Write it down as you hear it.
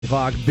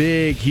o'clock.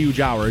 Big,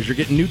 huge hours. You're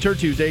getting new Turd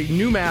Tuesday,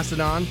 new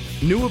Mastodon,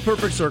 new A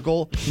Perfect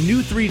Circle,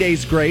 new 3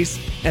 Days Grace,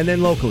 and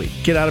then locally,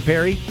 Kid Out of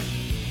Perry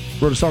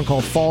wrote a song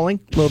called Falling,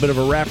 a little bit of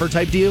a rapper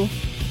type deal.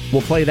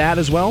 We'll play that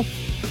as well.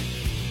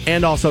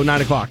 And also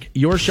 9 o'clock,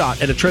 your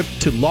shot at a trip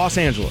to Los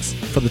Angeles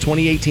for the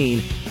 2018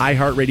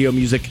 iHeartRadio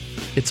Music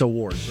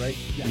Awards, right?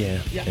 Yeah.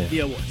 The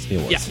awards.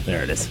 Yeah.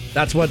 There it is.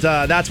 That's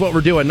what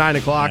we're doing, 9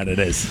 o'clock. That it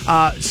is.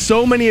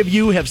 So many of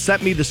you have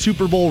sent me the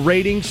Super Bowl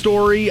rating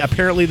story.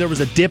 Apparently there was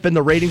a dip in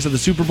the ratings of the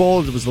Super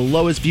Bowl. It was the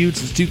lowest viewed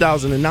since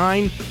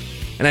 2009.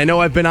 And I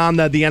know I've been on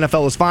the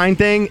NFL is fine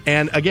thing.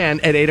 And again,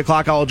 at 8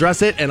 o'clock, I'll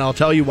address it, and I'll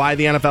tell you why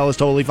the NFL is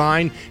totally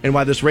fine and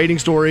why this rating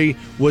story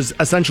was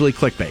essentially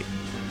clickbait.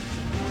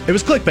 It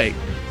was clickbait,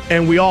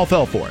 and we all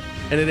fell for it.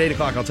 And at 8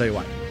 o'clock, I'll tell you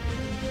why.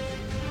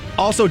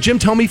 Also, Jim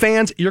Thome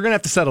fans, you're going to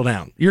have to settle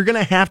down. You're going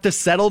to have to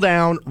settle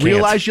down,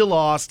 realize you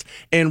lost,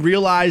 and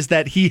realize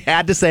that he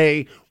had to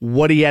say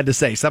what he had to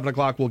say. 7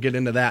 o'clock, we'll get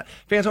into that.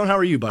 Fantone, how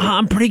are you, buddy?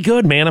 I'm pretty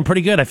good, man. I'm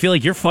pretty good. I feel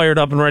like you're fired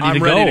up and ready to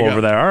go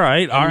over there. All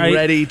right. I'm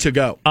ready to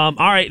go. All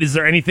right. Is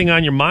there anything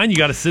on your mind? You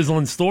got a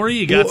sizzling story?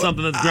 You got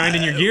something that's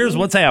grinding your gears?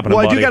 What's happening,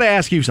 Well, buddy? I do got to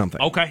ask you something.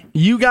 Okay.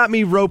 You got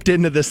me roped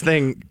into this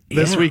thing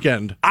this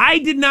weekend. I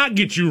did not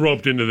get you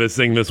roped into this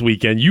thing this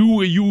weekend.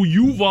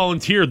 You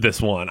volunteered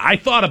this one. I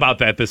thought about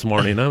that this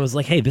morning. I was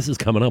like, hey, this is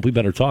coming up. We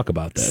better talk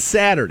about that.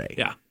 Saturday.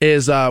 Yeah.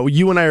 Is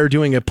you and I are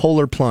doing a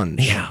polar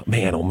plunge. Yeah,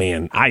 man, oh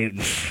man.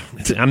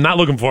 I'm not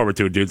looking forward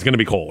to it, dude. It's going to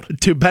be cold.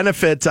 To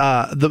benefit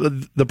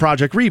the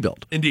Project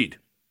Rebuild. Indeed.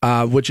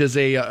 Which is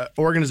a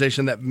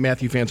organization that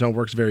Matthew Fantone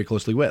works very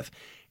closely with.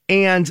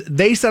 And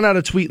they sent out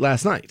a tweet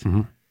last night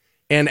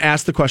and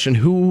asked the question,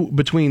 who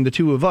between the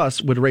two of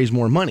us would raise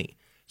more money?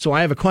 So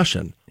I have a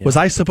question. Yeah. Was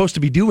I supposed to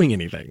be doing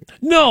anything?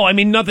 No, I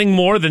mean, nothing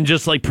more than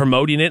just like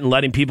promoting it and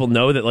letting people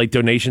know that like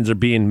donations are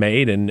being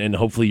made, and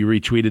hopefully you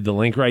retweeted the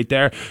link right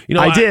there. You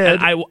know, I did.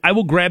 I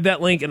will grab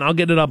that link and I'll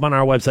get it up on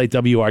our website,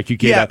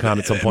 WRQK.com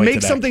at some point Make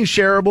today. something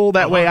shareable.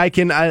 That way I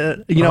can,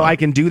 I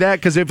can do that.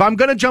 Because if I'm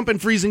going to jump in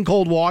freezing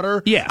cold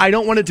water, I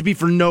don't want it to be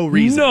for no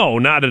reason. No,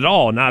 not at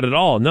all. Not at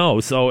all.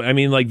 No. So, I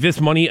mean, like this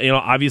money,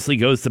 obviously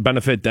goes to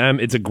benefit them.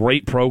 It's a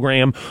great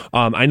program.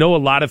 I know a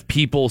lot of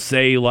people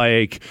say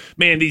like,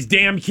 man, these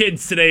damn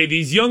kids today,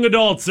 these young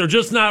adults are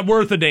just not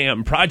worth a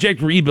damn.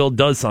 Project Rebuild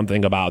does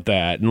something about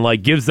that and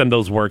like gives them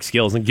those work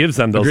skills and gives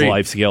them those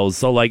life skills.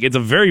 So like it's a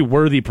very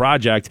worthy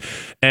project,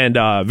 and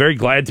very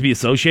glad to be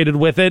associated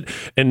with it,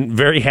 and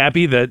very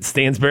happy that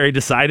Stansberry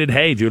decided,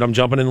 hey, dude, I'm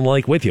jumping in the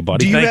lake with you,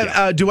 buddy.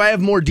 Do I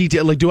have more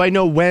detail? Like, do I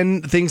know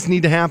when things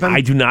need to happen?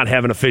 I do not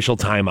have an official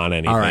time on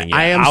anything. All right.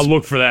 Yet. I'll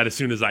look for that as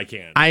soon as I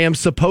can. I am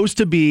supposed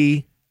to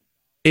be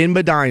in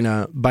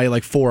Medina by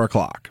like 4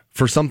 o'clock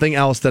for something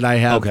else that I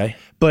have. Okay.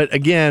 But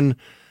again,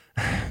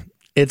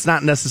 it's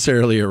not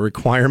necessarily a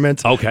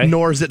requirement. Okay.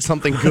 Nor is it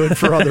something good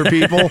for other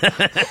people.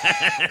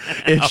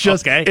 It's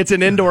just, it's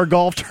an indoor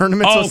golf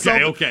tournament.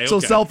 So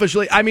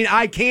selfishly, I mean,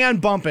 I can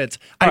bump it.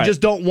 I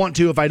just don't want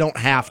to if I don't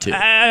have to.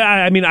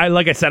 I mean,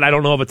 like I said, I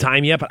don't know of a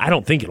time yet, but I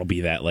don't think it'll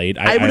be that late.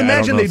 I would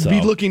imagine they'd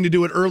be looking to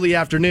do it early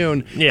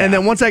afternoon. Yeah. And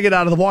then once I get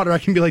out of the water, I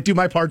can be like, dude,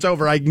 my part's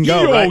over. I can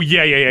go. Oh,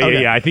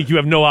 yeah. I think you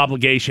have no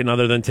obligation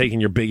other than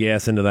taking your big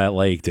ass into that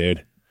lake,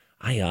 dude.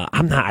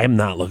 I'm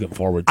not looking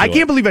forward to it. I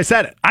can't believe I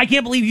said it. I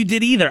can't believe you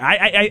did either.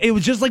 It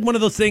was just like one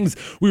of those things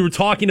we were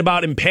talking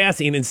about in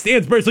passing, and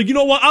Stansberry's like, you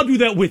know what, I'll do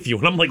that with you.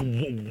 And I'm like,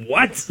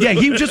 what? Yeah,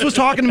 he just was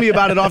talking to me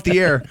about it off the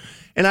air.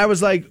 And I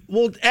was like,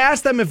 well,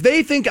 ask them if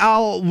they think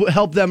I'll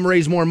help them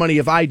raise more money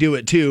if I do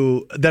it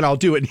too, then I'll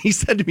do it. And he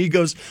said to me, he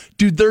goes,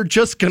 dude, they're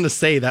just going to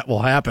say that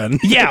will happen.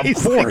 Yeah, of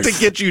course. Like, to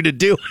get you to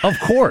do it. Of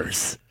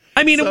course.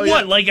 I mean, so, what?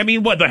 Yeah. Like, I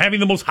mean, what? Having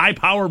the most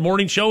high-powered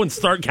morning show in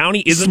Stark County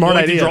isn't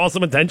going to draw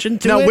some attention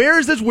to it? Now, where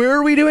is this? Where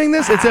are we doing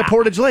this? It's at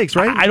Portage Lakes,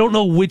 right? I don't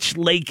know which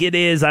lake it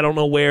is. I don't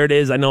know where it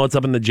is. I know it's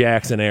up in the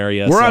Jackson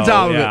area. We're on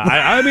top of it.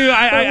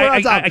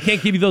 I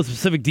can't give you those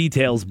specific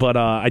details, but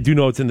I do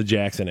know it's in the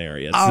Jackson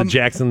area. It's the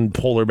Jackson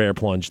polar bear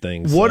plunge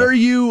thing. So. What are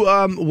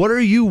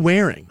you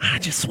wearing?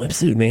 Just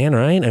swimsuit, man.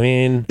 Right? I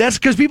mean, that's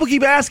because people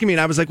keep asking me,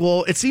 and I was like,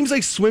 well, it seems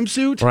like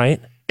swimsuit, right?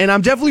 And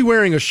I'm definitely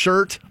wearing a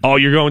shirt. Oh,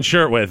 you're going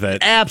shirt with it?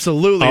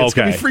 Absolutely. It's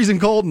going to be freezing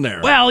cold in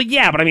there. Well,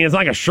 yeah, but I mean, it's not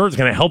like a shirt's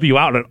going to help you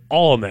out at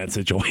all in that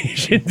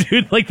situation,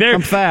 dude. Like,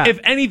 I'm fat. If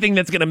anything,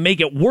 that's going to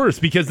make it worse,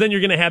 because then you're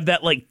going to have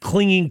that, like,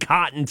 clinging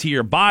cotton to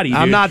your body, dude.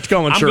 I'm not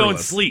going shirtless. I'm going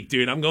sleek,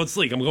 dudude. I'm going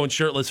sleek. I'm going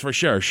shirtless for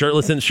sure.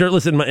 Shirtless and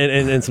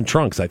some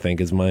trunks, I think,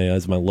 is my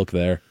look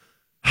there.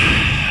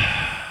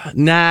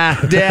 Nah,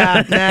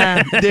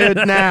 Dad, dude,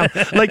 nah.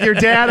 Like your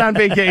dad on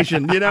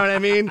vacation, you know what I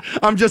mean?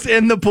 I'm just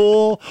in the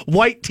pool,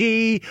 white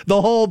tee,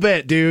 the whole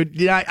bit, dude.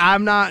 Yeah,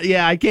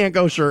 I can't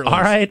go shirtless.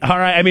 All right.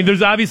 I mean,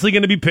 there's obviously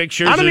going to be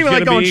pictures. I don't even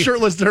like going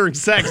shirtless during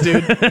sex,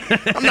 dude.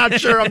 I'm not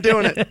sure I'm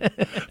doing it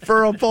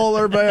for a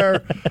polar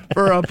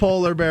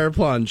bear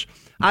plunge.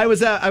 I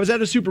was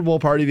at a Super Bowl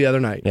party the other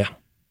night. Yeah.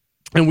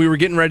 And we were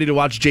getting ready to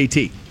watch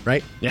JT,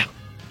 right? Yeah.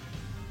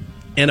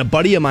 And a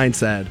buddy of mine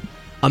said,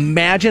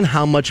 imagine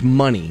how much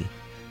money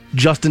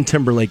Justin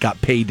Timberlake got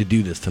paid to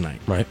do this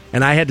tonight. Right.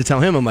 And I had to tell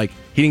him, I'm like,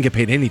 he didn't get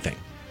paid anything.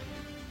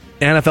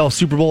 NFL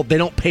Super Bowl, they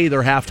don't pay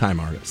their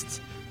halftime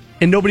artists.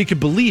 And nobody could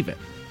believe it.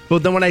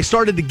 But then when I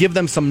started to give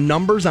them some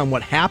numbers on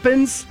what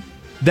happens,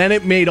 then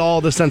it made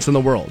all the sense in the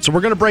world. So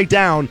we're going to break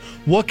down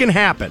what can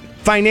happen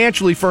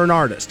financially for an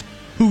artist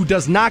who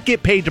does not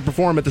get paid to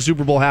perform at the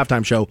Super Bowl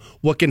halftime show,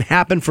 what can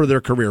happen for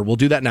their career. We'll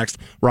do that next.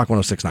 Rock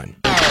 106.9.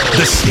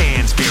 The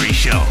Stansberry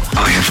Show.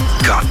 I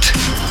have got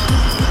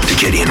to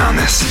get in on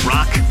this.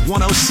 Rock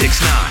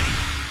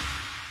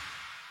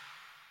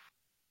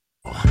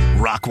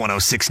 106.9. Rock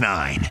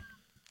 106.9.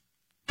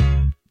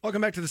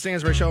 Welcome back to the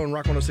Stansberry Show on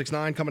Rock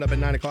 106.9. Coming up at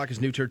 9 o'clock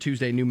is New Turd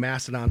Tuesday. New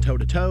Mastodon Toe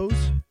to Toes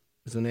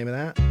is the name of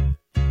that.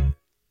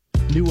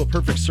 New A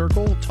Perfect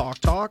Circle,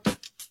 Talk.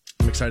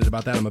 I'm excited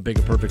about that. I'm a big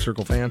A Perfect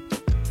Circle fan.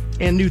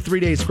 And new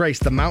 3 Days Grace,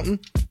 The Mountain.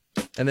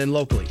 And then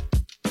locally,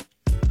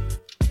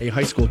 a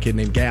high school kid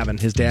named Gavin.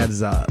 His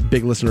dad's a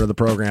big listener of the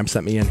program,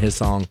 sent me in his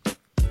song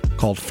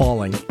called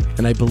Falling.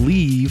 And I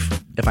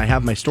believe, if I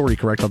have my story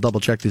correct, I'll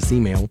double check this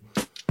email.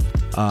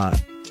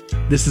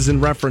 This is in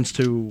reference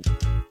to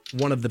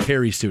one of the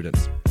Perry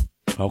students.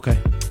 Okay.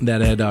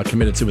 That had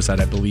committed suicide.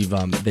 I believe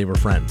they were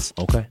friends.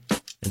 Okay.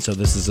 And so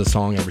this is a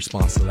song in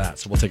response to that.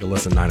 So we'll take a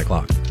listen 9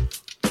 o'clock.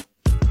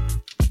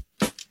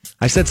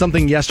 I said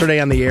something yesterday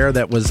on the air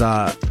that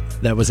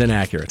was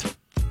inaccurate.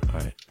 All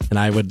right. And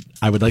I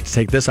would like to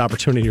take this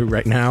opportunity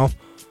right now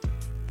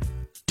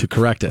to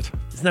correct it.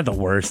 Isn't that the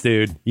worst,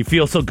 dude? You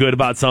feel so good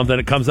about something,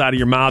 it comes out of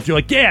your mouth. You're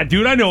like, yeah,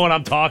 dude, I know what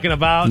I'm talking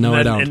about. No,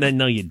 I don't. And then,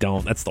 no, you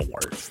don't. That's the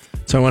worst.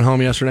 So I went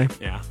home yesterday.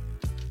 Yeah.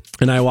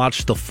 And I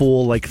watched the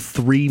full,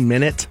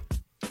 3-minute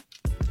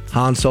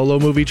Han Solo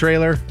movie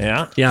trailer.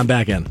 Yeah? Yeah, I'm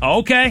back in.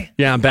 Okay.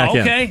 Yeah, I'm back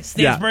in. Okay.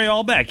 Stansberry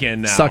all back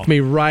in now. Sucked me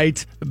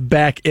right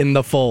back in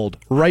the fold.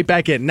 Right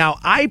back in. Now,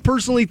 I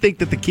personally think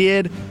that the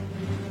kid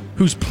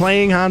who's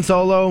playing Han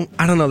Solo,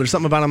 I don't know, there's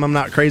something about him I'm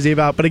not crazy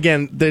about. But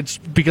again, it's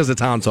because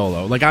it's Han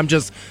Solo. I'm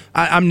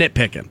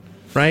nitpicking,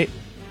 right?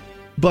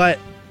 But,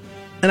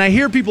 and I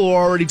hear people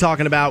already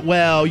talking about,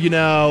 well,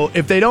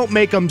 if they don't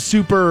make him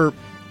super,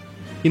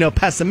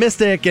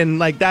 pessimistic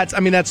and that's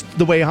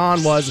the way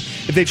Han was.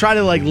 If they try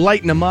to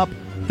lighten him up,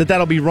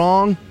 that'll be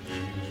wrong.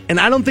 And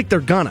I don't think they're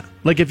gonna.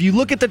 If you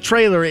look at the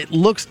trailer, it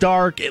looks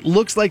dark. It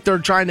looks like they're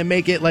trying to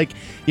make it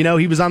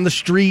he was on the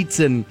streets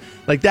and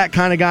that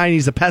kind of guy, and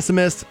he's a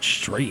pessimist.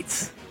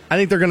 Streets. I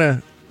think they're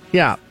gonna,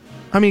 yeah.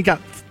 He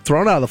got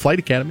thrown out of the flight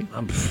academy.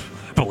 I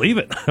believe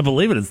it. I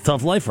believe it. It's a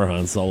tough life for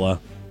Han Solo.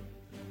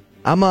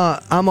 I'm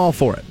all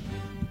for it.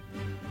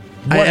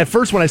 At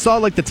first, when I saw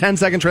the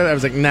 10-second trailer, I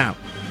was like, no.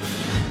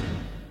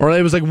 Or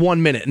it was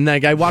 1 minute, and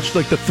I watched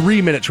the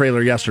 3-minute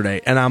trailer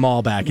yesterday, and I'm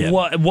all back in.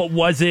 What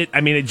was it?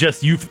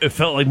 It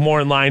felt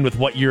more in line with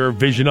what your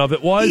vision of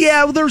it was.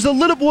 Yeah, well, there's a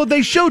little. Well,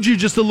 they showed you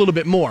just a little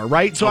bit more,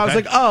 right? So I was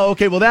like, oh,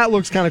 okay, well that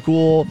looks kind of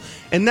cool,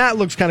 and that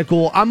looks kind of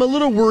cool. I'm a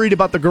little worried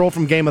about the girl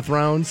from Game of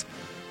Thrones.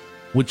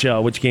 Which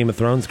Game of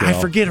Thrones girl? I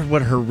forget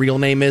what her real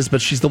name is,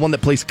 but she's the one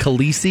that plays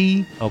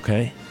Khaleesi.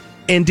 Okay.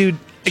 And dude,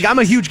 I'm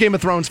a huge Game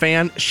of Thrones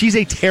fan. She's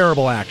a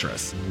terrible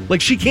actress.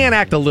 She can't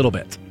act a little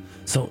bit.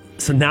 So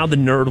now the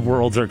nerd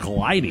worlds are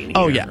colliding here.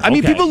 Oh, yeah.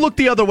 People look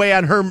the other way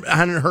on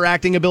her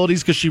acting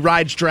abilities because she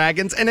rides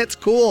dragons, and it's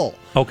cool.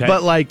 Okay.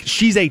 But,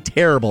 she's a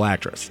terrible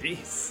actress.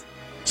 Jeez.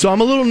 So I'm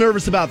a little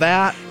nervous about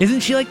that. Isn't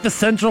she, the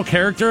central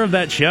character of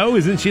that show?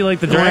 Isn't she,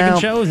 the dragon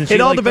show? Isn't she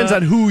it all depends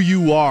on who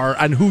you are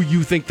and who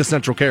you think the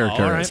central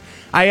character is.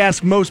 I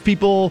ask most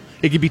people,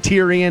 it could be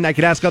Tyrion. I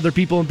could ask other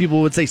people, and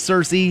people would say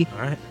Cersei. All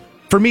right.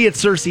 For me,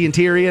 it's Cersei and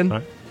Tyrion. All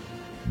right.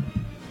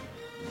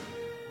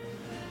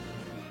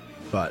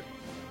 But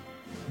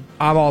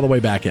I'm all the way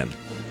back in.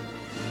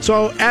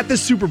 So at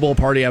this Super Bowl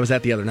party I was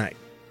at the other night,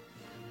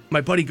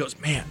 my buddy goes,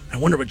 man, I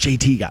wonder what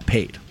JT got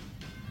paid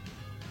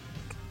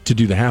to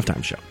do the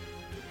halftime show.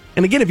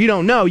 And again, if you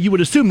don't know, you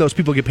would assume those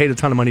people get paid a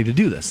ton of money to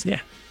do this.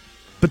 Yeah.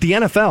 But the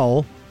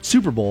NFL,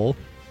 Super Bowl,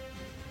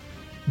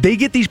 they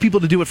get these people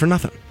to do it for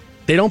nothing.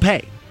 They don't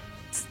pay.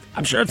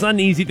 I'm sure it's not an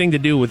easy thing to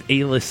do with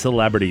A-list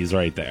celebrities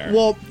right there.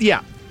 Well,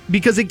 yeah.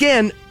 Because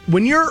again,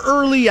 when you're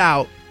early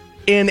out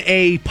in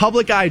a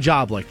public eye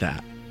job like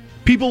that,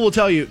 people will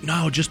tell you,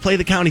 no, just play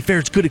the county fair.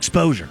 It's good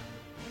exposure.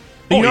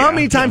 You know how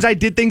many times I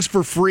did things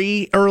for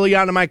free early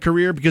on in my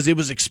career because it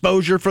was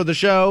exposure for the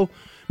show?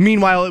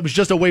 Meanwhile, it was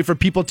just a way for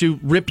people to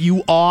rip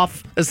you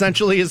off,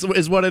 essentially,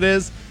 is what it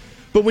is.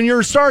 But when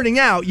you're starting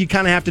out, you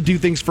kind of have to do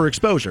things for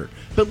exposure.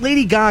 But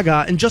Lady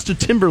Gaga and Justin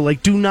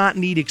Timberlake do not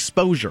need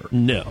exposure.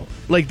 No.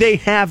 They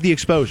have the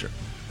exposure.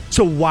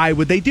 So why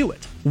would they do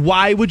it?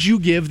 Why would you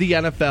give the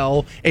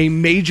NFL a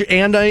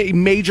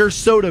major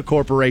soda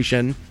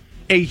corporation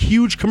a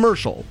huge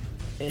commercial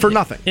for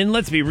nothing? And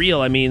let's be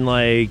real.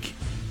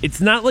 it's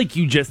not like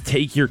you just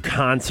take your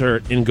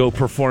concert and go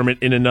perform it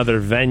in another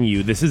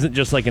venue. This isn't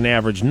just like an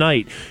average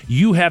night.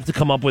 You have to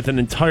come up with an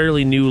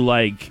entirely new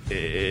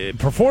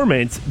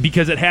performance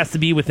because it has to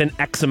be within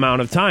X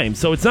amount of time.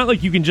 So it's not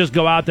like you can just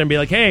go out there and be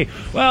like, hey,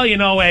 well,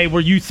 hey, we're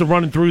used to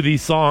running through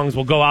these songs.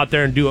 We'll go out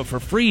there and do it for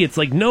free. It's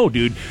like, no,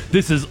 dude,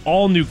 this is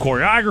all new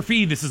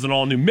choreography. This is an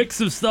all new mix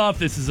of stuff.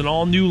 This is an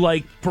all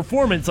new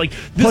performance.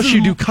 Plus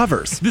you do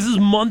covers. This is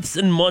months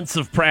and months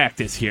of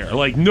practice here.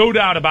 No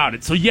doubt about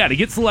it. So yeah, to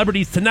get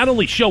celebrities to not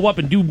only show up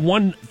and do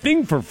one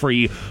thing for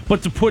free,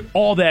 but to put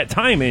all that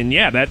time in,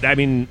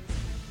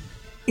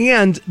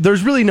 And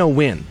there's really no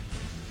win.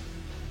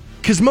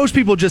 Because most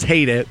people just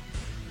hate it.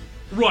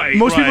 Right.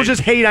 Most people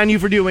just hate on you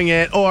for doing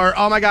it, or,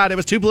 oh my God, it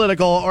was too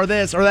political, or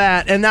this or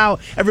that, and now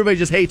everybody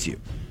just hates you.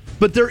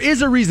 But there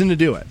is a reason to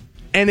do it.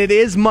 And it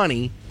is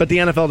money, but the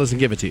NFL doesn't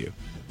give it to you.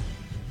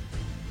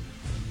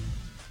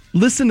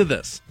 Listen to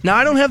this. Now,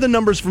 I don't have the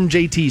numbers from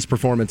JT's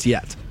performance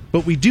yet,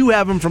 but we do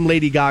have them from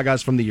Lady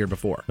Gaga's from the year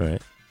before.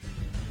 Right.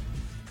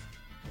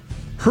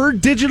 Her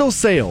digital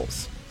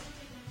sales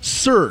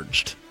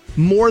surged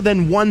more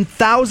than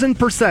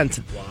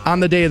 1,000% on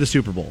the day of the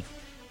Super Bowl.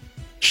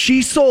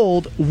 She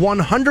sold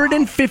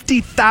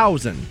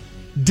 150,000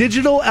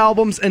 digital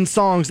albums and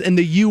songs in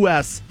the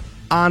U.S.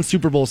 on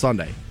Super Bowl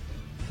Sunday.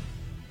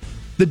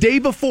 The day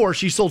before,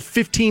 she sold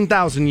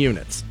 15,000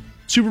 units.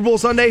 Super Bowl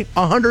Sunday,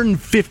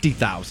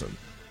 150,000.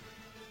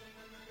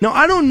 Now,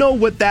 I don't know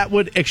what that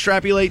would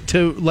extrapolate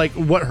to,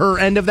 what her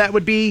end of that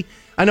would be.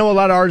 I know a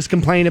lot of artists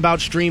complain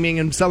about streaming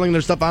and selling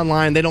their stuff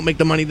online. They don't make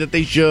the money that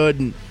they should.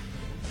 And,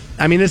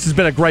 this has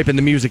been a gripe in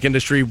the music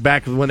industry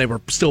back when they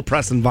were still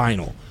pressing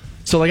vinyl.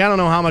 So, I don't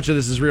know how much of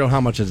this is real,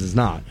 how much of this is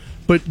not.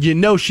 But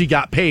she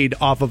got paid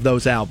off of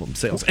those album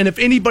sales. And if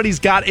anybody's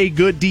got a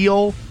good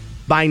deal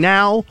by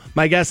now,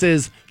 my guess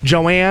is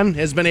Joanne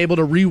has been able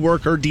to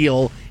rework her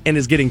deal and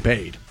is getting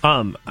paid.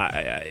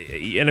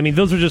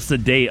 Those are just the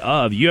day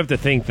of. You have to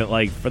think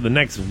that for the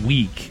next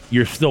week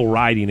you're still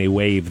riding a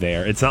wave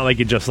there. It's not like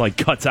it just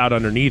cuts out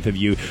underneath of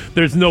you.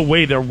 There's no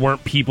way there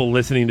weren't people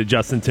listening to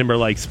Justin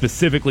Timberlake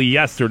specifically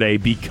yesterday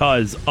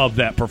because of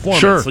that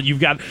performance. Sure. So you've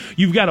got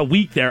a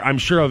week there, I'm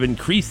sure, of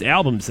increased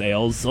album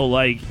sales. So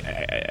I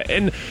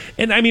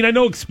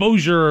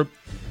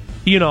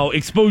know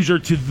exposure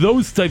to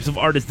those types of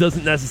artists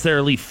doesn't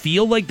necessarily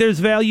feel like there's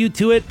value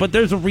to it, but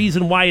there's a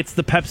reason why it's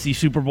the Pepsi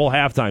Super Bowl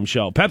halftime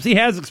show. Pepsi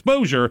has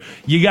exposure.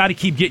 You got to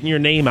keep getting your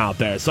name out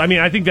there. So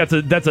I think that's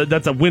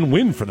a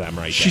win-win for them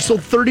right there. She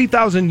sold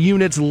 30,000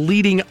 units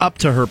leading up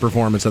to her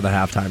performance of the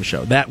halftime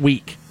show that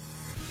week.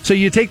 So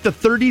you take the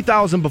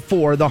 30,000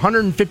 before, the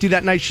 150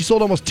 that night, she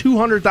sold almost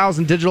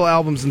 200,000 digital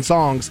albums and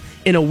songs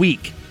in a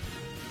week.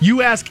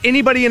 You ask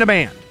anybody in a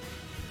band,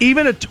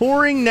 even a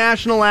touring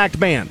national act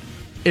band,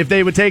 if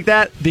they would take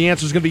that, the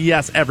answer is going to be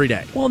yes every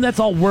day. Well, and that's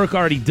all work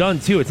already done,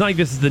 too. It's not like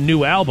this is the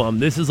new album.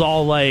 This is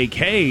all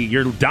hey,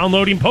 you're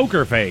downloading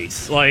Poker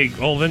Face.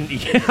 Then,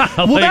 yeah.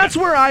 Well, that's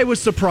where I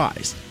was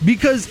surprised.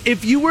 Because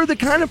if you were the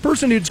kind of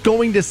person who's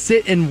going to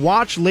sit and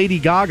watch Lady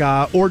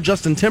Gaga or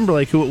Justin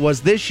Timberlake, who it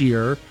was this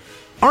year,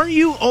 aren't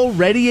you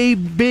already a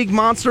big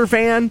Monster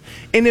fan?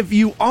 And if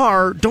you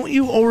are, don't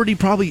you already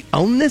probably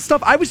own this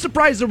stuff? I was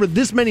surprised there were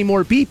this many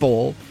more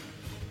people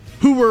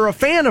who were a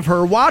fan of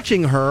her,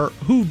 watching her,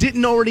 who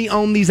didn't already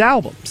own these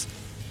albums.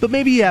 But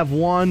maybe you have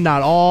one,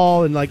 not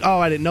all, and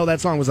I didn't know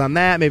that song was on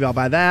that, maybe I'll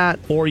buy that.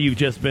 Or you've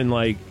just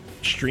been,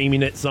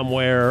 streaming it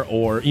somewhere,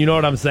 or, you know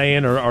what I'm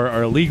saying,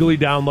 or illegally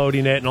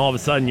downloading it, and all of a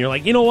sudden you're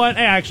like, you know what,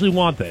 I actually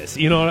want this.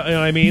 You know what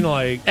I mean?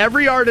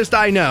 Every artist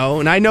I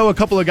know, and I know a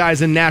couple of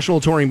guys in national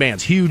touring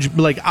bands, huge,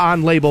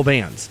 on-label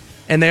bands,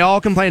 and they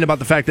all complain about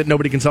the fact that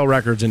nobody can sell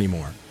records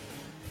anymore.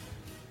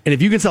 And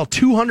if you can sell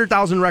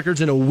 200,000 records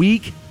in a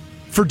week,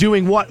 for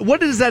doing what? What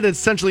does that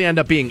essentially end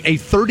up being? A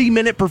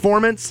 30-minute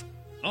performance?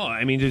 Oh,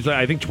 there's,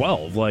 I think,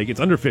 12.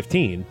 It's under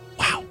 15.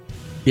 Wow.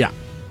 Yeah.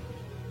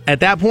 At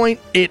that point,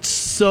 it's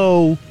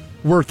so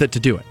worth it to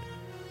do it.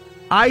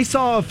 I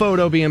saw a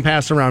photo being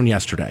passed around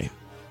yesterday,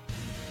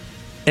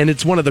 and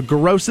it's one of the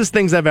grossest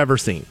things I've ever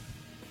seen.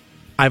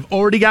 I've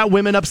already got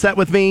women upset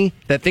with me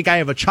that think I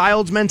have a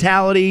child's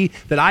mentality,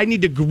 that I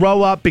need to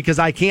grow up because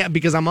I can't,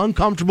 because I'm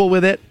uncomfortable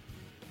with it,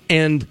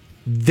 and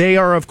they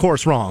are, of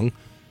course, wrong.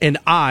 And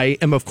I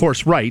am, of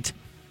course, right.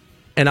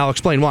 And I'll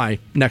explain why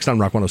next on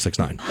Rock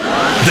 106.9.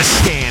 The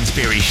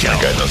Stansberry Show.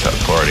 That guy knows how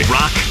to party.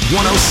 Rock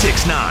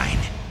 106.9.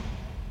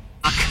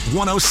 Rock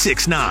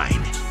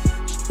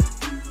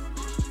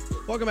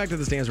 106.9. Welcome back to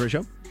the Stansberry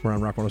Show. We're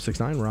on Rock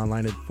 106.9. We're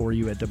online for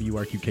you at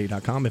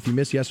WRQK.com. If you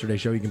missed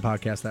yesterday's show, you can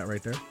podcast that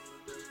right there.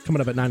 Coming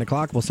up at 9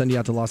 o'clock, we'll send you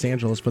out to Los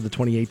Angeles for the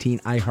 2018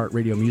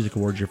 iHeartRadio Music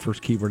Awards. Your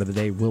first keyword of the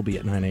day will be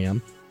at 9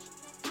 a.m.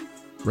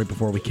 right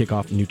before we kick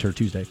off New Turd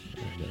Tuesday.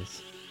 There it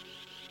is.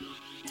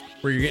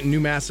 Where you're getting new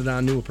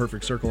Mastodon, new A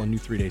Perfect Circle, and new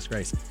 3 Days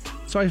Grace.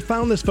 So I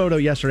found this photo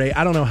yesterday.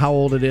 I don't know how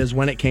old it is,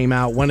 when it came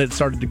out, when it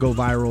started to go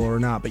viral or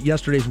not, but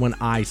yesterday's when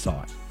I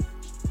saw it.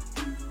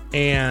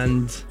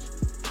 And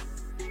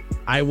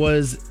I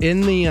was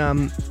in the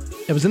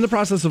was in the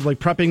process of like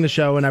prepping the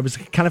show, and I was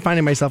kind of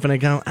finding myself, and I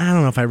go, I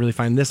don't know if I really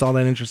find this all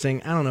that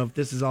interesting. I don't know if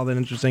this is all that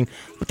interesting.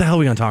 What the hell are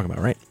we going to talk about,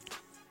 right?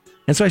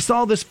 And so I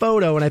saw this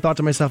photo, and I thought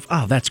to myself,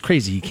 oh, that's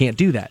crazy. You can't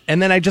do that.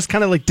 And then I just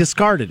kind of like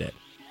discarded it.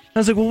 I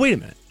was like, well, wait a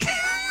minute.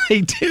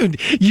 Hey, dude,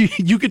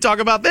 you could talk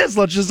about this.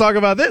 Let's just talk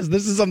about this.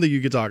 This is something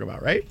you could talk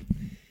about, right?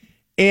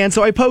 And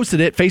so I posted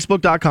it,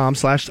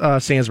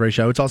 facebook.com/Stansbury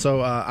Show. It's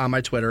also on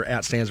my Twitter,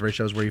 @Stansbury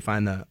Show is where you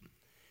find that.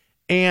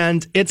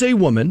 And it's a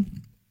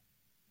woman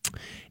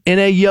in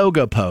a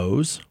yoga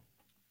pose.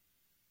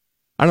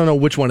 I don't know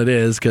which one it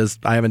is because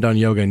I haven't done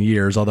yoga in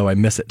years, although I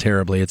miss it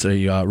terribly. It's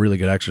a really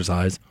good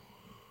exercise,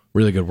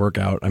 really good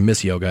workout. I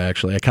miss yoga,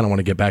 actually. I kind of want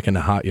to get back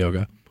into hot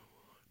yoga.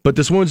 But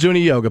this woman's doing a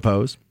yoga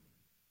pose,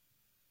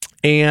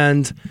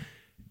 and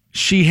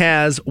she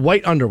has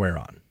white underwear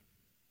on.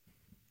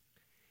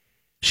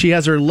 She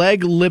has her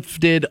leg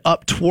lifted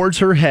up towards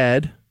her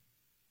head,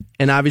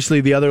 and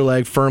obviously the other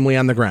leg firmly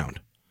on the ground.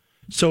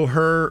 So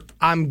her,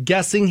 I'm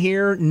guessing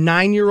here,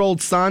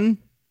 9-year-old son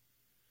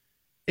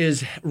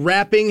is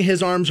wrapping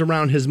his arms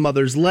around his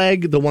mother's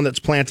leg, the one that's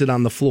planted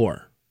on the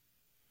floor.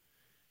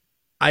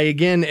 I,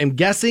 again, am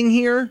guessing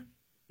here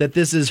that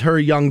this is her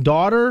young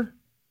daughter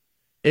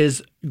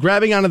is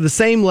grabbing onto the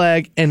same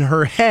leg, and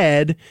her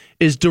head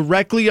is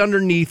directly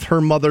underneath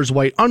her mother's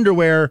white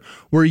underwear,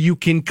 where you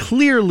can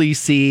clearly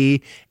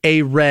see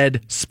a red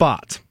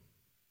spot.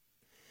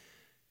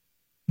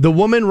 The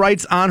woman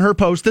writes on her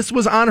post, this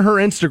was on her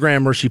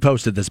Instagram where she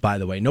posted this, by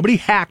the way. Nobody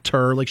hacked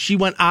her. Like, she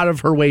went out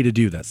of her way to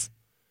do this.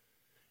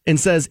 And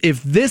says,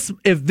 if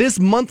this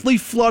monthly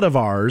flood of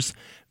ours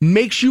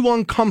makes you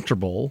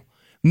uncomfortable,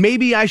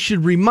 maybe I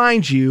should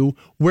remind you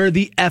where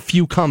the F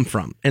you come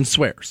from, and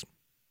swears.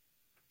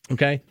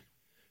 Okay?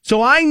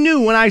 So I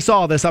knew when I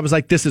saw this, I was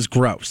like, this is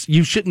gross.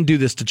 You shouldn't do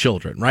this to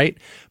children, right?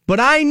 But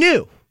I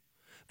knew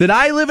that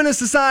I live in a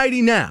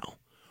society now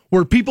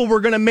where people were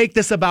going to make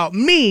this about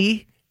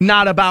me,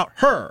 not about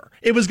her.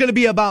 It was going to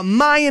be about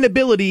my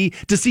inability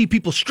to see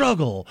people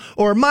struggle,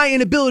 or my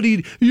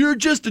inability. You're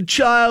just a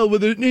child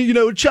with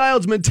a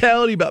child's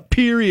mentality about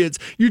periods.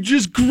 You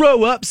just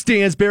grow up,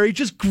 Stansbury.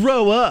 Just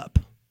grow up.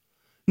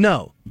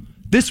 No,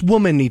 this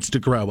woman needs to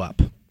grow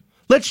up.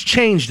 Let's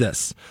change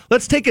this.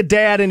 Let's take a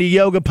dad in a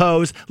yoga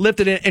pose,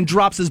 lifted it, and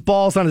drops his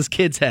balls on his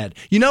kid's head.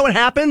 You know what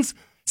happens?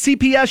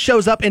 CPS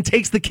shows up and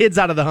takes the kids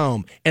out of the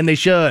home, and they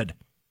should.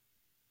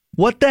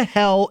 What the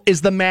hell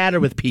is the matter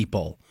with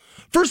people?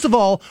 First of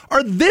all,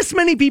 are this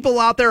many people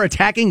out there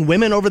attacking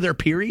women over their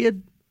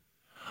period?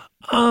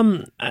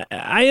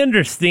 I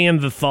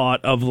understand the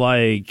thought of,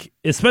 like,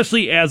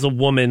 especially as a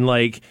woman,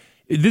 like,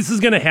 this is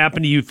going to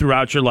happen to you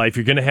throughout your life.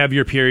 You're going to have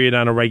your period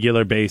on a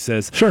regular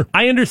basis. Sure.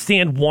 I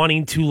understand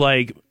wanting to,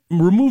 like,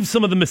 remove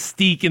some of the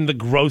mystique and the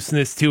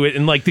grossness to it,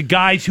 and like the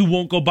guys who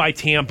won't go buy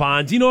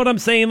tampons. You know what I'm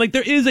saying? Like,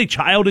 there is a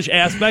childish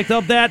aspect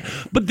of that,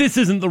 but this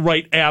isn't the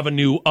right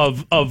avenue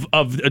of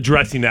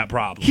addressing that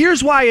problem.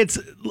 Here's why it's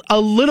a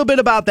little bit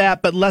about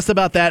that, but less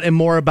about that and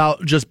more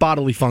about just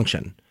bodily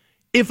function.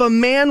 If a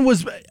man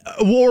was,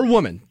 or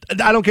woman,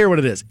 I don't care what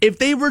it is, if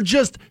they were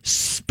just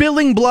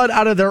spilling blood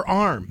out of their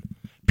arm,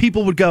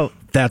 people would go,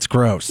 that's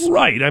gross.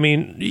 Right. I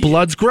mean,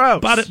 blood's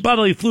gross.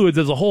 Bodily fluids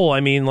as a whole.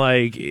 I mean,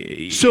 like.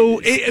 So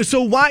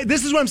why?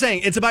 This is what I'm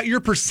saying. It's about your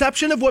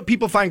perception of what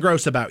people find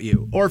gross about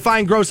you or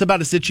find gross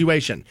about a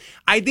situation.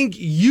 I think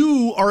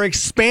you are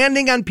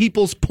expanding on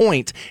people's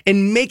point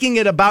and making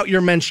it about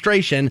your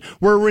menstruation,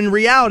 where in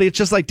reality, it's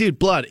just like, dude,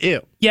 blood, ew.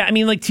 Yeah, I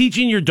mean, like,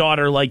 teaching your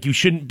daughter, like, you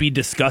shouldn't be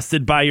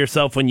disgusted by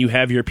yourself when you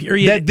have your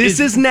period. That this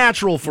is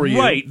natural for you.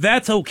 Right,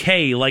 that's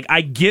okay. Like, I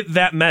get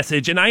that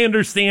message, and I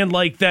understand,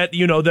 like, that,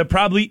 there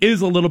probably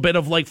is a little bit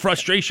of, like,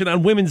 frustration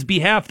on women's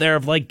behalf there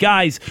of, like,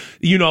 guys,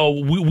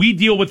 we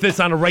deal with this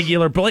on a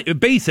regular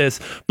basis,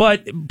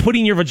 but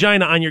putting your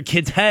vagina on your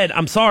kid's head,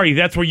 I'm sorry,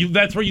 that's where you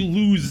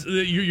lose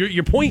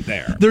your point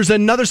there. There's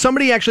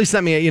somebody actually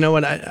sent me, and I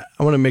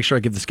want to make sure I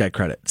give this guy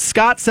credit.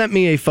 Scott sent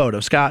me a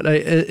photo. Scott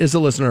is a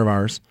listener of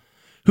ours,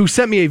 who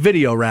sent me a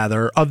video,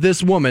 rather, of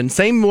this woman,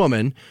 same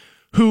woman,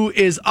 who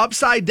is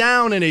upside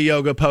down in a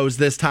yoga pose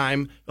this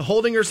time,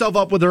 holding herself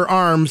up with her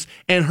arms,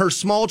 and her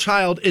small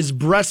child is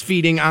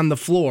breastfeeding on the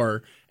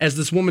floor as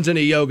this woman's in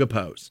a yoga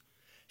pose.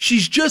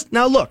 She's just,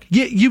 now look,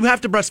 you have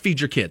to breastfeed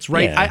your kids,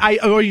 right?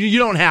 Yeah. Or you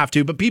don't have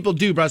to, but people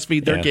do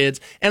breastfeed their kids,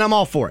 and I'm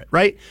all for it,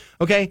 right?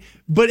 Okay?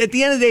 But at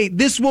the end of the day,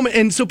 this woman,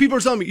 and so people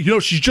are telling me,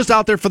 she's just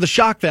out there for the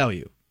shock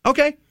value.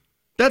 Okay,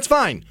 that's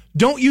fine.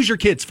 Don't use your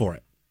kids for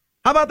it.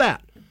 How about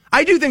that?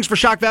 I do things for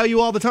shock value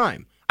all the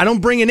time. I don't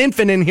bring an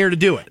infant in here to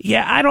do it.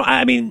 Yeah,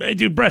 I mean,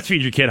 dude,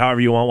 breastfeed your kid however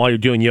you want while you're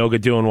doing yoga,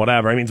 doing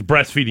whatever. I mean, it's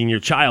breastfeeding your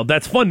child.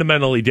 That's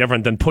fundamentally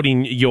different than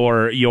putting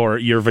your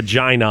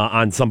vagina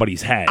on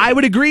somebody's head. I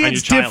would agree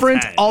it's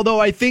different,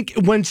 although I think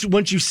once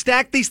you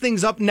stack these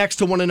things up next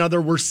to one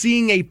another, we're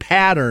seeing a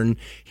pattern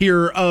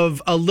here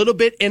of a little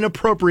bit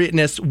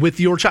inappropriateness with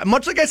your child.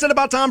 Much like I said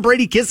about Tom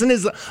Brady kissing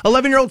his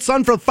 11-year-old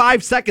son for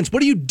 5 seconds.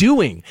 What are you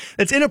doing?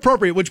 That's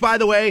inappropriate, which, by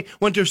the way,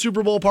 went to a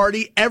Super Bowl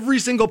party. Every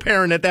single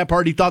parent at that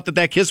party thought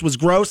that kiss kiss was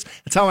gross.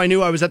 That's how I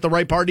knew I was at the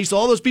right party. So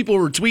all those people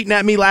who were tweeting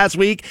at me last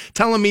week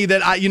telling me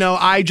that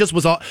I just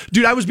was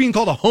dude, I was being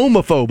called a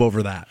homophobe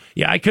over that.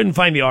 Yeah, I couldn't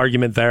find the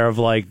argument there of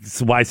like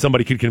why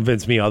somebody could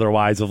convince me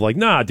otherwise of like,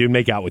 nah, dude,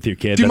 make out with your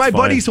kid. Dude, That's my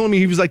fine. buddy told me,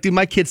 he was like, dude,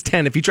 my kid's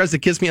 10. If he tries to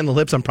kiss me on the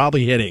lips, I'm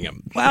probably hitting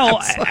him.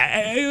 Well,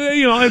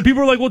 and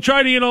people are like, well,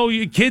 try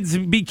to, kids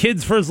be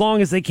kids for as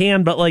long as they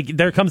can, but like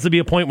there comes to be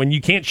a point when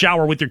you can't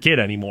shower with your kid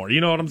anymore.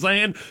 You know what I'm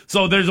saying?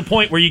 So there's a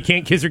point where you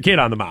can't kiss your kid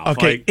on the mouth.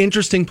 Okay,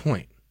 interesting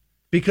point.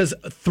 Because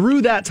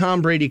through that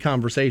Tom Brady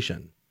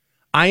conversation,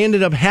 I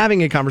ended up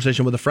having a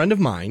conversation with a friend of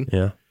mine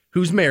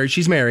who's married.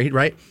 She's married,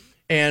 right?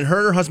 And her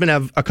and her husband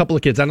have a couple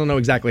of kids. I don't know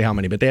exactly how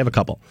many, but they have a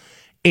couple.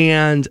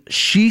 And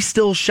she's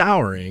still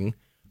showering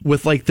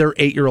with like their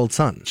 8-year-old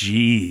son.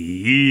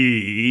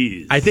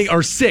 Jeez. I think,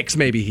 or 6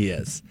 maybe he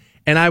is.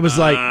 And I was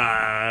like,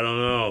 I don't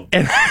know.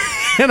 And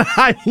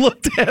I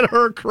looked at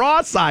her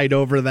cross-eyed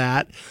over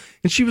that.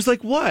 And she was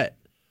like, what?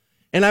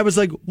 And I was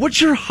like, what's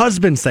your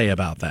husband say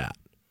about that?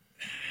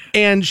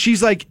 And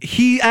she's like,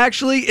 he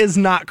actually is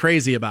not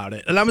crazy about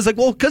it. And I was like,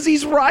 well, because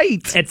he's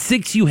right. At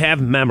 6, you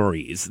have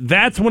memories.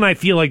 That's when I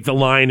feel like the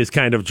line is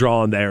kind of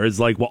drawn there.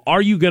 Is like, well,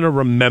 are you going to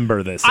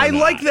remember this? I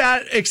like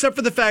that, except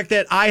for the fact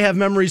that I have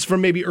memories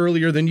from maybe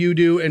earlier than you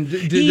do. And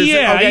did this.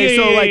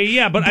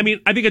 Yeah. But I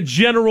mean, I think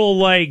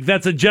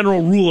that's a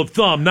general rule of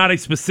thumb, not a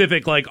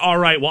specific like, all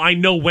right, well, I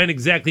know when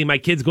exactly my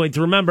kid's going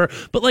to remember.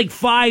 But like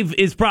 5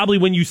 is probably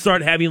when you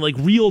start having like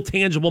real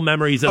tangible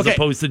memories as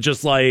opposed to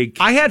just like.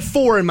 I had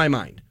 4 in my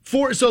mind.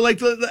 4, so like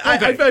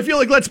I feel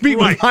like let's meet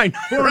with mine.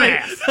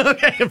 4.5.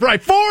 Okay,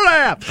 right, 4.5.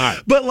 All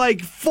right. But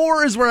like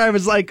 4 is where I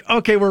was like,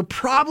 okay, we're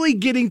probably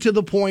getting to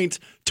the point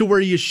to where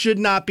you should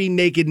not be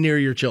naked near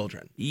your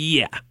children.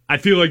 Yeah, I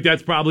feel like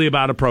that's probably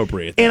about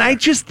appropriate. And I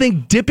just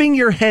think dipping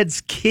your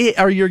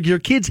your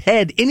kid's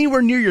head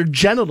anywhere near your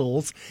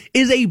genitals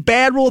is a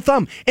bad rule of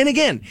thumb. And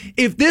again,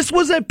 if this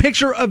was a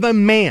picture of a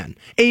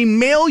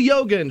male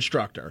yoga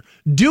instructor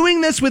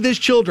doing this with his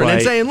children and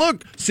saying,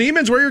 "Look,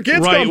 semen's where your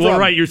kids come from." Well,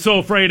 right. You're so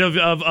afraid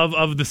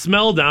of the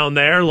smell down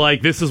there.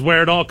 Like this is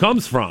where it all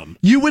comes from.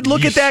 You would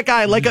look at that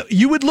guy like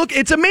you would look.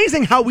 It's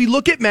amazing how we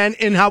look at men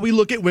and how we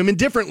look at women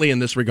differently in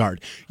this regard.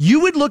 You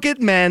would look at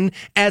men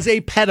as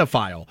a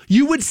pedophile.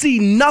 You would see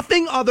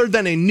nothing other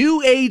than a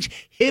new age,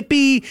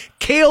 hippie,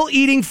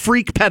 kale-eating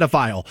freak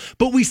pedophile.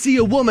 But we see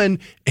a woman,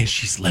 and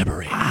she's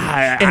liberated.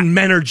 And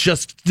men are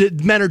just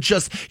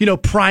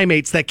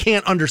primates that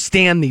can't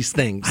understand these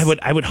things.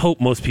 I would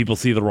hope most people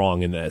see the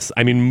wrong in this.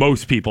 I mean,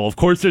 most people. Of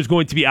course, there's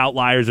going to be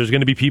outliers. There's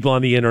going to be people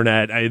on the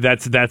internet.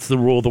 That's the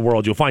rule of the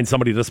world. You'll find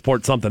somebody to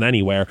support something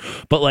anywhere.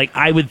 But like,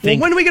 I would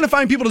think. Well, when are we going to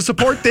find people to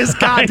support this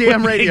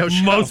goddamn radio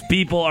show? Most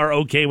people are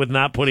okay with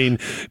not putting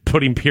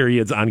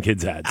periods on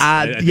kids' heads.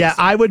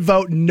 I would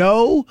vote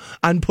no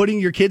on putting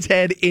your kid's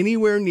head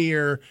anywhere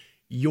near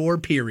your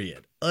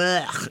period.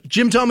 Ugh.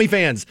 Jim Thome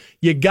fans,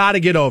 you got to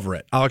get over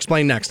it. I'll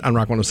explain next on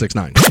Rock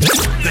 106.9.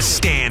 The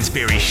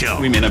Stansberry Show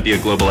We may not be a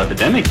global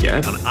epidemic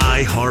yet. on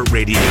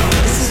iHeartRadio.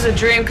 This is a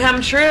dream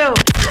come true.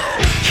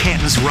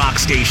 Canton's Rock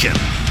Station.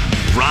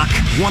 Rock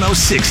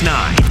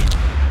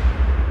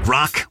 106.9.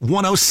 Rock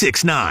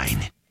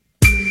 106.9.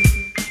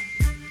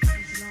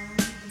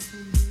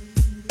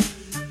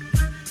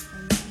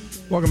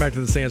 Welcome back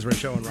to the Stansberry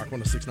Show on Rock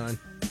 106.9.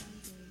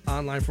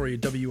 Online for you,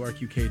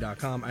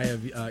 WRQK.com. I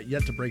have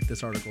yet to break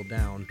this article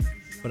down,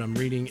 but I'm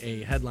reading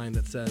a headline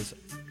that says,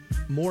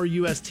 more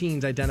U.S.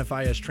 teens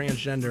identify as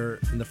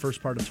transgender in the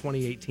first part of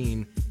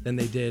 2018 than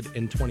they did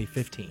in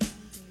 2015.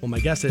 Well,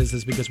 my guess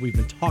is because we've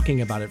been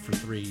talking about it for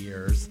 3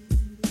 years,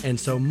 and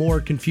so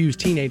more confused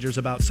teenagers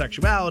about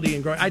sexuality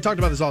and growing. I talked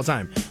about this all the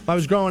time. If I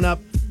was growing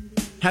up,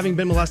 having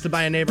been molested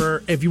by a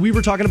neighbor, if we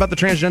were talking about the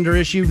transgender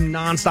issue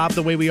nonstop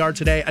the way we are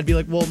today, I'd be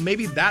like, well,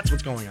 maybe that's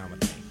what's going on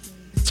with me.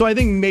 So I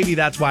think maybe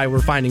that's why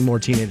we're finding more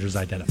teenagers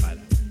identify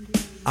that way.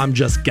 I'm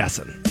just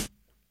guessing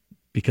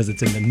because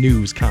it's in the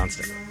news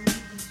constantly.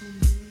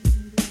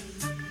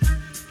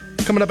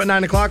 Coming up at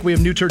 9 o'clock, we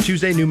have new Turd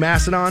Tuesday, new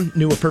Mastodon,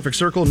 new A Perfect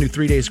Circle, new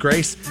 3 Days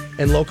Grace,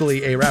 and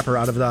locally a rapper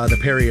out of the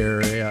Perry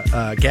area,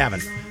 Gavin,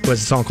 who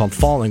has a song called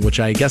Falling, which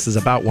I guess is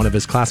about one of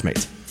his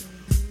classmates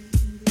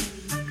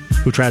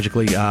who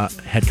tragically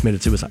had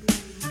committed suicide.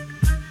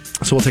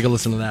 So we'll take a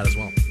listen to that as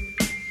well.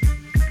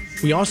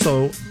 We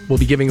also will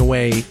be giving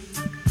away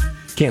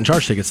Can't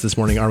Charge tickets this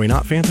morning, are we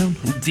not, Phantom?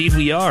 Indeed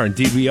we are.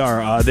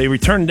 They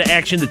return to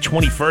action the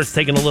 21st,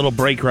 taking a little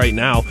break right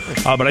now.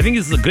 But I think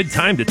this is a good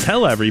time to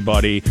tell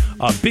everybody,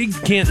 big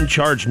Canton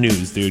Charge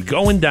news, dude.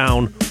 Going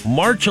down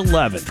March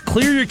 11th.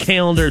 Clear your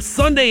calendar,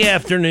 Sunday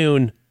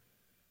afternoon.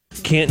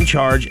 Canton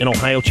Charge and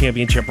Ohio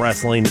Championship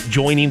Wrestling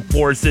joining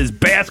forces.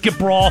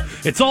 Basketball.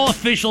 It's all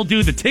official,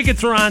 dude. The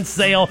tickets are on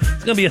sale.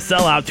 It's going to be a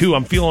sellout, too.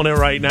 I'm feeling it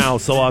right now.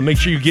 So make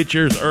sure you get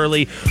yours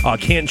early.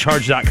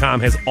 CantonCharge.com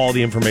has all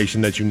the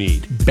information that you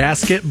need.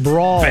 Basket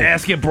Brawl.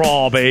 Basket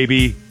Brawl,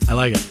 baby. I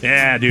like it.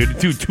 Yeah, dude.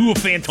 Two of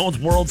Fantone's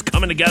worlds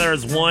coming together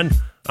as one.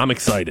 I'm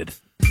excited.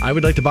 I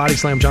would like to body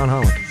slam John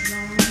Holland.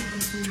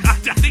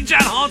 I think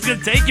John Holland's going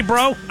to take you,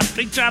 bro. I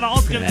think John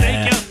Holland's going to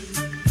take you.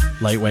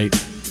 Lightweight.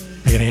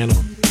 I can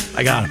handle him.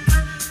 I got him.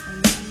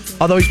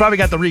 Although he's probably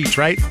got the reach,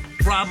 right?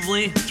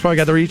 Probably. He's probably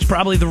got the reach.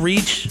 Probably the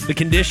reach, the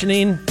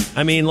conditioning.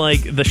 I mean,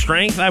 like, the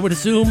strength, I would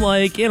assume,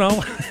 like, you know,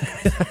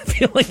 I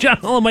feel like John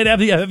Holland might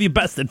have you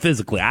bested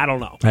physically. I don't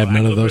know. I have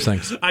none of those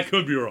things. I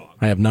could be wrong.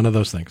 I have none of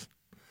those things.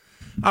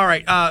 All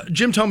right,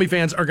 Jim Thome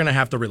fans are going to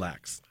have to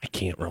relax. I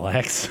can't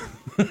relax.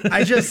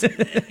 I just,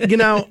 you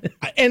know,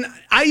 and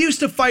I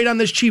used to fight on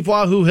this Chief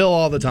Wahoo Hill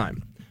all the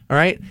time, all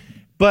right?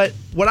 But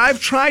what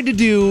I've tried to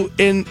do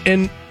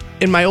in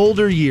my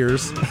older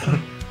years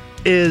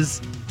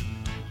is,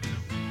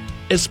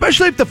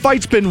 especially if the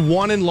fight's been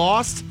won and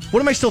lost, what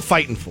am I still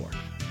fighting for?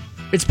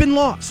 It's been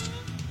lost,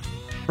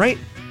 right?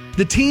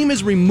 The team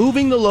is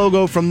removing the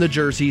logo from the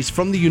jerseys,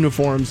 from the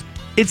uniforms.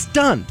 It's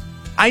done.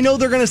 I know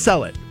they're going to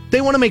sell it. They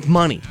want to make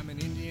money.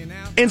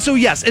 And so,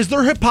 yes, is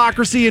there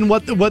hypocrisy in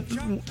what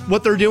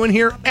they're doing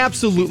here?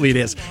 Absolutely it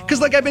is. Because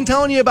like I've been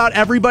telling you about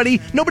everybody,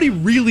 nobody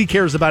really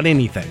cares about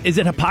anything. Is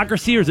it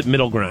hypocrisy or is it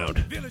middle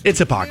ground? It's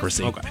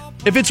hypocrisy. Okay.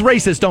 If it's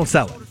racist, don't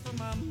sell it.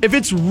 If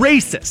it's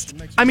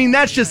racist, I mean,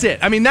 that's just it.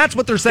 I mean, that's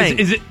what they're saying.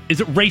 Is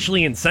it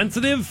racially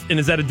insensitive? And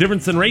is that a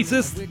difference than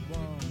racist?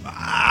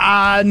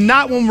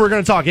 Not when we're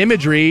going to talk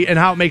imagery and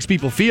how it makes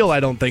people feel, I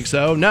don't think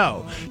so.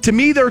 No. To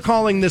me, they're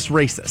calling this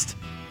racist.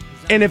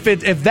 And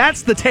if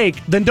that's the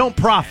take, then don't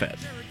profit.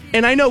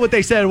 And I know what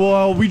they said,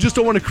 well, we just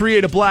don't want to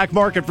create a black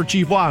market for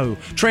Chief Wahoo.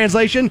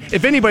 Translation,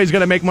 if anybody's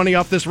going to make money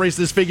off this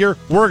racist figure,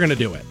 we're going to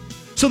do it.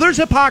 So there's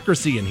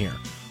hypocrisy in here.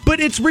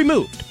 But it's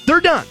removed. They're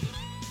done.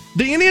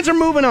 The Indians are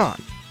moving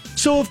on.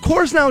 So, of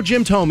course, now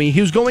Jim Thome,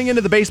 who's going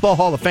into the Baseball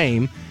Hall of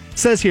Fame,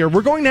 says here,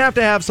 we're going to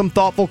have some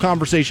thoughtful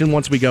conversation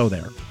once we go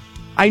there.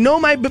 I know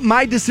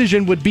my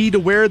decision would be to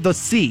wear the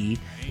C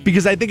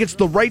because I think it's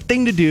the right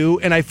thing to do,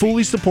 and I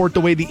fully support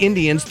the way the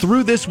Indians,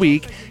 through this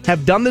week,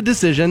 have done the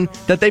decision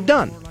that they've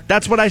done.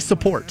 That's what I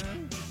support.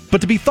 But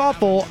to be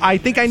thoughtful, I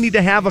think I need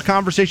to have a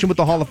conversation with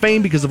the Hall of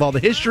Fame because of all the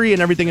history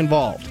and everything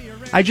involved.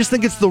 I just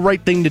think it's the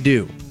right thing to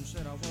do.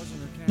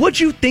 What'd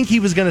you think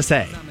he was going to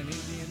say?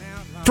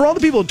 For all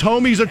the people,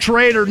 Thome's a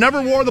traitor, never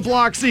wore the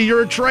block C,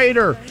 you're a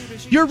traitor.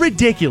 You're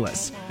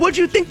ridiculous. What'd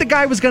you think the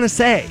guy was going to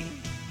say?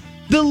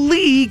 The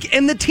league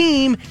and the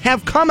team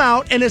have come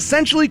out and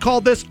essentially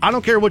called this, I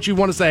don't care what you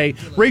want to say,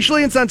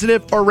 racially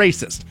insensitive or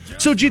racist.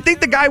 So do you think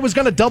the guy was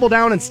going to double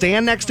down and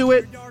stand next to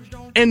it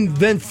and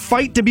then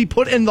fight to be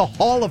put in the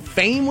Hall of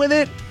Fame with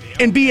it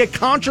and be a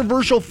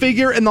controversial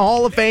figure in the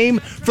Hall of Fame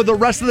for the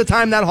rest of the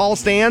time that hall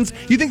stands?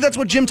 You think that's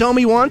what Jim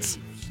Thome wants?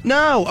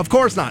 No, of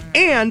course not.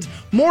 And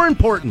more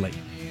importantly,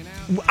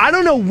 I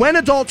don't know when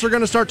adults are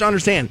going to start to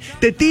understand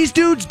that these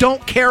dudes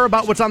don't care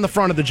about what's on the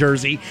front of the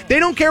jersey. They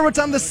don't care what's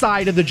on the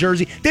side of the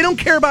jersey. They don't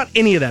care about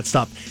any of that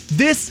stuff.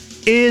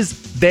 This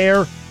is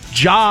their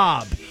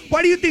job.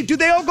 Why do you think? Do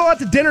they all go out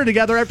to dinner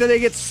together after they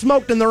get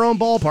smoked in their own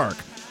ballpark?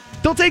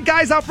 They'll take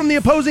guys out from the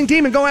opposing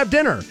team and go have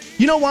dinner.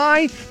 You know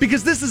why?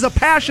 Because this is a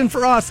passion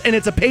for us and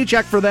it's a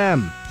paycheck for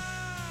them.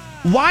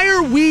 Why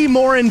are we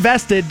more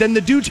invested than the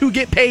dudes who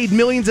get paid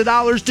millions of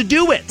dollars to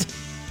do it?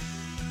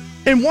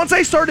 And once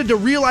I started to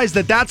realize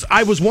that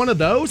I was one of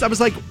those, I was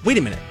like, wait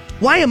a minute,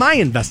 why am I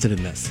invested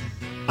in this?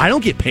 I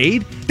don't get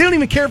paid. They don't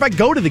even care if I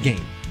go to the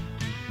game.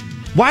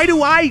 Why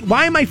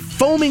am I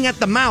foaming at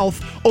the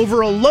mouth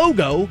over a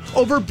logo,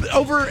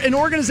 over an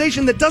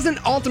organization that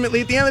doesn't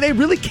ultimately, at the end of the day,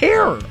 really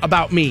care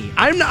about me?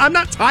 I'm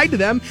not tied to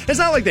them. It's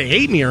not like they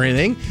hate me or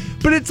anything.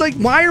 But it's like,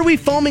 why are we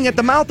foaming at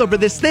the mouth over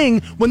this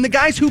thing when the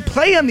guys who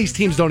play on these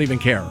teams don't even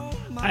care?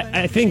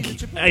 I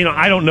think,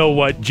 I don't know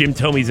what Jim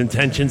Thome's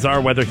intentions are,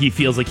 whether he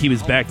feels like he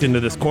was backed into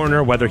this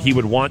corner, whether he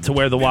would want to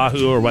wear the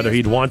Wahoo or whether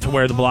he'd want to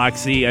wear the Block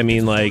C. I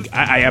mean, like,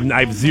 I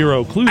have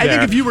zero clue there. I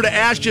think if you were to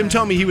ask Jim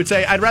Thome, he would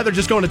say, I'd rather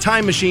just go in a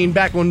time machine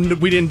back when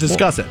we didn't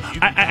discuss it.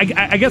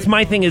 I guess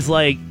my thing is,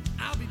 like,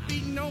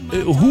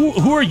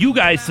 who are you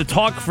guys to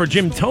talk for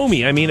Jim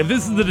Thome? I mean, if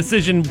this is the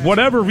decision,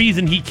 whatever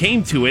reason he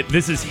came to it,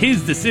 this is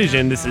his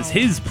decision, this is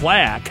his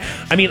plaque.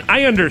 I mean,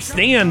 I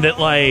understand that,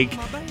 like,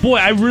 boy,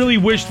 I really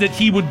wish that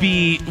he would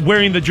be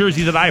wearing the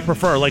jersey that I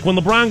prefer. Like, when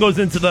LeBron goes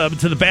into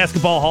the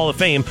Basketball Hall of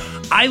Fame,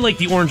 I like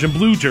the orange and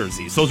blue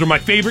jerseys. Those are my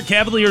favorite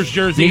Cavaliers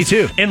jerseys. Me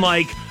too. And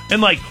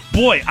like,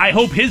 boy, I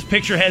hope his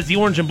picture has the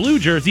orange and blue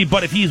jersey,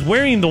 but if he's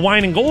wearing the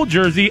wine and gold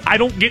jersey, I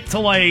don't get to,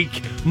 like,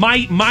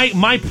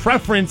 my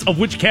preference of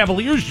which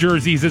Cavaliers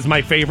jerseys is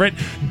my favorite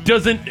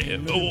doesn't,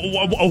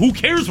 who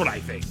cares what I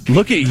think?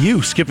 Look at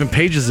you, skipping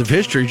pages of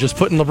history, just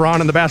putting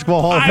LeBron in the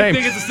Basketball Hall of Fame.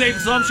 I think it's a safe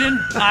assumption.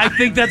 I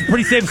think that's a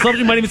pretty safe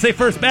assumption. Might even say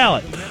first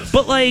ballot.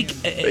 But, like...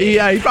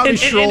 Yeah, he probably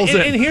strolls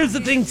it. And here's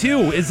the thing,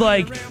 too, is,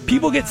 like,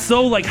 people get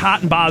so, like,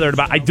 hot and bothered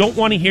about, I don't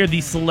want to hear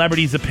these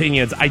celebrities'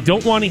 opinions. I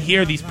don't want to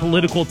hear these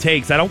political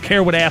takes. I don't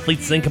care what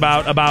athletes think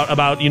about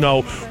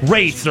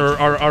race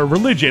or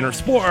religion or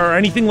sport or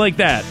anything like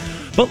that.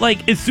 But,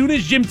 like, as soon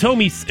as Jim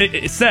Thome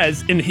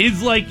says, in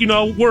his, like,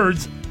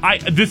 words,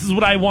 this is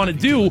what I want to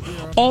do.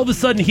 All of a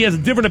sudden, he has a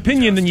different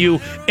opinion than you,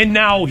 and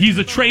now he's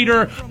a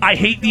traitor. I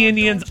hate the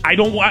Indians.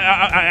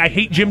 I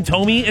hate Jim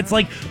Thome. It's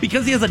like,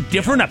 because he has a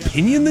different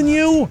opinion than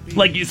you?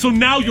 Like, so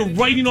now you're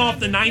writing off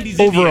the 90s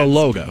over Indians. a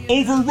logo.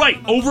 Over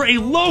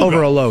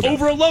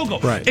a logo.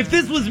 Right. If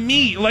this was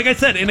me, like I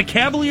said, in a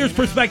Cavaliers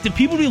perspective,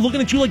 people would be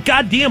looking at you like,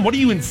 God damn, what are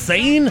you,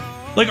 insane?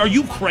 Like, are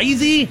you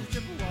crazy?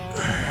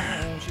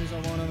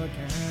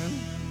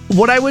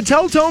 What I would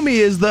tell Thome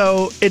is,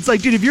 though, it's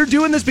like, dude, if you're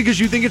doing this because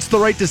you think it's the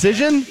right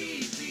decision,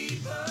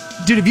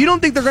 dude, if you don't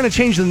think they're going to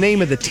change the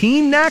name of the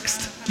team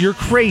next, you're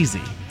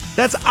crazy.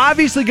 That's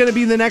obviously going to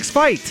be the next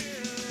fight.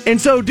 And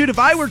so, dude, if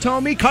I were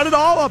Thome, cut it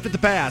all off at the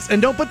pass and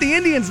don't put the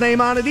Indians'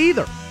 name on it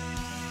either.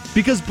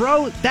 Because,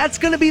 bro, that's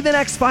going to be the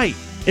next fight,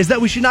 is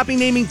that we should not be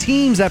naming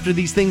teams after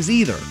these things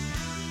either.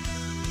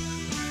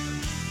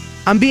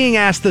 I'm being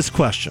asked this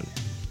question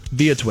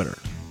via Twitter.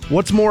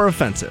 What's more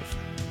offensive?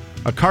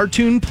 A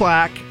cartoon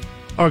plaque,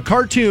 or a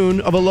cartoon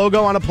of a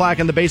logo on a plaque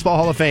in the Baseball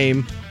Hall of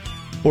Fame,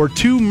 or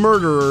two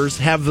murderers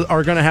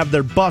are going to have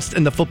their bust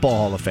in the Football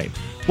Hall of Fame?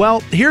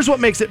 Well, here's what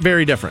makes it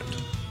very different.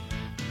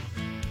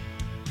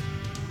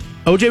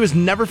 OJ was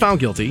never found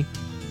guilty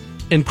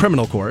in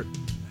criminal court,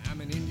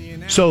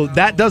 so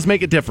that does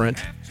make it different.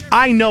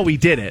 I know he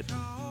did it.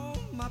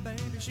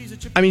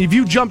 I mean, if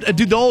you jumped,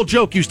 dude, the old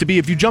joke used to be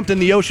if you jumped in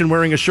the ocean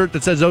wearing a shirt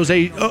that says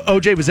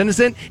OJ was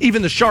innocent,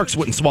 even the sharks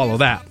wouldn't swallow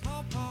that.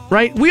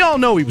 Right? We all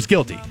know he was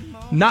guilty.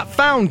 Not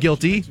found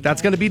guilty.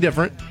 That's going to be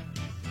different.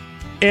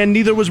 And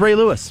neither was Ray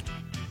Lewis.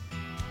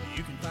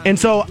 And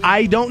so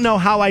I don't know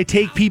how I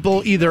take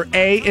people either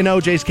A, in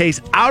OJ's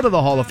case, out of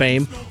the Hall of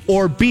Fame,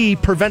 or B,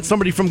 prevent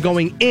somebody from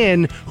going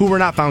in who were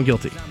not found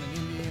guilty.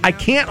 I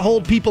can't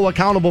hold people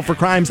accountable for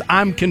crimes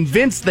I'm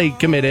convinced they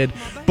committed,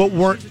 but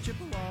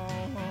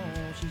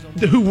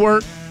who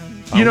weren't,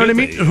 you know what I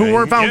mean? Who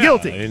weren't found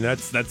guilty. I mean,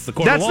 that's the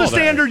court of law. That's the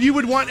standard you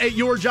would want at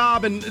your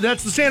job, and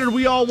that's the standard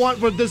we all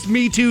want with this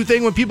Me Too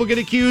thing when people get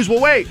accused.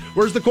 Well, wait,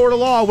 where's the court of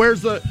law?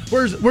 Where's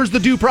the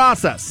due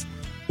process?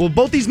 Well,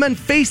 both these men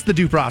face the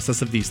due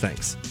process of these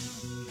things.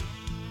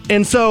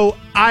 And so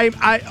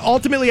I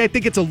ultimately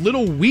think it's a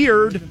little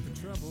weird,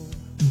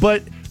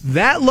 but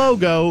that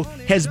logo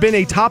has been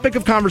a topic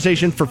of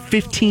conversation for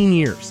 15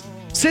 years,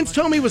 since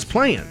Thome was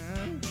playing.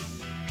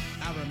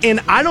 And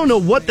I don't know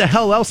what the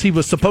hell else he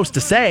was supposed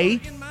to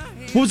say.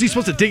 What was he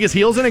supposed to dig his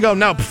heels in and go,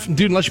 no,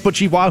 dude, unless you put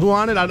Chief Wahoo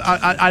on it,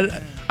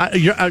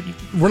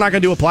 we're not going to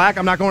do a plaque.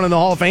 I'm not going in the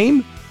Hall of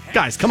Fame.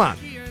 Guys, come on.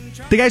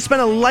 The guy spent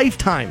a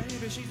lifetime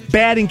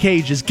batting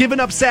cages,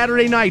 giving up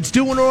Saturday nights,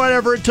 doing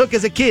whatever it took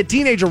as a kid,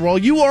 teenager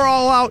world. You were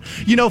all out,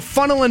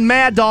 funneling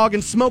Mad Dog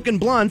and smoking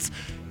blunts.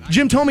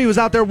 Jim Thome was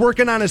out there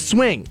working on his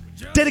swing.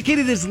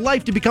 Dedicated his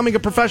life to becoming a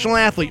professional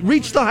athlete,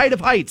 reached the height of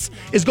heights,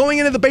 is going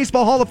into the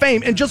Baseball Hall of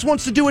Fame, and just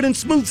wants to do it in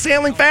smooth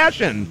sailing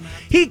fashion.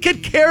 He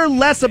could care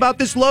less about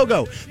this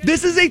logo.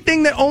 This is a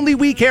thing that only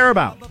we care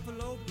about.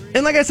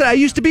 And like I said, I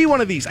used to be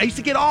one of these. I used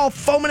to get all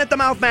foaming at the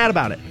mouth mad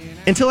about it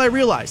until I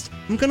realized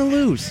I'm going to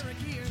lose.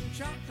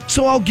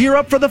 So I'll gear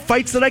up for the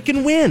fights that I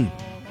can win.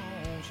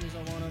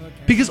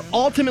 Because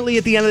ultimately,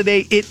 at the end of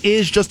the day, it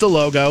is just a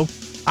logo.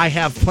 I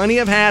have plenty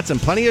of hats and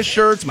plenty of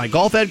shirts. My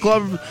golf head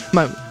club,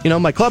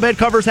 my club head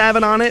covers have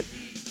it on it.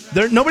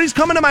 Nobody's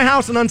coming to my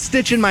house and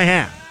unstitching my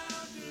hat.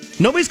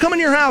 Nobody's coming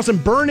to your house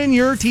and burning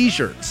your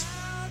T-shirts.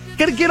 You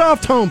got to get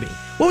off Thome.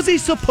 What was he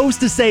supposed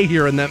to say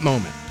here in that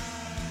moment?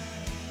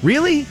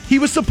 Really? He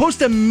was supposed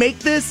to make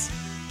this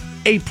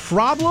a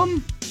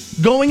problem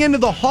going into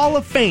the Hall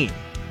of Fame.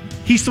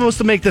 He's supposed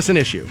to make this an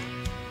issue.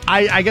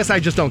 I guess I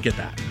just don't get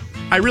that.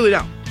 I really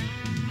don't.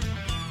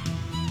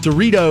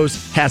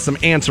 Doritos has some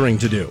answering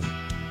to do.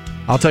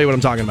 I'll tell you what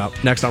I'm talking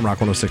about next on Rock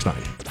 106.9.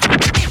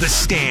 The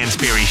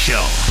Stansberry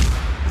Show.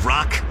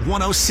 Rock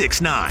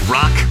 106.9.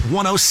 Rock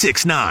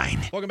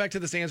 106.9. Welcome back to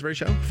The Stansberry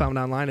Show, found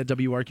online at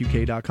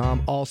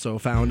WRQK.com, also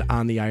found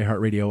on the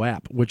iHeartRadio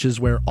app, which is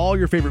where all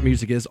your favorite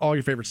music is, all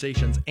your favorite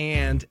stations,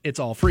 and it's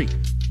all free.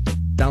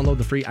 Download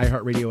the free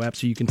iHeartRadio app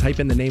so you can type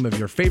in the name of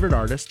your favorite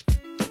artist,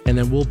 and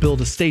then we'll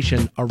build a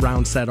station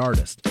around said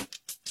artist.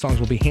 Songs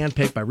will be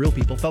handpicked by real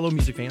people, fellow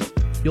music fans.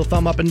 You'll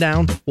thumb up and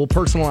down. We'll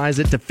personalize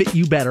it to fit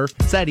you better.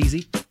 It's that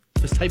easy.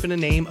 Just type in a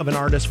name of an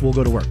artist. We'll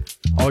go to work.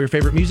 All your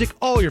favorite music,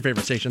 all your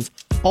favorite stations,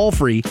 all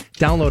free.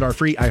 Download our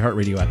free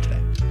iHeartRadio app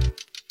today.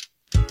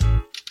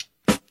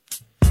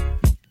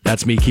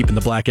 That's me keeping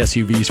the black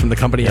SUVs from the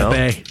company at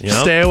bay.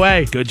 Stay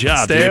away. Good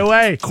job. Stay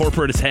away.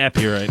 Corporate is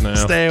happy right now.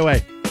 Stay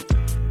away.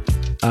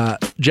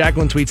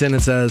 Jacqueline tweets in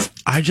and says,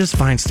 I just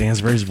find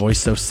Stansberry's voice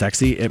so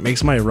sexy. It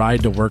makes my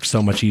ride to work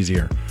so much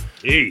easier.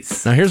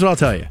 Jeez. Now, here's what I'll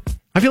tell you.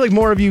 I feel like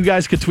more of you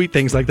guys could tweet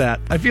things like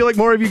that. I feel like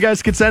more of you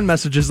guys could send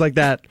messages like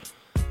that.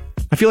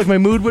 I feel like my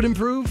mood would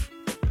improve.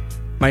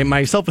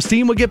 My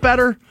self-esteem would get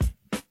better.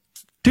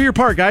 Do your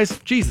part, guys.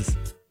 Jesus.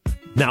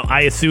 Now,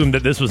 I assume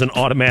that this was an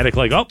automatic,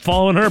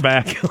 following her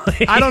back.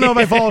 I don't know if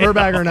I followed her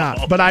back or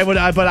not, but I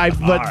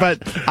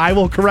I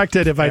will correct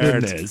it if I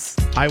didn't. There it is.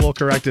 I will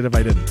correct it if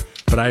I didn't.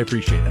 But I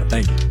appreciate that.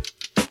 Thank you.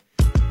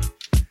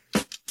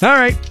 All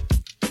right.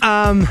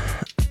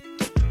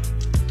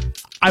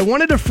 I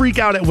wanted to freak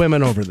out at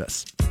women over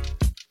this.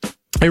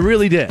 I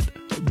really did.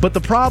 But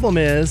the problem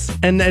is,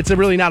 and it's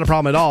really not a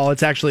problem at all,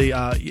 it's actually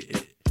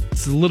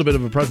it's a little bit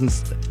of a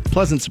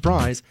pleasant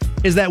surprise,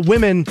 is that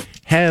women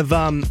have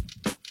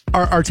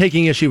are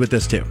taking issue with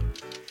this too.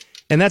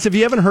 And that's, if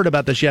you haven't heard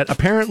about this yet,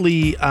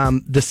 apparently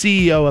the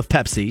CEO of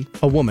Pepsi,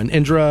 a woman,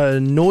 Indra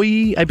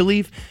Nooyi, I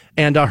believe,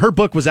 and her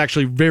book was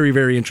actually very,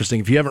 very interesting.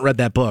 If you haven't read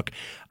that book,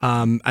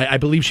 I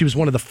believe she was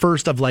one of the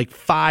first of like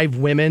 5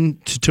 women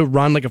to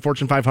run like a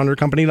Fortune 500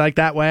 company like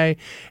that way.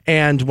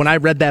 And when I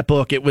read that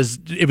book, it was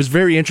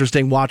very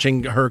interesting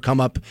watching her come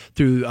up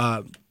through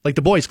like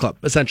the boys club,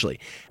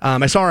 essentially.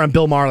 I saw her on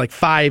Bill Maher like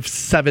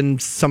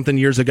 5-7 something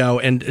years ago,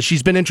 and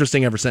she's been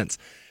interesting ever since.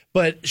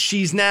 But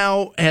she's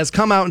now has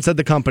come out and said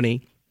the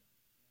company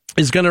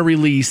is going to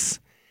release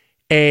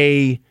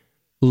a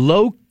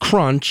low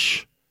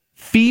crunch,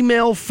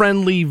 female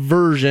friendly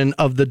version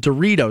of the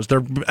Doritos.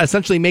 They're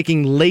essentially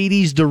making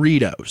ladies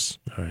Doritos.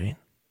 All right.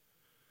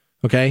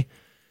 Okay.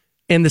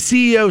 And the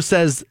CEO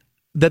says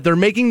that they're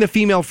making the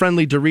female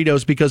friendly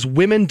Doritos because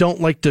women don't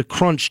like to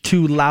crunch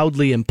too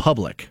loudly in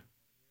public.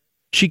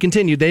 She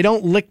continued, they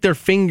don't lick their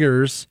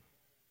fingers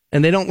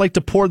and they don't like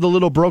to pour the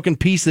little broken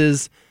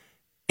pieces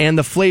and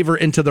the flavor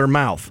into their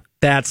mouth.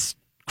 That's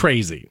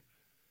crazy.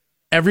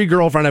 Every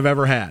girlfriend I've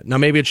ever had, now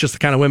maybe it's just the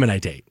kind of women I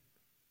date,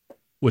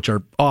 which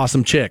are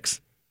awesome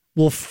chicks,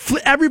 well,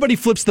 everybody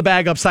flips the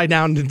bag upside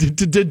down to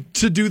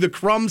do the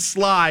crumb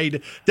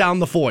slide down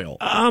the foil.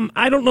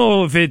 I don't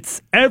know if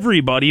it's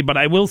everybody, but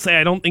I will say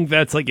I don't think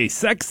that's like a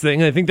sex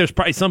thing. I think there's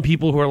probably some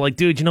people who are like,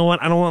 dude, you know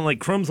what? I don't want like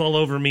crumbs all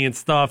over me and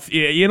stuff.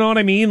 You know what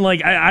I mean?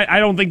 Like, I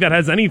don't think that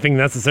has anything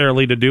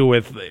necessarily to do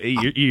with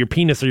your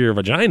penis or your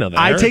vagina there.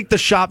 I take the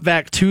shop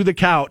vac to the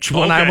couch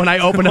when I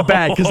open a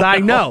bag because I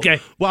know.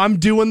 Okay. Well, I'm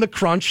doing the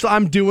crunch.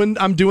 I'm doing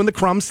the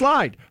crumb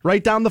slide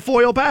right down the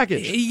foil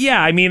package. Yeah,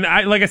 I mean,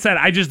 like I said,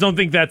 I just don't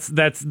think that's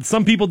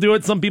some people do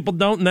it, some people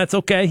don't, and that's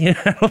okay.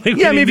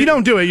 If you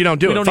don't do it, you don't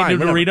do it. We don't Fine,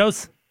 need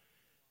Doritos.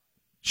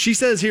 She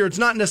says here it's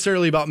not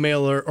necessarily about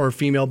male or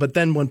female, but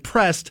then when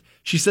pressed,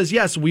 she says,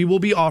 yes, we will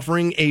be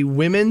offering a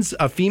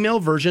female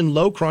version,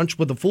 low crunch,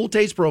 with a full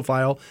taste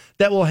profile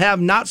that will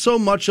have not so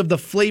much of the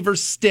flavor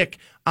stick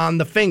on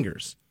the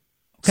fingers.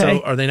 Okay.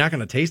 So are they not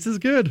going to taste as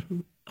good?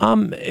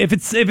 If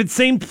it's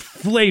same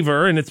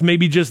flavor and it's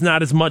maybe just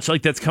not as much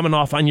like that's coming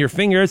off on your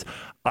fingers,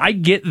 I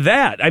get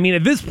that. I mean,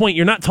 at this point,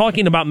 you're not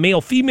talking about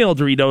male-female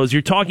Doritos.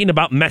 You're talking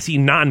about messy,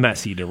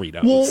 non-messy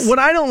Doritos. Well, what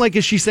I don't like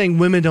is she's saying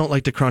women don't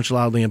like to crunch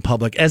loudly in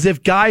public, as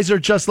if guys are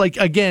just like,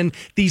 again,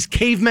 these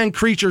cavemen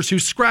creatures who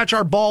scratch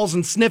our balls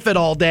and sniff it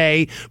all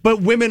day,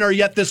 but women are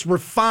yet this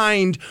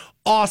refined,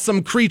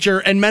 awesome creature,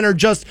 and men are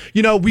just,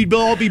 we'd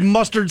all be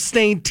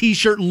mustard-stained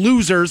T-shirt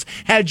losers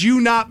had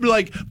you not,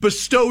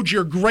 bestowed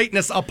your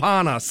greatness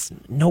upon us.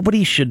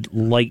 Nobody should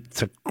like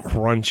to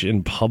crunch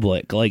in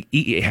public. Like,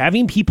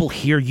 having people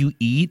hear you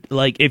eat,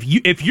 like, if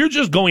you're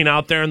just going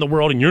out there in the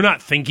world and you're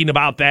not thinking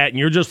about that and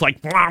you're just like,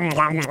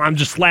 I'm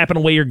just slapping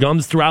away your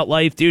gums throughout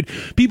life, dude,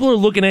 people are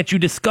looking at you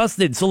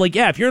disgusted. So, like,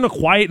 yeah, if you're in a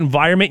quiet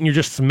environment and you're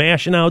just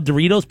smashing out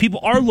Doritos, people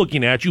are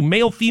looking at you,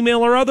 male,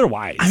 female, or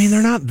otherwise. I mean,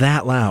 they're not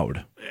that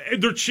loud.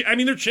 They're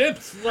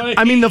chips. Like.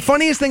 I mean, the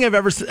funniest thing I've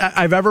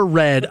ever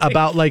read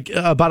about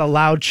a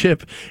loud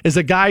chip is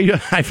a guy.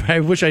 I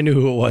wish I knew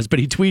who it was, but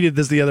he tweeted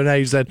this the other night.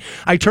 He said,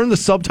 "I turned the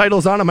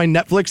subtitles on my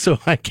Netflix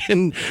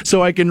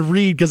so I can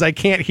read because I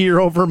can't hear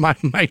over my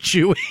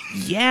chewing."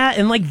 Yeah,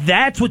 and like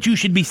that's what you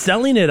should be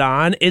selling it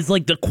on is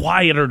like the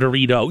quieter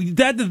Dorito.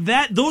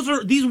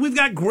 We've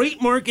got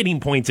great marketing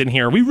points in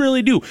here. We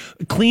really do.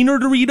 Cleaner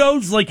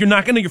Doritos, like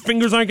your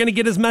fingers aren't gonna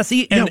get as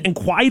messy, and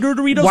quieter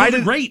Doritos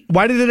are great.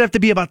 Why did it have to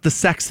be about the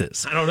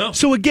sexes? I don't know.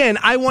 So again,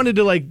 I wanted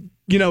to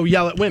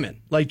yell at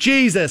women. Like,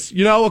 Jesus,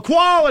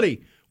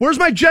 equality. Where's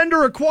my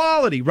gender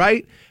equality,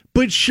 right?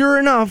 But sure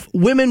enough,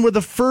 women were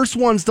the first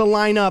ones to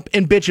line up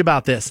and bitch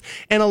about this.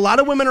 And a lot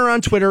of women are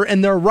on Twitter,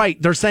 and they're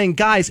right. They're saying,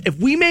 guys, if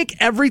we make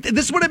everything...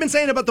 This is what I've been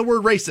saying about the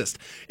word racist,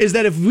 is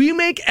that if we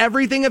make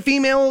everything a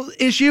female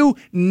issue,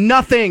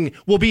 nothing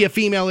will be a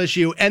female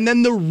issue. And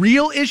then the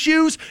real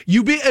issues,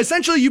 you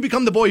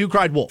become the boy who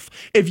cried wolf.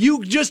 Or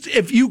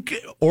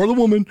the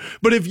woman,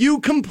 but if you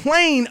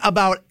complain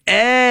about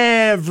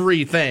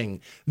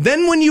everything,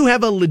 then when you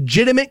have a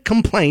legitimate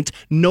complaint,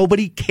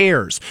 nobody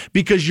cares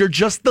because you're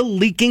just the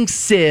leaking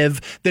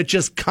sieve that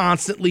just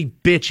constantly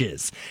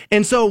bitches.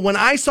 And so when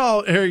I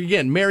saw her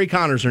again, Mary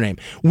Connor's her name.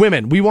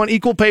 Women, we want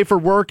equal pay for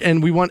work,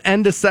 and we want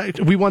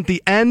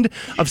the end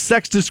of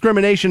sex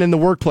discrimination in the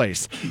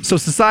workplace. So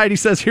society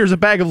says, here's a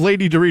bag of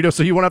Lady Doritos,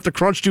 so you won't have to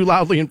crunch too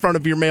loudly in front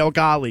of your male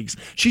colleagues.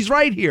 She's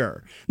right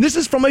here. This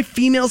is from a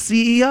female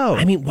CEO.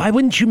 I mean, why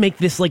wouldn't you make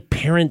this like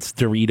parents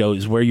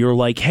Doritos, where you're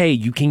like, hey,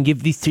 you can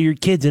give these to your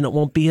kids and it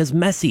won't be as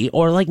messy,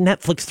 or like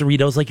Netflix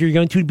Doritos, like you're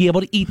going to be able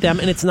to eat them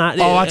and it's not.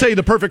 Oh, I'll tell you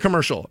the perfect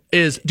commercial. deal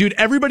is, dude,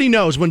 everybody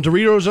knows when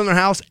Doritos are in their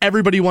house,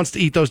 everybody wants to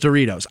eat those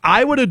Doritos.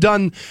 I would have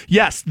done,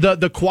 yes,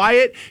 the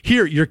quiet,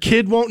 here, your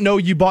kid won't know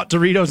you bought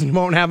Doritos and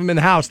won't have them in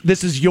the house.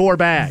 This is your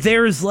bag.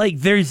 There's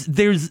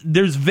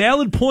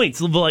valid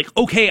points of like,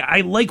 okay,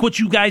 I like what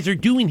you guys are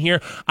doing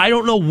here. I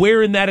don't know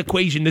where in that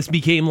equation this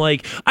became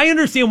like, I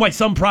understand why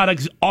some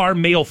products are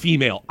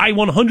male-female. I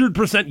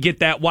 100% get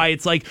that, why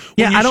it's like...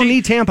 Yeah, I don't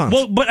need tampons.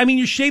 Well, but I mean,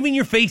 you're shaving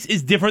your face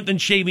is different than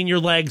shaving your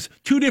legs.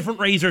 Two different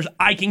razors.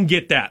 I can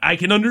get that. I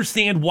can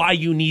understand why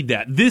you need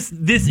that. This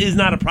is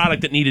not a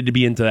product that needed to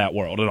be into that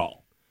world at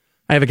all.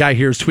 I have a guy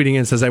here who's tweeting in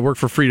and says, I work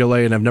for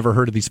Frito-Lay and I've never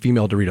heard of these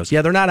female Doritos.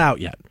 Yeah, they're not out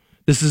yet.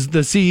 This is the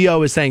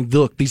CEO is saying,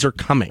 look, these are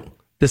coming.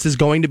 This is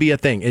going to be a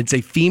thing. It's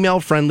a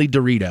female-friendly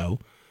Dorito.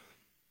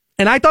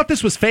 And I thought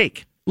this was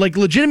fake. Like,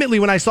 legitimately,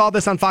 when I saw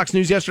this on Fox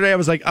News yesterday, I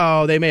was like,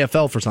 oh, they may have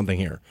fell for something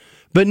here.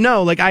 But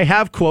no, like, I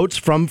have quotes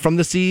from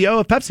the CEO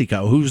of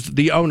PepsiCo, who's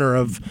the owner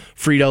of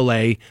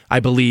Frito-Lay, I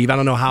believe. I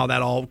don't know how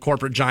that all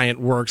corporate giant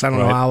works. I don't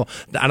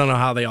know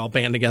how they all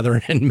band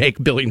together and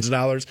make billions of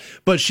dollars.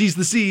 But she's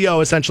the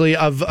CEO, essentially,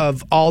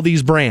 of all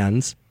these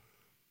brands,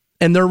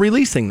 and they're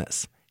releasing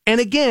this. And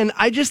again,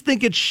 I just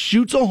think it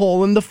shoots a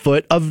hole in the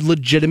foot of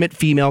legitimate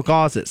female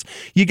causes.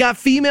 You got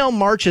female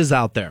marches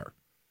out there.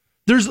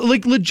 There's,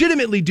 like,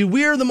 legitimately, dude,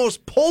 we are the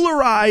most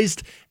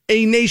polarized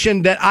a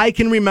nation that I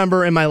can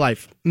remember in my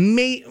life.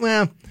 They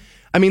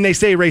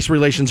say race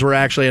relations were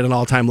actually at an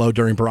all-time low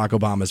during Barack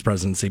Obama's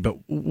presidency, but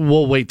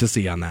we'll wait to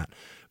see on that.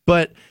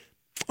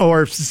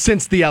 Or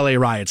since the LA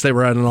riots, they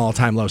were at an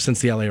all-time low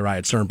since the LA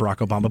riots during Barack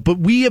Obama. But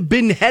we have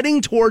been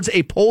heading towards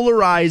a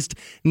polarized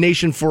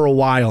nation for a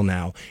while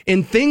now.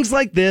 And things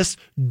like this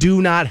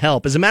do not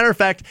help. As a matter of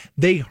fact,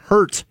 they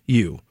hurt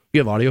you. You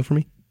have audio for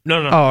me?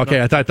 No. Oh, okay.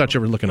 No. I thought you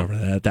were looking over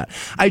at that.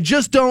 I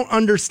just don't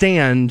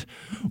understand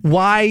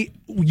why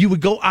you would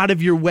go out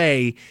of your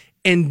way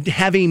and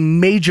have a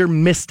major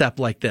misstep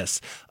like this.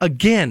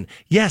 Again,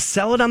 yes,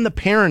 sell it on the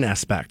parent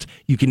aspect.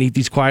 You can eat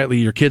these quietly.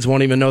 Your kids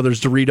won't even know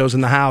there's Doritos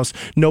in the house.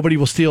 Nobody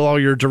will steal all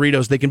your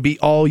Doritos. They can be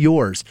all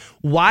yours.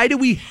 Why do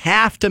we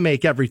have to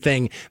make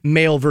everything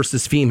male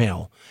versus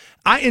female?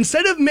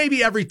 Instead of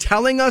maybe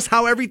telling us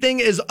how everything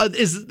is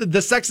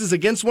the sexes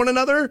against one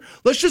another,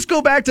 let's just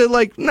go back to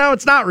no,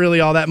 it's not really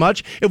all that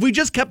much. If we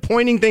just kept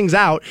pointing things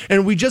out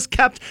and we just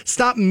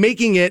stop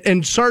making it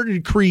and started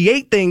to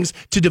create things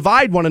to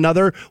divide one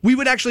another, we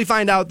would actually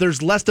find out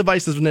there's less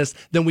divisiveness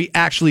than we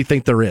actually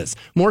think there is.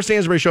 More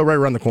Stansbury Show right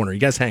around the corner. You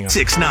guys hang on.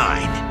 6-9.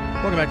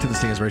 Welcome back to the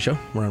Stansbury Show.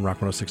 We're on Rock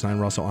 106.9.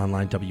 We're also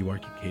online,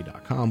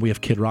 WRQK.com. We have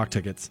Kid Rock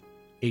tickets.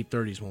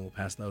 8:30 is when we'll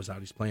pass those out.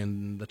 He's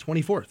playing the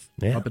 24th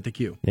up at the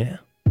Q. Yeah.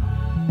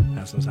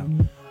 Pass those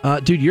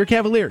out. Dude, your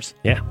Cavaliers.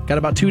 Yeah. Got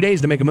about 2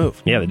 days to make a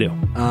move. Yeah, they do.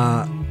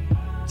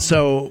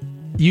 So,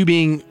 you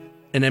being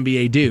an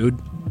NBA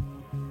dude,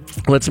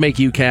 let's make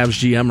you Cavs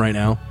GM right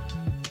now.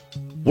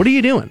 What are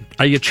you doing?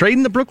 Are you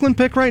trading the Brooklyn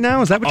pick right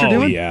now? Is that what you're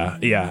doing?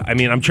 Yeah. I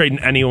mean, I'm trading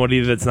anybody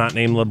that's not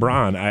named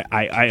LeBron.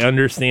 I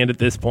understand at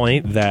this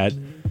point that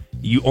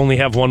you only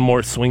have one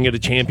more swing at a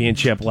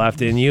championship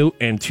left in you,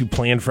 and to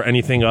plan for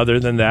anything other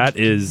than that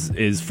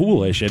is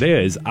foolish. It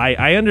is.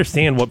 I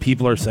understand what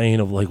people are saying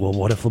of like, well,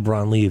 what if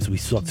LeBron leaves? We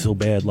sucked so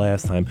bad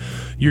last time.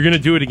 You're going to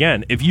do it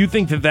again. If you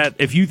think that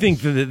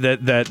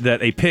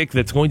a pick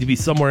that's going to be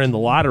somewhere in the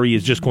lottery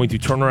is just going to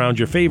turn around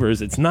your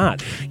favors, it's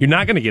not. You're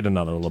not going to get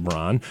another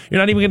LeBron. You're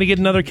not even going to get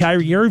another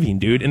Kyrie Irving,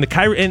 dude. And the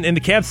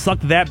Cavs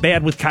sucked that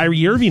bad with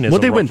Kyrie Irving as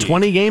What, they rookie. win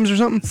 20 games or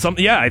something?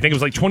 Yeah, I think it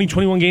was like 20,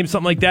 21 games,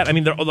 something like that. I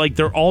mean,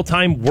 they're all-time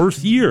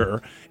worst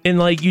year, and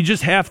like you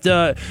just have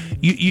to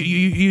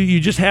you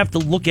just have to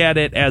look at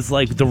it as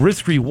like the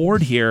risk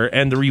reward here,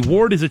 and the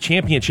reward is a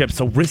championship,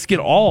 so risk it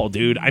all,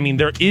 dude. I mean,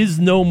 there is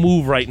no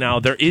move right now.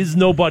 There is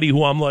nobody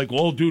who I'm like,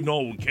 well, dude, no,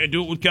 we can't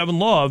do it with Kevin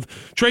Love.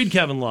 Trade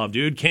Kevin Love,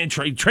 dude. Can't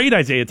trade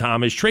Isaiah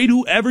Thomas. Trade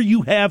whoever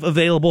you have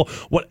available,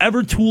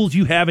 whatever tools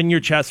you have in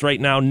your chest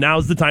right now.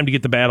 Now's the time to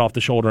get the bat off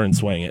the shoulder and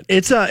swing it.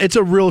 It's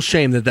a real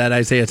shame that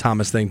Isaiah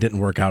Thomas thing didn't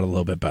work out a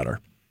little bit better.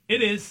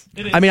 It is.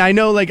 I mean, I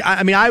know,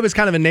 I was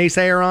kind of a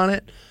naysayer on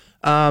it.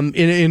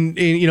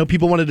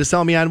 People wanted to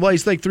sell me on, well,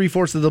 he's like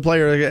 3/4 of the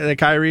player that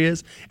Kyrie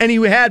is, and he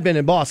had been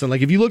in Boston.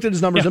 Like, if you looked at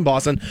his numbers in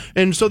Boston,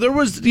 and so there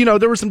were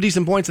some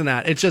decent points in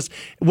that. It's just,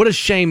 what a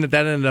shame that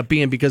ended up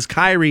being, because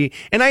Kyrie,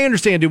 and I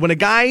understand, dude, when a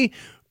guy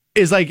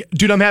is like,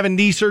 dude, I'm having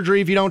knee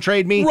surgery if you don't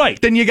trade me, right,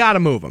 then you got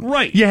to move him.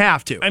 Right. You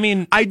have to. I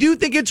mean, I do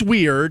think it's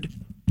weird,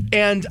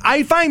 and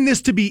I find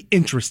this to be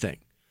interesting,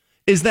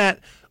 is that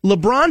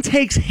LeBron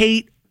takes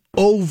hate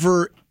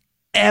over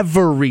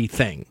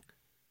everything.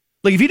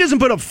 Like, if he doesn't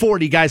put up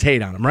 40, guys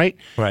hate on him, right?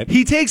 Right.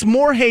 He takes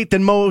more hate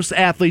than most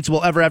athletes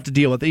will ever have to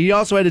deal with. He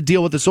also had to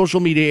deal with the social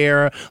media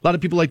era. A lot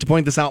of people like to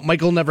point this out.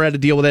 Michael never had to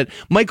deal with it.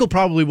 Michael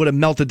probably would have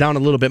melted down a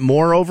little bit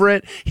more over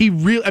it.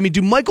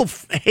 Michael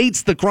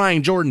hates the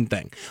crying Jordan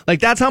thing. Like,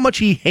 that's how much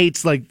he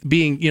hates, like,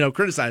 being,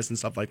 criticized and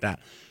stuff like that.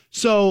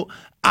 So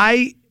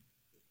I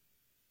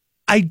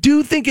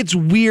do think it's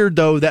weird,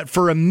 though, that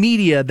for a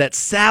media that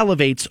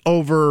salivates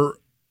over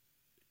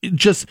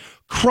just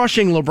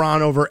crushing LeBron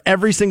over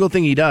every single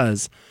thing he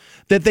does,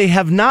 that they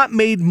have not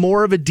made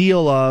more of a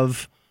deal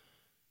of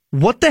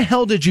what the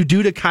hell did you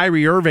do to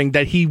Kyrie Irving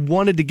that he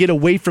wanted to get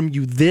away from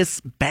you this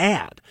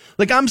bad?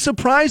 Like, I'm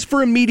surprised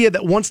for a media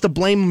that wants to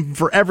blame him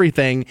for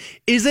everything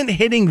isn't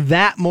hitting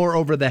that more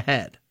over the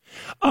head.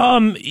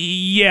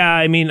 Yeah,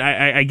 I mean,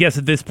 I guess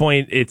at this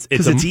point it's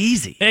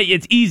easy.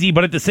 It's easy,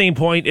 but at the same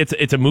point,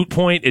 it's a moot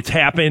point. It's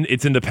happened.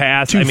 It's in the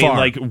past. Too far.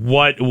 Like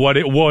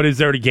what is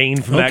there to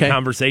gain from that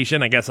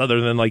conversation? I guess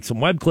other than like some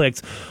web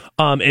clicks.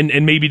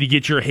 And maybe to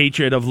get your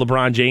hatred of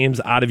LeBron James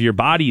out of your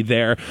body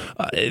there.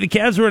 The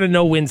Cavs were in a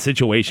no-win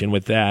situation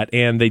with that,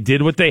 and they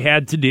did what they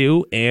had to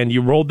do, and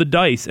you rolled the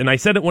dice. And I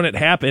said it when it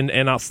happened,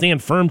 and I'll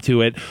stand firm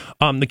to it.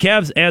 The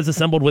Cavs, as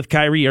assembled with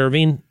Kyrie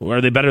Irving, are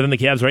they better than the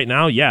Cavs right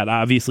now? Yeah, it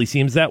obviously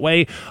seems that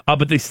way,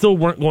 but they still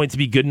weren't going to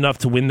be good enough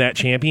to win that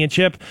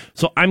championship.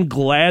 So I'm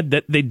glad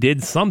that they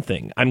did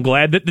something. I'm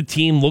glad that the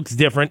team looks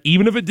different,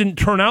 even if it didn't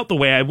turn out the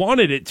way I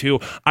wanted it to.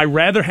 I'd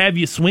rather have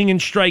you swing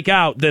and strike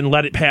out than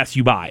let it pass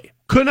you by.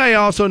 Couldn't I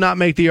also not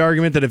make the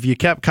argument that if you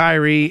kept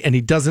Kyrie and he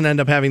doesn't end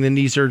up having the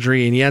knee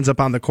surgery and he ends up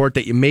on the court,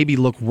 that you maybe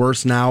look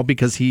worse now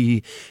because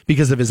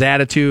of his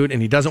attitude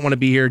and he doesn't want to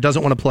be here,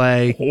 doesn't want to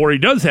play? Or he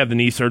does have the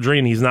knee surgery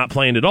and he's not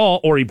playing at all,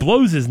 or he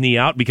blows his knee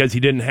out because he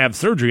didn't have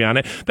surgery on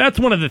it. That's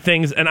one of the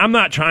things, and I'm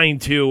not trying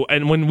to,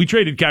 and when we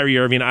traded Kyrie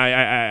Irving,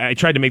 I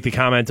tried to make the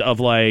comment of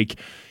like,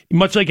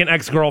 much like an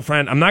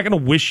ex-girlfriend, I'm not going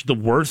to wish the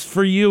worst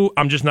for you.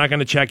 I'm just not going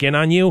to check in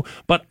on you.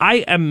 But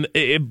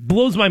it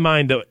blows my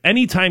mind that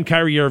anytime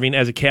Kyrie Irving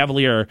as a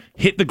Cavalier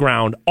hit the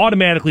ground,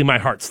 automatically my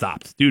heart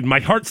stopped. Dude, my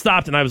heart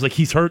stopped and I was like,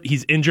 he's hurt,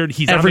 he's injured,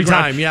 he's every on the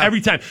ground. time, yeah. Every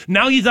time.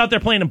 Now he's out there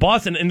playing in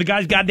Boston and the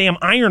guy's goddamn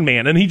Iron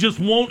Man and he just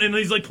won't, and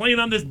he's like playing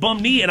on this bum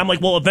knee. And I'm like,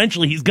 well,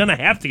 eventually he's going to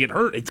have to get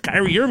hurt. It's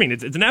Kyrie Irving.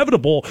 It's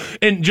inevitable.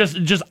 And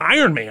just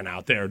Iron Man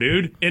out there,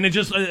 dude. And it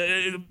just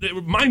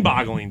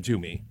mind-boggling to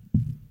me.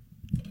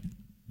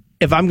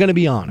 If I'm going to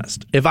be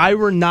honest, if I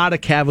were not a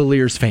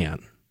Cavaliers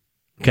fan,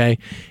 okay,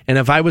 and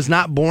if I was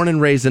not born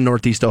and raised in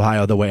Northeast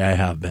Ohio the way I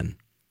have been,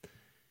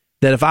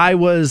 that if I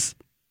was,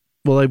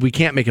 well, we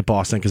can't make it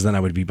Boston because then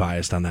I would be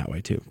biased on that way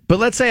too. But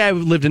let's say I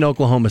lived in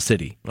Oklahoma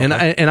City, and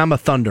I'm a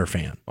Thunder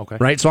fan, okay,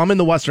 right? So I'm in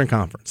the Western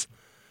Conference.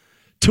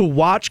 To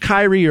watch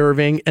Kyrie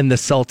Irving and the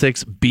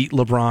Celtics beat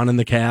LeBron and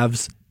the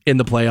Cavs in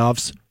the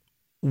playoffs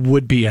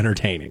would be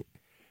entertaining.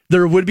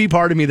 There would be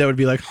part of me that would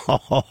be like,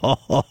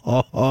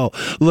 oh,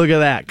 look at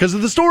that, because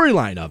of the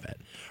storyline of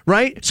it,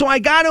 right? So I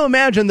got to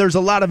imagine there's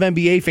a lot of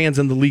NBA fans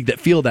in the league that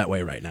feel that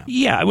way right now.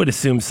 Yeah, I would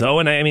assume so,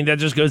 and I mean that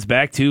just goes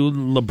back to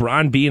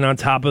LeBron being on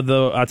top of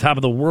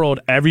the world.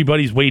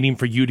 Everybody's waiting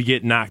for you to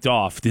get knocked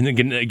off, to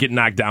get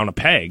knocked down a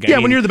peg. I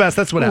mean, when you're the best,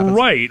 that's what happens.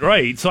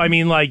 Right. So I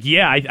mean, like,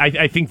 yeah,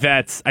 I think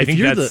that's.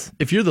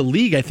 If you're the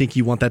league, I think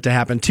you want that to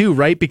happen too,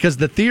 right? Because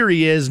the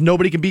theory is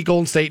nobody can beat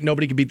Golden State,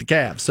 nobody can beat the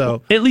Cavs.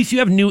 So at least you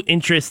have new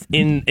interest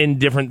in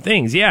different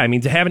things. Yeah, I mean,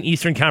 to have an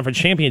Eastern Conference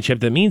championship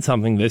that means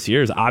something this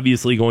year is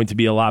obviously going to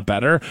be a lot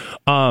better.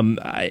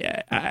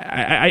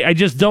 I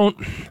just don't.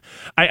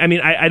 I mean,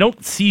 I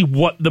don't see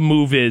what the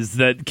move is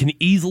that can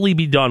easily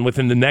be done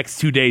within the next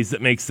 2 days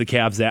that makes the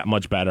Cavs that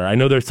much better. I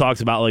know there's talks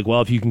about like,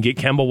 well, if you can get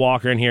Kemba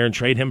Walker in here and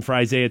trade him for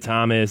Isaiah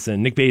Thomas,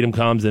 and Nick Batum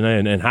comes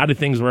and how do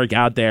things work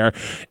out there?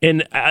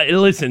 And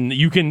listen,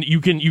 you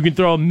can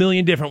throw a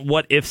million different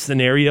what if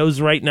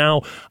scenarios right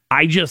now.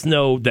 I just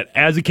know that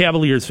as a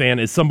Cavaliers fan,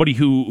 as somebody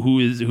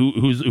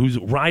who's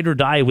ride or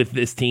die with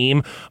this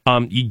team,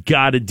 you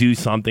got to do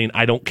something.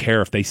 I don't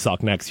care if they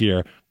suck next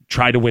year.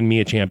 Try to win me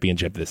a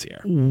championship this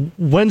year.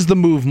 When's the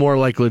move more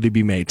likely to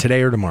be made,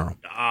 today or tomorrow?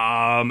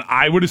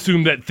 I would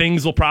assume that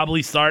things will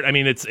probably start. I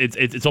mean, it's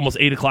almost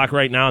 8:00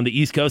 right now on the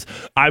East Coast.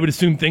 I would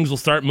assume things will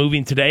start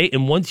moving today.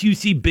 And once you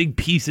see big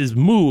pieces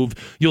move,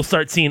 you'll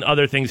start seeing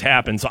other things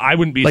happen. So I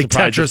wouldn't be like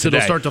surprised. Tetris, if today,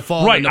 it'll start to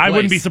fall. Right. Into I place.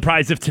 wouldn't be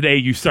surprised if today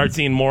you start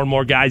seeing more and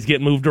more guys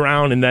get moved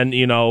around, and then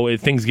if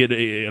things get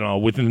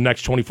within the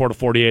next 24 to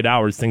 48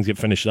 hours, things get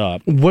finished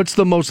up. What's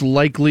the most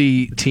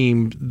likely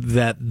team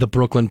that the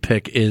Brooklyn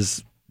pick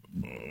is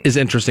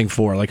interesting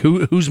for? Like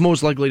who's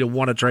most likely to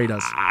want to trade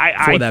us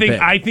for that pick?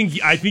 I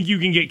think you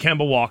can get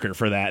Kemba Walker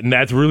for that, and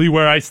that's really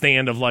where I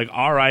stand. Of like,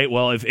 all right,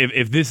 well,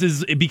 if this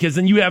is, because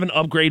then you have an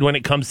upgrade when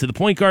it comes to the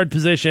point guard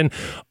position.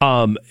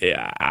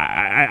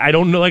 I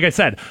don't know. Like I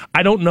said,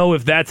 I don't know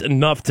if that's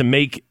enough to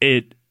make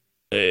it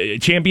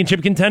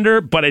championship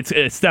contender, but it's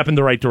a step in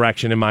the right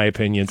direction in my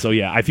opinion. So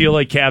yeah, I feel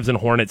like Cavs and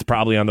Hornets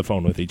probably on the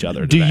phone with each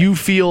other today. Do you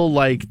feel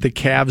like the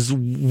Cavs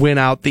win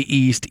out the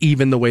East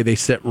even the way they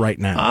sit right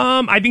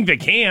now? I think they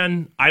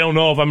can. I don't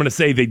know if I'm going to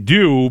say they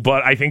do,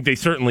 but I think they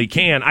certainly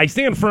can. I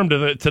stand firm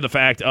to the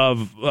fact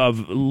of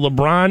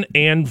LeBron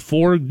and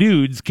four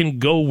dudes can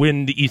go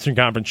win the Eastern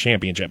Conference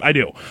championship. I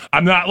do.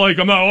 I'm not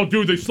oh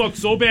dude, they suck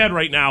so bad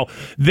right now.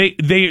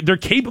 They're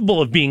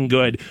capable of being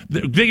good.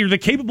 They're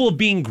capable of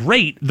being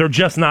great. They're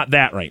just not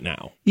that right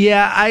now.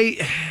 Yeah,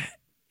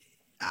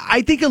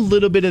 I think a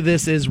little bit of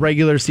this is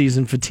regular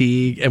season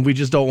fatigue, and we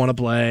just don't want to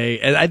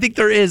play. And I think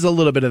there is a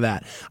little bit of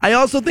that. I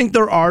also think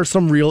there are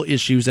some real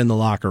issues in the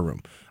locker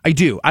room. I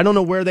do. I don't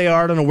know where they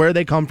are. I don't know where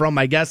they come from.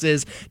 My guess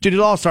is, dude, it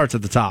all starts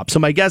at the top. So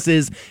my guess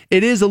is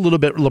it is a little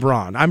bit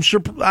LeBron. I'm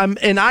sure.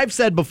 And I've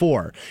said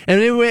before,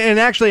 and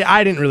actually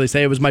I didn't really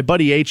say it. It was my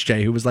buddy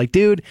HJ who was like,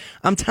 dude,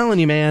 I'm telling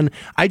you, man,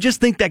 I just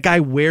think that guy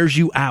wears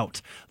you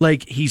out.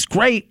 Like, he's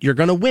great. You're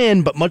going to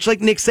win. But much like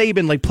Nick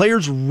Saban, like,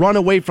 players run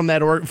away from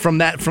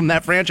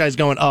that franchise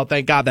going, oh,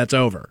 thank God that's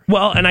over.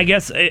 Well, and I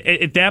guess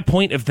at that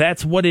point, if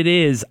that's what it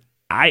is,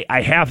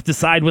 I have to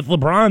side with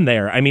LeBron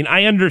there. I mean,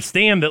 I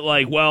understand that,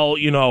 like, well,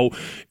 you know,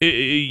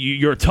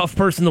 you're a tough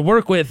person to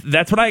work with.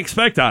 That's what I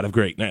expect out of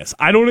greatness.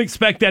 I don't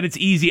expect that it's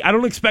easy. I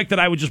don't expect that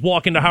I would just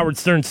walk into Howard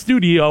Stern's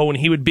studio and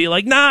he would be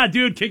like, nah,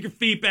 dude, kick your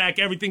feet back.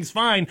 Everything's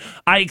fine.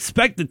 I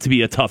expect it to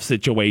be a tough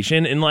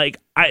situation. And, like,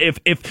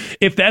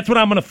 if that's what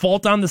I'm going to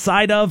fault on the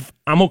side of,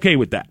 I'm okay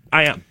with that.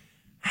 I am.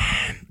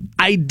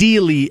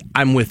 Ideally,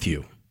 I'm with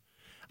you.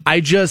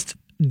 I just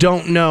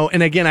don't know.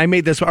 And again, I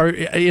made this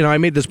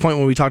point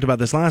when we talked about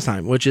this last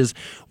time, which is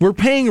we're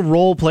paying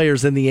role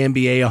players in the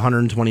NBA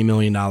 $120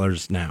 million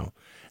now.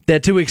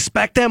 That to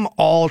expect them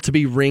all to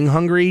be ring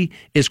hungry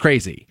is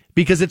crazy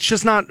because it's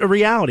just not a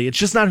reality. It's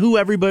just not who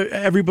every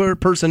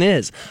person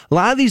is. A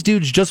lot of these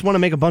dudes just want to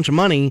make a bunch of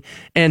money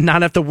and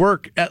not have to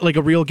work at like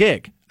a real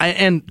gig.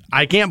 And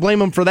I can't blame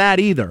them for that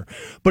either.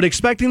 But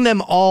expecting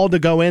them all to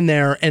go in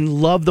there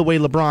and love the way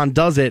LeBron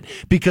does it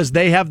because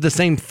they have the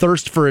same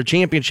thirst for a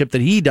championship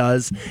that he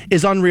does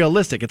is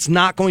unrealistic. It's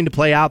not going to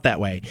play out that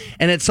way.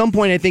 And at some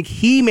point, I think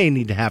he may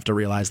need to have to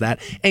realize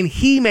that. And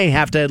he may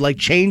have to like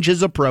change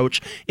his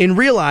approach and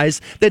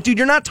realize that, dude,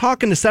 you're not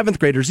talking to seventh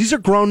graders. These are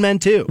grown men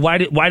too. Why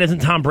doesn't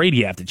Tom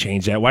Brady have to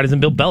change that? Why doesn't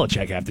Bill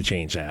Belichick have to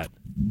change that?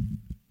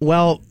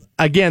 Well,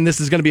 again, this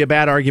is going to be a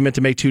bad argument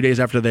to make 2 days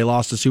after they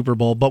lost the Super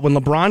Bowl. But when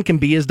LeBron can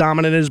be as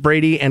dominant as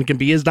Brady and can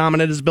be as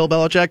dominant as Bill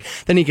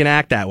Belichick, then he can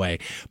act that way.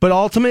 But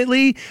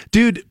ultimately,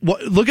 dude,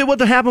 look at what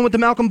happened with the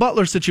Malcolm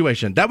Butler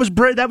situation. That was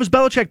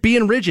Belichick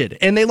being rigid,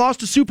 and they lost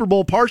the Super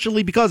Bowl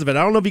partially because of it.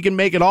 I don't know if you can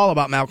make it all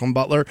about Malcolm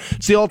Butler.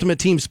 It's the ultimate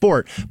team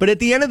sport. But at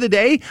the end of the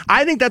day,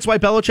 I think that's why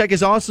Belichick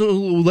is also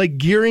like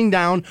gearing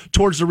down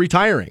towards the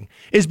retiring.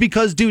 Is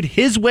because, dude,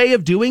 his way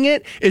of doing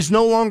it is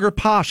no longer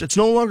posh. It's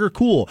no longer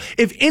cool.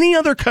 If any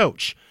other coach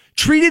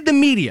treated the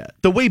media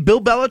the way Bill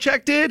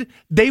Belichick did,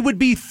 they would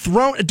be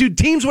thrown. Dude,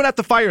 teams would have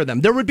to fire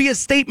them. There would be a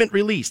statement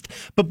released.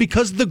 But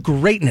because of the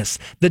greatness,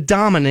 the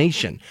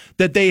domination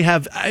that they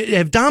have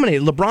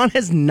dominated, LeBron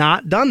has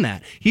not done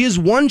that. He has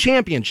won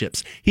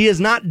championships. He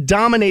has not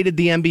dominated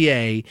the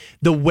NBA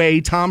the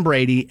way Tom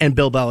Brady and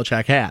Bill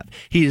Belichick have.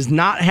 He does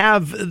not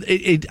have.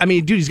 I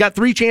mean, dude, he's got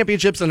 3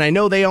 championships, and I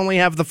know they only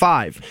have the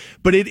 5,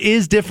 but it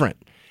is different.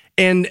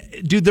 And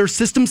dude, their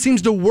system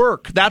seems to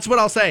work. That's what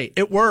I'll say.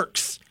 It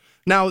works.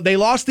 Now, they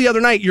lost the other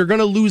night. You're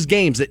going to lose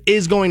games. It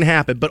is going to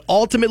happen. But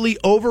ultimately,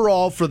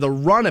 overall, for the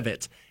run of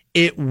it,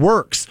 it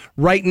works.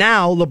 Right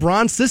now,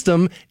 LeBron's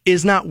system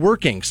is not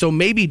working. So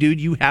maybe, dude,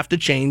 you have to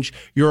change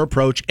your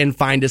approach and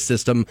find a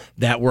system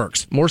that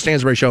works. More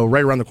Stansbury Show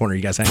right around the corner.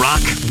 You guys hang. Rock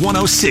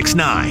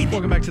 106.9.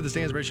 Welcome back to the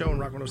Stansbury Show on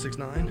Rock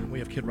 106.9. We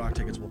have Kid Rock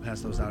tickets. We'll pass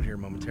those out here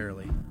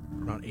momentarily.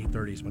 Around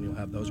 8:30 is when you'll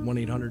have those.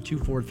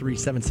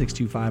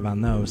 1-800-243-7625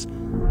 on those.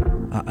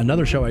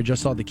 Another show I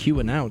just saw the Q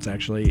announce,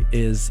 actually,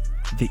 is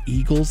the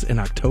Eagles in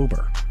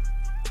October.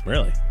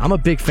 Really? I'm a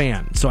big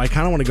fan, so I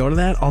kind of want to go to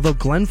that. Although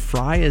Glenn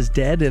Fry is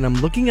dead, and I'm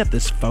looking at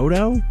this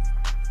photo,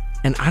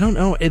 and I don't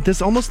know.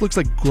 This almost looks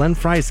like Glenn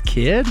Fry's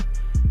kid,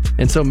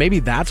 and so maybe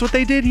that's what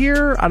they did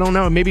here. I don't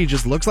know. Maybe he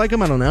just looks like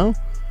him. I don't know.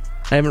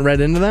 I haven't read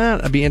into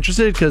that. I'd be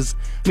interested because,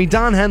 I mean,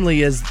 Don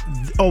Henley has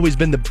always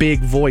been the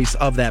big voice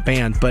of that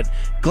band, but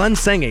Glenn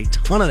sang a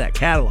ton of that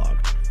catalog,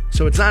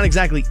 so it's not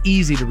exactly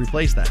easy to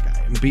replace that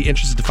guy. I'd be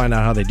interested to find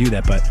out how they do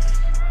that, but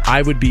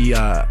I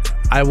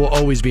will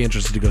always be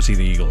interested to go see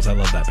the Eagles. I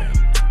love that band.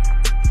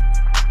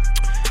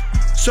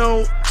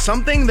 So,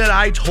 something that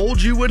I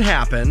told you would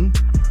happen,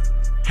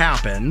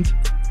 happened,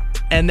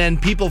 and then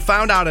people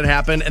found out it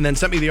happened and then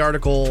sent me the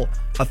article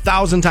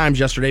 1,000 times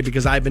yesterday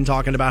because I've been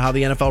talking about how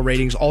the NFL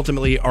ratings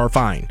ultimately are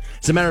fine.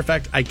 As a matter of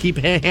fact, I keep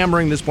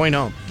hammering this point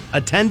home.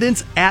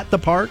 Attendance at the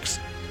parks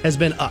has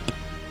been up.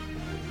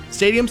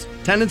 Stadiums,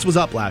 attendance was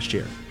up last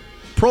year.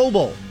 Pro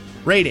Bowl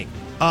rating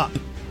up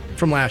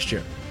from last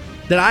year.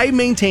 That I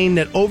maintain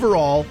that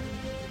overall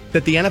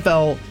that the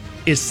NFL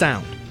is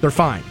sound. They're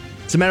fine.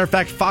 As a matter of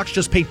fact, Fox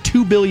just paid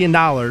 $2 billion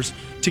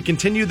to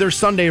continue their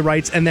Sunday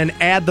rights and then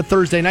add the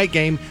Thursday night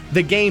game,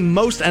 the game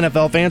most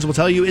NFL fans will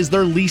tell you is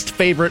their least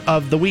favorite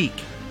of the week.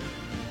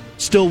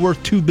 Still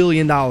worth $2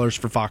 billion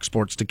for Fox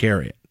Sports to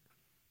carry it.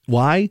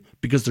 Why?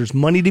 Because there's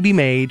money to be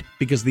made,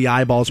 because the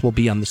eyeballs will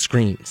be on the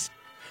screens.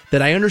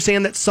 That I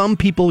understand that some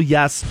people,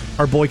 yes,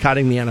 are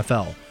boycotting the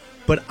NFL,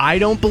 but I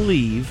don't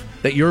believe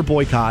that your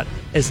boycott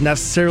is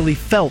necessarily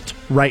felt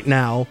right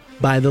now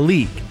by the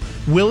league.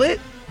 Will it?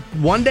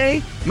 One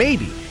day?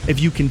 Maybe. If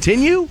you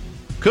continue,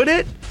 could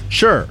it?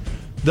 Sure.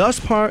 Thus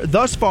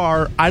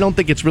far, I don't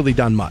think it's really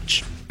done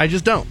much. I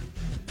just don't.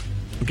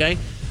 Okay?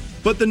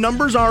 But the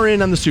numbers are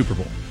in on the Super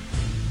Bowl.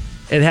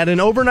 It had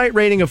an overnight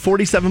rating of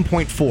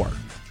 47.4.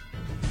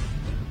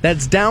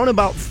 That's down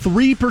about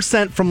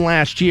 3% from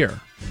last year.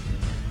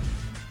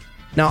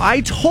 Now,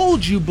 I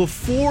told you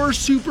before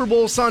Super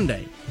Bowl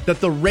Sunday that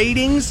the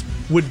ratings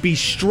would be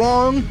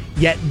strong,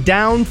 yet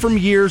down from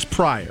years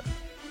prior.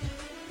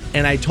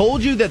 And I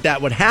told you that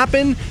that would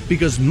happen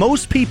because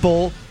most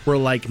people were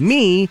like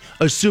me,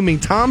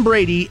 assuming Tom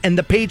Brady and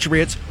the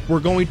Patriots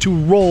were going to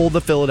roll the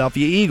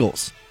Philadelphia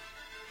Eagles.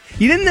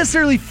 You didn't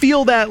necessarily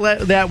feel that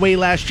way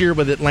last year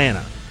with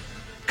Atlanta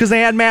because they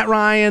had Matt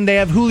Ryan, they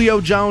have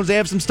Julio Jones, they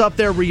have some stuff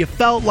there where you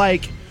felt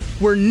like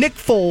where Nick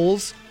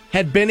Foles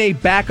had been a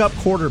backup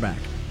quarterback.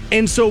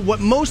 And so what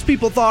most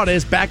people thought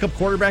is backup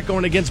quarterback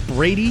going against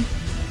Brady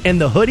and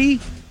the hoodie,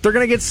 they're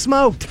going to get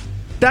smoked.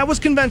 That was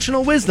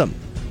conventional wisdom.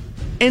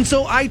 And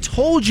so I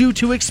told you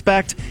to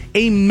expect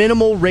a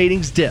minimal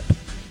ratings dip.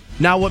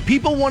 Now what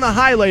people want to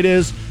highlight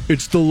is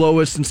it's the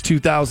lowest since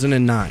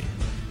 2009.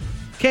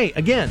 Okay,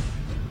 again,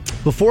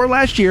 before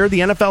last year, the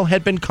NFL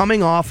had been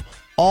coming off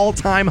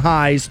all-time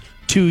highs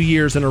 2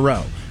 years in a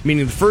row.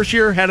 Meaning the first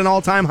year had an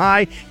all-time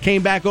high,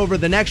 came back over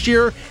the next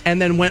year,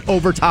 and then went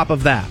over top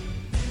of that.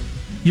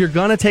 You're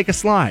going to take a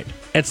slide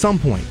at some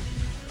point.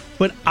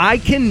 But I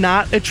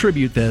cannot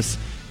attribute this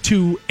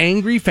to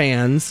angry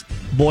fans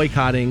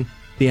boycotting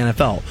the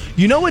NFL.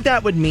 You know what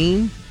that would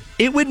mean?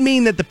 It would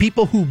mean that the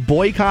people who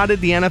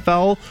boycotted the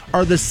NFL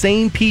are the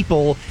same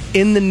people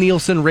in the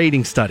Nielsen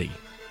rating study.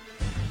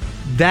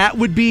 That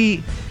would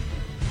be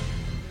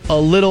a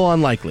little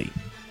unlikely.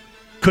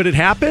 Could it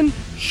happen?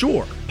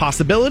 Sure.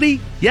 Possibility?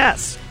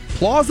 Yes.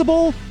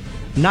 Plausible?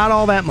 Not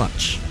all that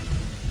much.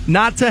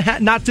 Not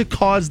to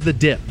cause the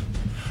dip.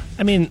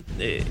 I mean,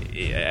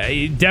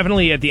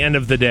 definitely at the end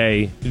of the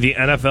day, the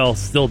NFL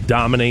still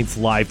dominates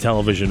live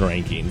television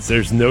rankings.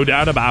 There's no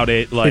doubt about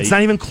it. Like, it's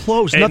not even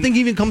close. Nothing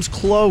even comes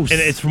close. And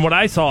it's from what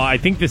I saw, I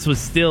think this was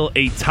still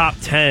a top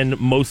 10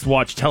 most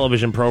watched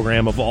television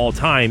program of all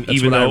time,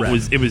 even though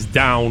it was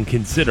down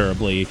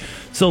considerably.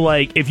 So,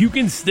 like, if you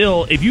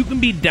can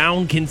be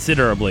down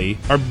considerably,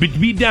 or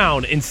be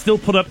down and still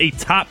put up a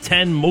top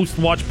 10 most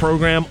watched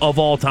program of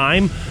all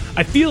time,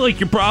 I feel like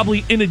you're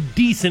probably in a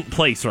decent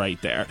place right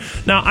there.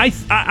 Now,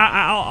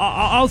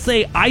 I'll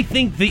say I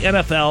think the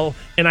NFL,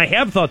 and I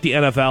have thought the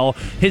NFL,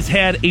 has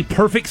had a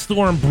perfect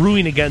storm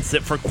brewing against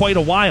it for quite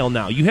a while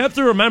now. You have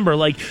to remember,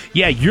 like,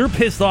 yeah, you're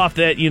pissed off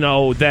that, you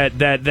know,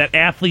 that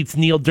athletes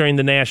kneeled during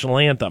the national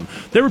anthem.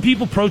 There were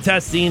people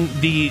protesting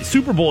the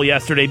Super Bowl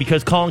yesterday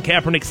because Colin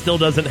Kaepernick still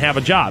doesn't have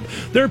a job.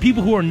 There are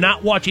people who are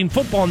not watching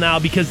football now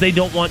because they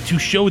don't want to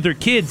show their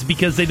kids,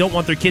 because they don't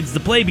want their kids to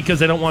play, because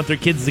they don't want their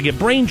kids to get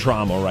brain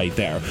trauma right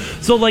there.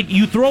 So, like,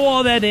 you throw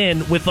all that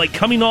in with, like,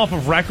 coming off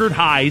of record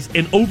highs,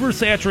 an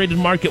oversaturated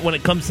market when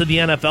it comes to the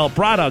NFL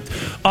product.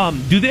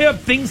 Do they have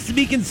things to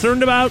be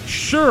concerned about?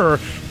 Sure.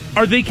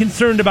 Are they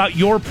concerned about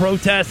your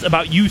protests,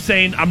 about you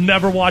saying, I'm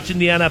never watching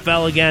the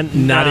NFL again?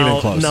 Not even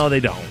close. No, they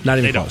don't. Not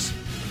even close.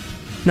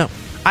 No.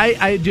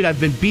 Dude,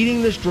 I've been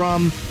beating this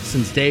drum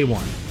since day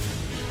one.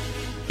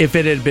 If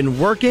it had been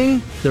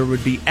working, there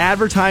would be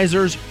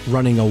advertisers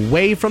running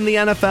away from the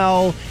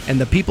NFL,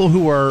 and the people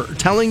who are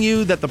telling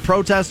you that the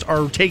protests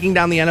are taking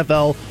down the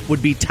NFL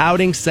would be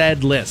touting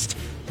said list.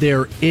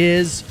 There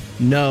is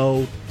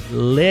no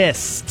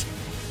list.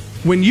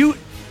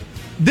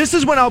 This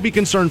is when I'll be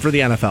concerned for the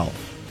NFL.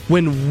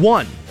 When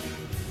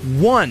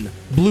one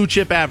blue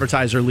chip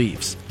advertiser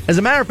leaves. As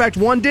a matter of fact,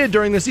 one did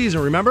during the season,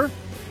 remember?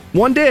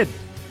 One did.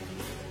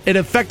 It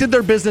affected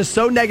their business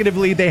so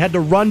negatively they had to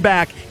run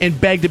back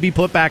and beg to be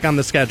put back on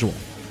the schedule.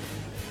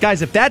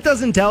 Guys, if that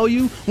doesn't tell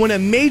you, when a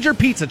major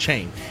pizza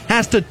chain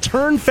has to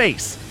turn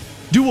face,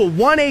 do a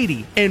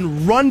 180,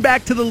 and run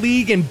back to the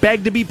league and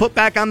beg to be put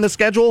back on the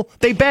schedule,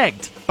 they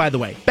begged, by the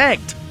way,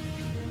 begged.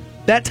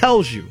 That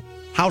tells you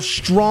how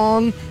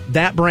strong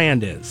that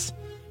brand is.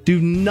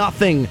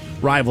 Nothing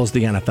rivals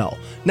the NFL.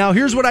 Now,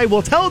 here's what I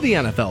will tell the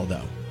NFL,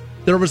 though.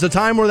 There was a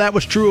time where that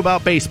was true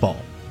about baseball.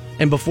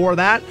 And before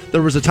that,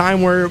 there was a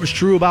time where it was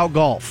true about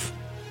golf.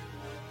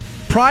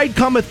 Pride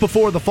cometh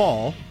before the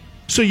fall,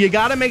 so you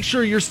got to make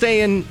sure you're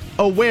staying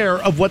aware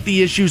of what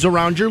the issues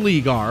around your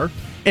league are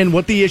and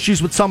what the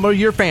issues with some of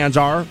your fans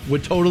are.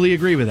 Would totally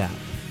agree with that.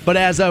 But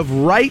as of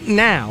right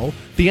now,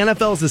 the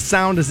NFL is as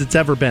sound as it's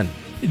ever been.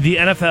 The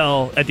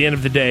NFL, at the end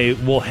of the day,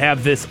 will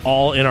have this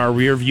all in our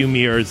rearview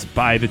mirrors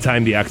by the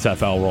time the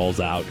XFL rolls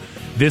out.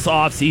 This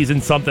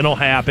offseason, something will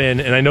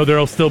happen, and I know there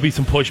will still be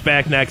some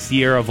pushback next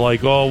year of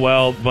like, oh,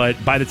 well,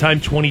 but by the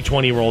time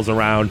 2020 rolls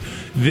around,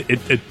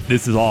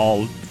 this is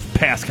all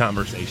past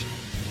conversation.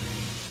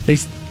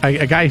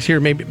 A guy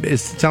here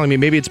is telling me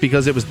maybe it's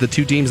because it was the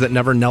two teams that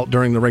never knelt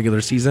during the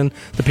regular season.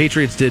 The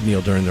Patriots did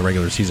kneel during the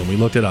regular season. We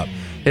looked it up.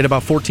 They had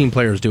about 14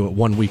 players do it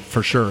 1 week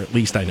for sure, at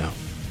least I know.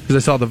 Because I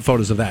saw the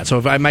photos of that. So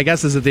my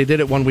guess is that they did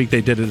it 1 week,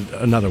 they did it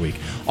another week.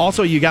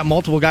 Also, you got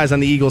multiple guys on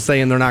the Eagles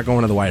saying they're not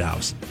going to the White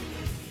House.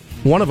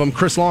 One of them,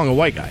 Chris Long, a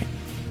white guy.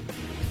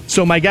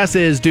 So my guess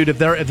is, dude, if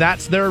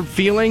that's their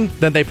feeling,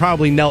 then they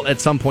probably knelt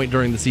at some point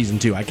during the season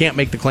too. I can't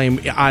make the claim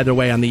either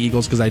way on the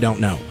Eagles because I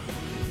don't know.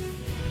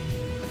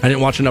 I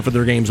didn't watch enough of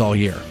their games all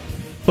year.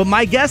 But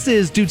my guess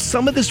is, dude,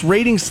 some of this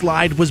rating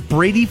slide was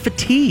Brady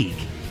fatigue.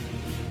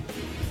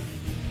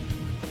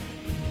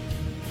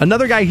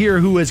 Another guy here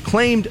who has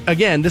claimed,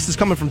 again, this is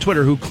coming from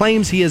Twitter, who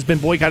claims he has been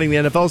boycotting the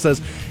NFL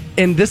says,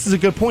 and this is a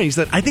good point, he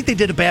said, I think they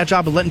did a bad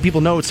job of letting people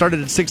know it started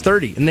at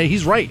 6:30. And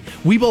he's right.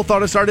 We both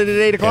thought it started at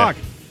 8 o'clock.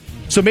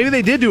 Yeah. So maybe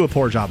they did do a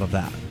poor job of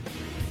that.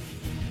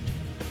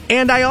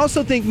 And I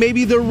also think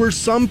maybe there were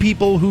some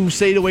people who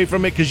stayed away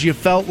from it because you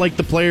felt like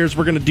the players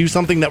were going to do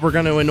something that were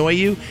going to annoy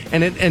you,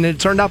 and it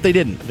turned out they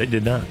didn't. They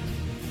did not.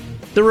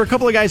 There were a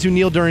couple of guys who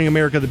kneeled during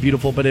America the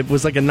Beautiful, but it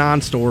was like a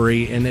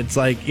non-story, and it's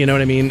like, you know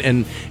what I mean?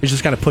 And it's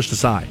just kind of pushed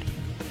aside.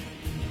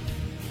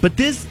 But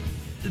this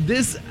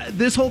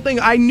whole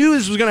thing, I knew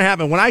this was going to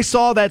happen. When I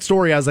saw that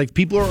story, I was like,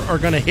 people are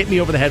going to hit me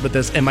over the head with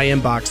this in my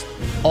inbox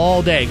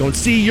all day, going,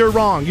 see, you're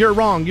wrong, you're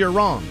wrong, you're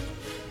wrong.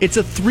 It's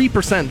a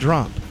 3%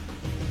 drop.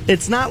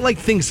 It's not like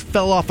things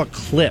fell off a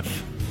cliff.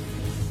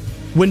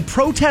 When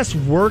protests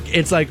work,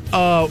 it's like,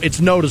 oh, it's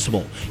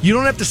noticeable. You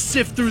don't have to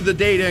sift through the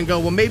data and go,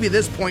 well, maybe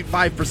this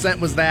 0.5%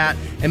 was that,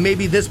 and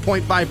maybe this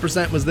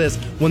 0.5% was this.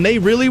 When they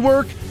really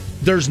work,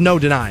 there's no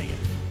denying it.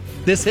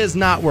 This has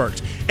not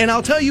worked. And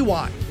I'll tell you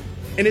why.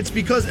 And it's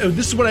because,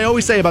 this is what I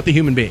always say about the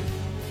human being.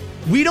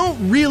 We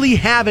don't really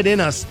have it in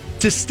us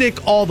to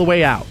stick all the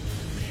way out.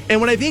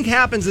 And what I think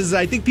happens is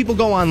I think people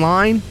go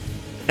online,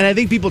 and I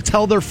think people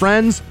tell their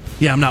friends,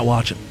 yeah, I'm not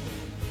watching.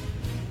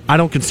 I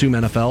don't consume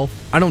NFL.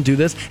 I don't do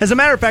this. As a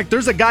matter of fact,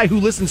 there's a guy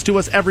who listens to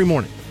us every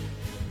morning.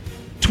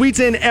 Tweets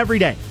in every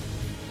day.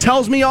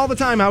 Tells me all the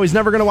time how he's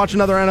never going to watch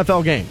another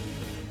NFL game.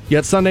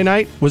 Yet Sunday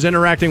night was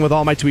interacting with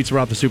all my tweets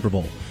throughout the Super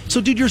Bowl.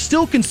 So, dude, you're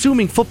still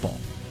consuming football.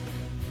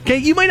 Okay,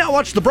 you might not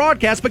watch the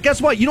broadcast, but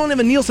guess what? You don't have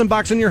a Nielsen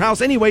box in your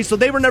house anyway, so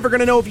they were never going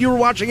to know if you were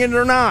watching it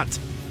or not.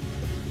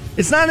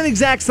 It's not an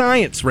exact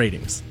science,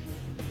 ratings.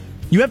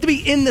 You have to be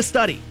in the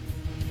study.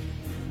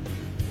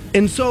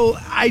 And so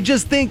I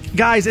just think,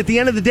 guys, at the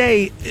end of the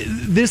day,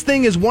 this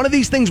thing is one of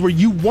these things where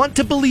you want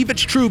to believe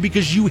it's true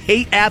because you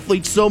hate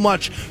athletes so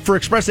much for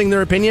expressing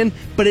their opinion,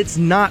 but it's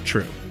not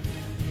true.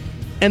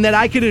 And that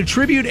I could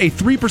attribute a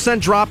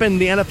 3% drop in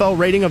the NFL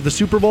rating of the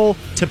Super Bowl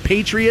to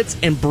Patriots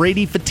and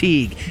Brady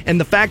fatigue and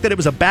the fact that it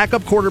was a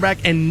backup quarterback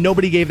and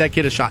nobody gave that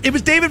kid a shot. It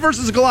was David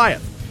versus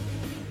Goliath.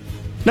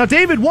 Now,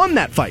 David won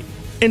that fight,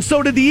 and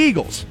so did the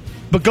Eagles.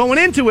 But going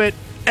into it,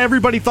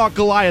 everybody thought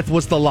Goliath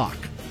was the lock.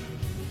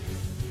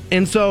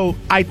 And so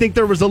I think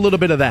there was a little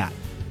bit of that.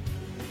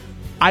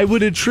 I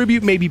would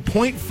attribute maybe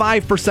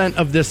 0.5%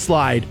 of this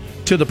slide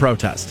to the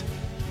protest.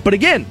 But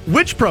again,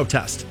 which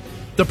protest?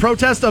 The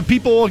protest of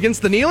people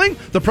against the kneeling?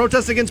 The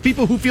protest against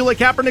people who feel like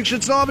Kaepernick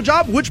should still have a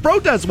job? Which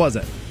protest was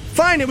it?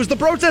 Fine, it was the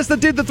protest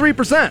that did the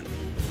 3%.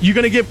 You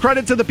going to give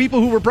credit to the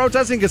people who were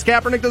protesting because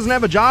Kaepernick doesn't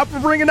have a job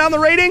for bringing down the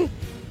rating?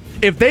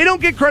 If they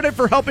don't get credit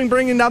for helping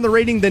bringing down the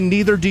rating, then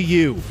neither do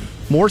you.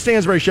 More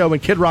Stansbury Show and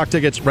Kid Rock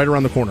tickets right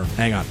around the corner.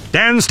 Hang on.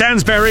 Dan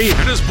Stansbury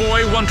and his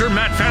boy wonder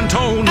Matt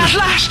Fantone. At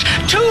last,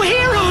 two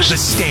heroes. The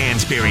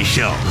Stansbury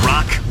Show.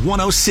 Rock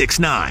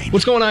 106.9.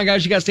 What's going on,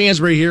 guys? You got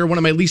Stansbury here. One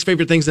of my least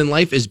favorite things in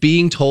life is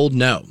being told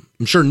no.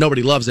 I'm sure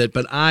nobody loves it,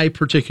 but I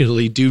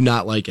particularly do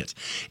not like it.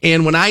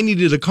 And when I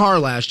needed a car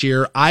last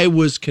year, I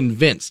was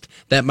convinced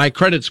that my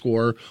credit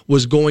score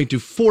was going to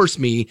force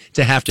me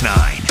to have to...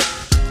 9.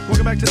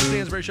 Welcome back to the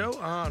Stansbury Show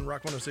on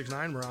Rock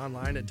 106.9. We're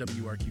online at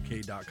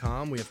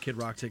WRQK.com. We have Kid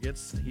Rock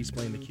tickets. He's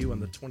playing the Q on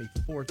the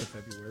 24th of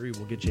February.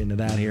 We'll get you into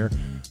that here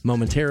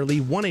momentarily.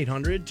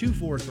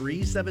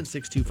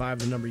 1-800-243-7625,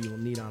 the number you'll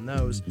need on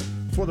those.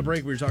 Before the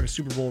break, we were talking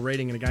Super Bowl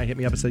rating, and a guy hit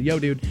me up and said, yo,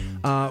 dude,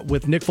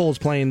 with Nick Foles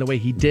playing the way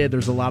he did,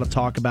 there's a lot of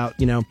talk about,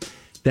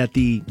 that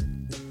the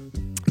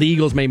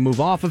Eagles may move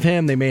off of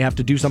him. They may have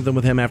to do something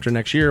with him after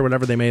next year or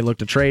whatever. They may look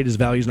to trade. His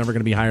value's never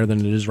going to be higher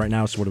than it is right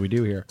now, so what do we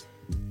do here?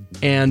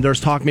 And there's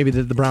talk maybe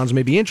that the Browns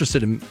may be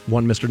interested in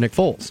one Mr. Nick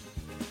Foles.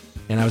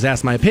 And I was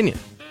asked my opinion.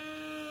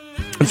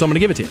 And so I'm going to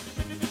give it to you.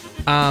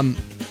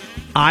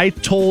 I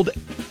told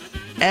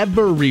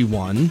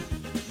everyone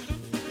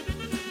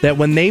that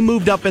when they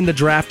moved up in the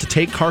draft to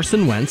take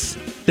Carson Wentz,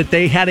 that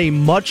they had a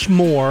much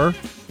more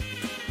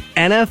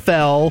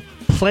NFL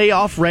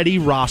playoff-ready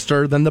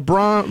roster than the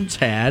Browns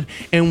had,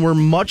 and were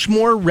much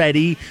more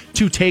ready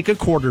to take a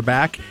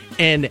quarterback.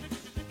 And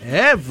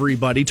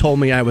everybody told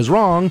me I was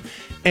wrong.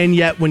 And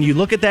yet, when you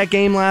look at that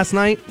game last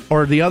night,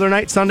 or the other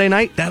night, Sunday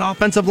night, that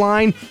offensive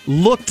line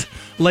looked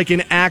like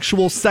an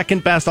actual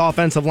second-best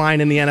offensive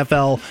line in the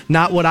NFL,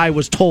 not what I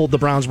was told the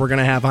Browns were going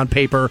to have on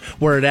paper,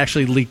 where it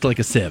actually leaked like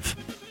a sieve.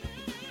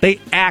 They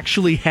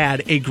actually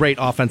had a great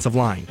offensive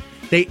line.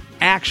 They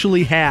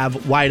actually have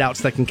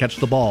wideouts that can catch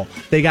the ball.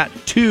 They got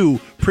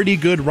two pretty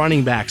good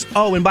running backs.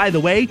 Oh, and by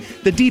the way,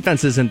 the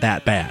defense isn't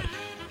that bad.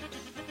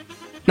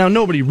 Now,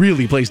 nobody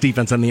really plays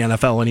defense in the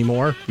NFL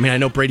anymore. I mean, I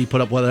know Brady put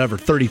up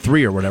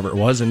 33 or whatever it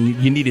was,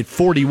 and you needed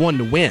 41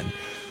 to win.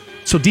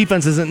 So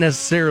defense isn't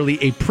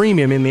necessarily a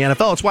premium in the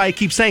NFL. That's why I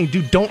keep saying,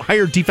 dude, don't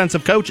hire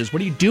defensive coaches.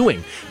 What are you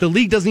doing? The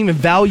league doesn't even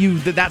value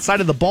that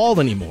side of the ball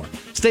anymore.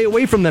 Stay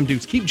away from them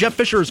dudes. Keep Jeff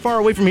Fisher as far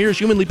away from here as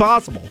humanly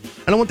possible.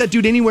 I don't want that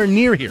dude anywhere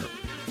near here,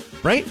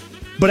 right?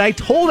 But I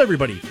told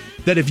everybody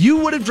that if you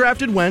would have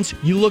drafted Wentz,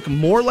 you look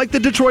more like the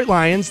Detroit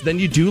Lions than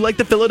you do like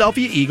the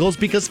Philadelphia Eagles,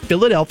 because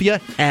Philadelphia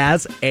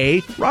has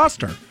a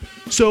roster.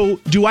 So,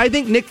 do I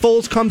think Nick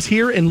Foles comes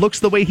here and looks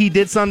the way he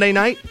did Sunday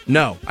night?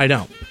 No, I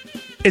don't.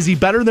 Is he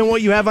better than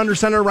what you have under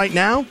center right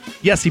now?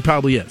 Yes, he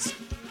probably is.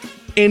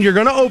 And you're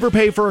going to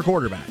overpay for a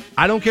quarterback.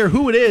 I don't care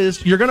who it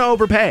is, you're going to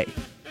overpay.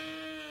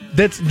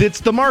 That's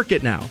the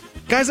market now.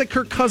 Guys like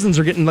Kirk Cousins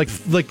are getting like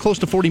close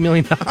to $40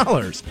 million.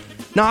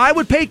 Now, I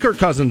would pay Kirk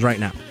Cousins right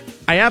now.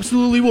 I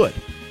absolutely would.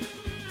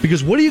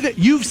 Because what do you get?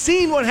 You've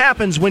seen what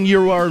happens when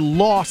you are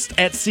lost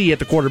at sea at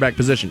the quarterback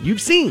position.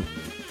 You've seen.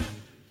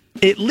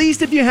 At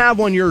least if you have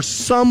one, you're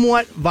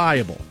somewhat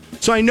viable.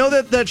 So I know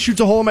that shoots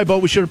a hole in my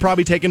boat. We should have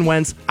probably taken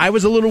Wentz. I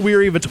was a little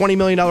weary of a $20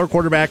 million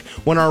quarterback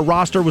when our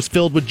roster was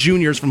filled with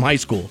juniors from high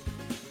school.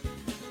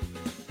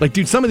 Like,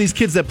 dude, some of these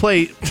kids that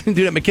play dude,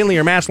 at McKinley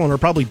or Massillon are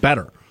probably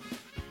better.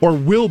 Or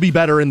will be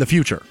better in the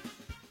future.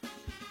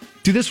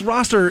 Dude, this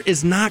roster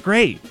is not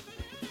great.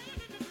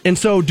 And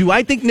so, do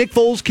I think Nick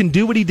Foles can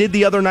do what he did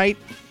the other night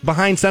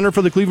behind center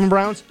for the Cleveland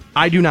Browns?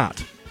 I do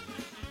not.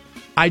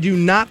 I do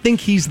not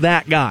think he's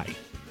that guy.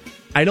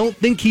 I don't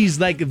think he's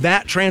like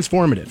that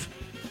transformative.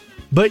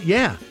 But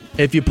yeah,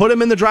 if you put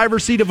him in the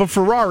driver's seat of a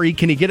Ferrari,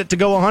 can he get it to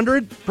go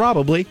 100?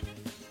 Probably.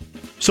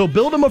 So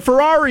build him a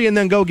Ferrari and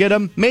then go get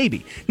him?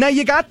 Maybe. Now,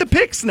 you got the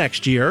picks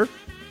next year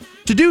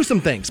to do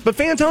some things. But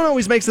Fantone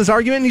always makes this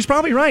argument, and he's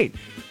probably right.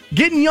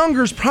 Getting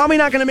younger is probably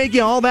not going to make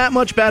you all that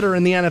much better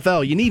in the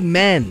NFL. You need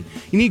men.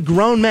 You need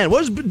grown men.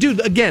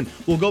 Dude, again,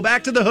 we'll go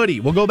back to the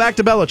hoodie. We'll go back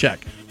to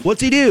Belichick.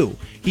 What's he do?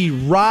 He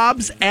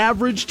robs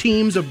average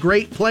teams of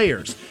great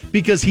players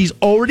because he's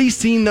already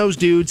seen those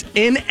dudes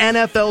in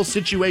NFL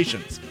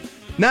situations.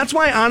 And that's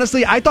why,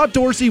 honestly, I thought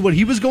Dorsey, what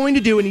he was going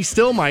to do, and he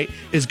still might,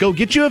 is go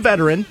get you a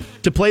veteran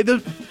to play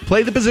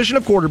the position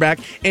of quarterback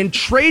and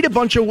trade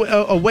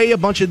away a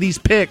bunch of these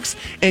picks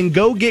and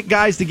go get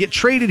guys to get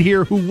traded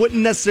here who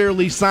wouldn't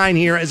necessarily sign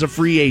here as a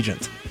free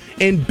agent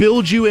and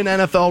build you an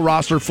NFL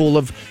roster full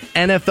of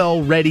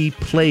NFL-ready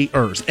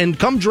players. And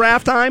come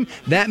draft time,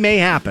 that may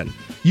happen.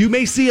 You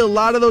may see a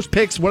lot of those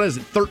picks,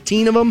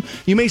 13 of them?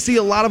 You may see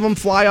a lot of them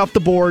fly off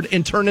the board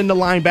and turn into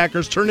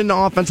linebackers, turn into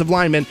offensive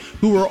linemen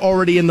who are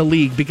already in the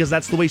league because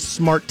that's the way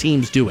smart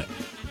teams do it.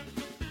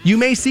 You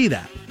may see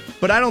that.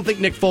 But I don't think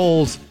Nick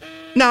Foles...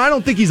 Now, I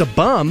don't think he's a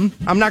bum.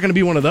 I'm not going to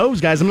be one of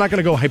those guys. I'm not going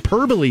to go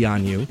hyperbole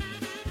on you.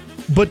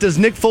 But does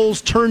Nick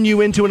Foles turn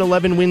you into an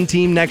 11-win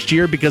team next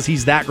year because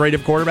he's that great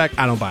of quarterback?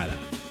 I don't buy that.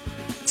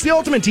 It's the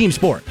ultimate team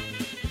sport.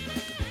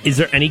 Is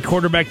there any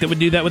quarterback that would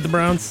do that with the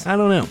Browns? I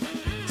don't know.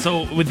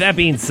 So with that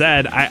being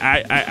said,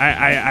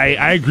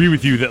 I agree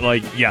with you that,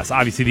 like, yes,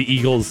 obviously the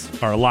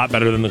Eagles are a lot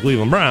better than the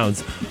Cleveland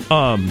Browns.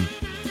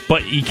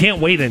 But you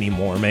can't wait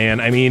anymore, man.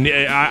 I mean,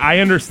 I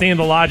understand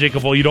the logic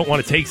of, well, you don't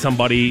want to take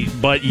somebody,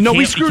 but you can't. No,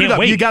 we screwed it up.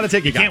 Wait. You got to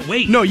take a guy. You can't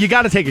wait. No, you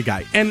got to take a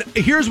guy. And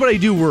here's what I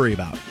do worry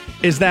about,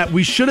 is that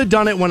we should have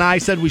done it when I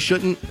said we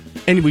shouldn't,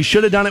 and we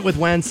should have done it with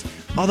Wentz.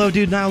 Although,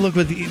 dude, now look,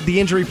 with the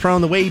injury prone,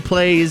 the way he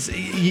plays,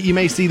 you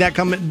may see that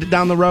coming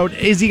down the road.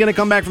 Is he going to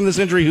come back from this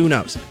injury? Who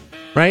knows?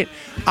 Right?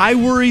 I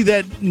worry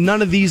that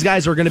none of these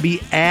guys are going to be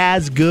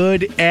as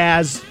good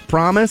as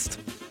promised.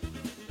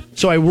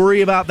 So I worry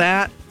about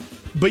that.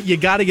 But you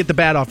got to get the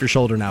bat off your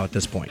shoulder now at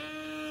this point.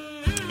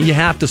 You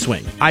have to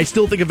swing. I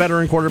still think a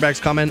veteran quarterback's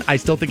coming. I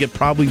still think it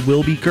probably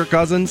will be Kirk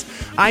Cousins.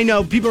 I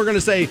know people are going to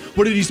say,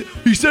 what did he say?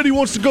 He said he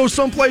wants to go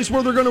someplace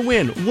where they're going to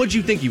win. What'd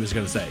you think he was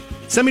going to say?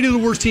 Send me to the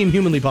worst team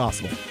humanly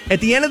possible. At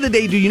the end of the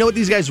day, do you know what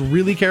these guys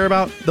really care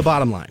about? The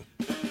bottom line.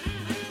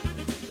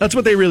 That's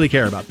what they really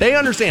care about. They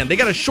understand. They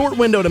got a short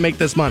window to make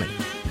this money.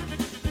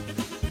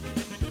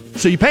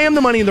 So you pay them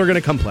the money and they're going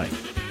to come play.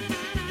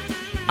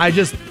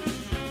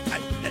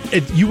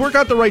 If you work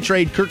out the right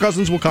trade, Kirk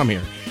Cousins will come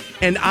here.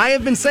 And I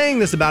have been saying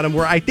this about him,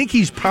 where I think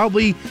he's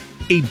probably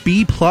a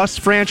B-plus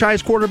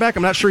franchise quarterback.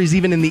 I'm not sure he's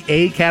even in the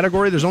A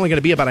category. There's only going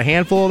to be about a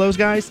handful of those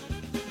guys.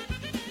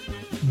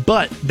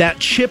 But that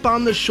chip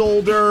on the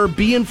shoulder,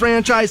 being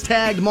franchise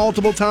tagged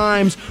multiple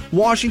times,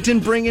 Washington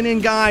bringing in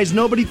guys,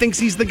 nobody thinks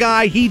he's the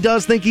guy. He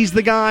does think he's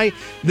the guy,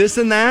 this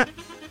and that.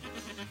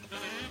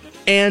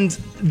 And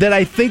that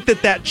I think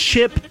that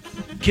chip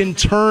can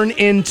turn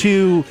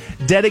into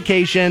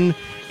dedication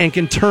and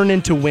can turn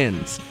into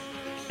wins.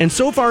 And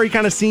so far, he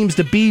kind of seems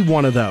to be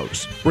one of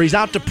those, where he's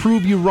out to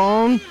prove you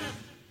wrong.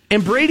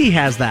 And Brady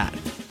has that.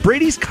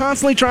 Brady's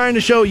constantly trying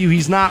to show you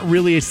he's not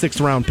really a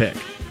sixth-round pick.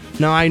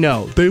 Now, I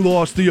know, they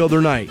lost the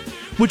other night.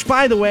 Which,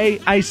 by the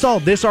way, I saw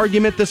this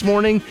argument this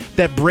morning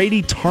that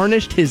Brady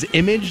tarnished his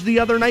image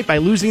the other night by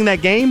losing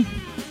that game.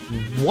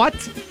 What?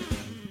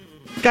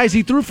 Guys,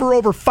 he threw for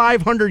over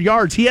 500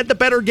 yards. He had the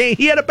better game.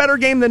 He had a better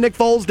game than Nick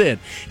Foles did.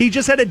 He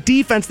just had a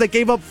defense that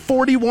gave up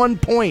 41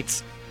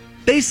 points.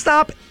 They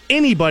stop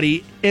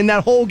anybody in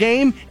that whole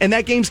game, and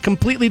that game's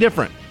completely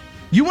different.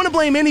 You want to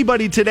blame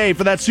anybody today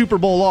for that Super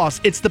Bowl loss,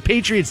 it's the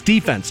Patriots'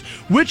 defense,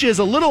 which is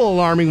a little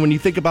alarming when you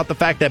think about the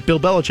fact that Bill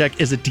Belichick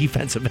is a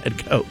defensive head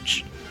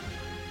coach.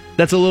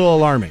 That's a little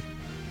alarming.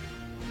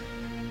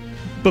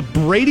 But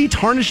Brady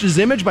tarnished his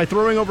image by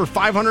throwing over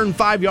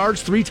 505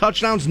 yards, 3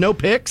 touchdowns, no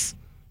picks?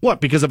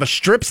 What, because of a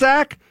strip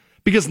sack?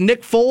 Because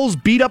Nick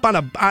Foles beat up on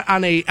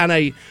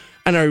a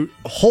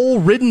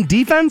hole-ridden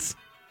defense?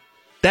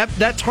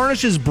 That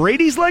tarnishes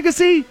Brady's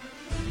legacy?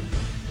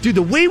 Dude,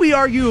 the way we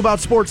argue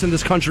about sports in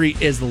this country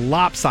is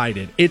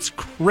lopsided. It's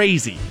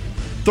crazy.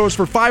 Throws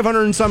for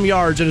 500 and some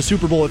yards in a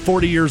Super Bowl at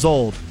 40 years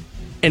old,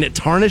 and it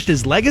tarnished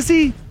his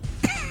legacy?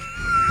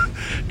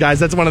 Guys,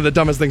 that's one of the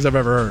dumbest things I've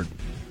ever heard.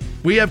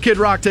 We have Kid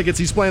Rock tickets.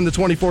 He's playing the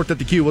 24th at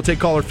the Q. We'll take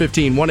caller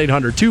 15,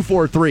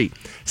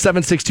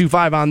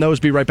 1-800-243-7625 on those.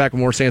 Be right back with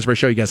more Stansbury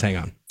Show. You guys hang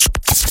on.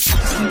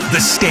 The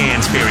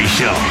Stansbury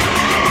Show,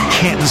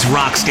 Canton's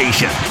Rock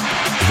Station.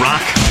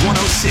 Rock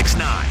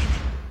 106.9.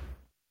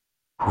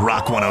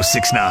 Rock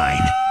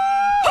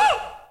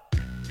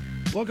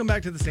 106.9. Welcome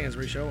back to the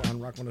Stansbury Show on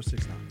Rock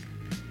 106.9.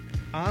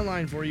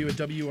 Online for you at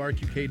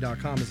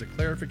WRQK.com is a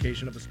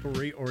clarification of a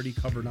story already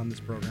covered on this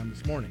program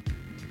this morning.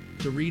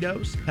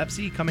 Doritos,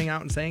 Pepsi coming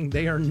out and saying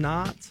they are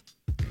not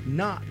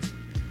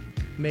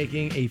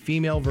making a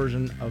female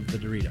version of the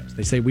Doritos.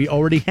 They say we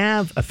already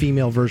have a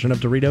female version of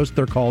Doritos.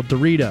 They're called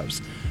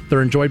Doritos.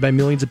 They're enjoyed by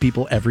millions of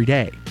people every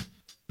day.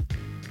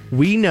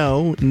 We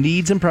know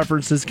needs and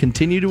preferences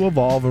continue to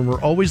evolve, and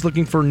we're always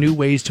looking for new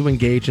ways to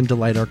engage and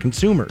delight our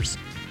consumers.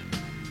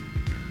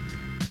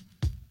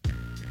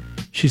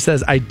 She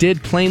says, I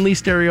did plainly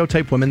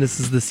stereotype women. This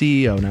is the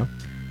CEO now.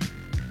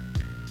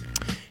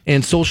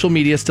 And social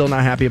media is still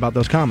not happy about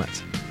those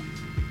comments.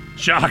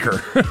 Shocker.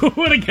 Who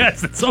would have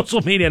guessed that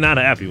social media not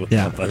happy with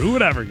something? Who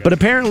would ever guess? But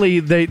apparently,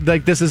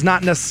 this is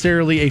not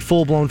necessarily a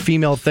full-blown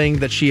female thing,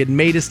 that she had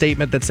made a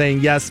statement that's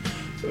saying, yes,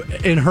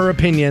 in her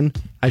opinion,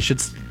 I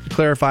should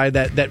clarify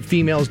that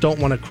females don't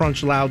want to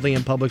crunch loudly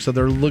in public, so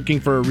they're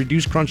looking for a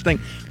reduced crunch thing,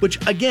 which,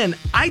 again,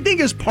 I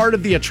think is part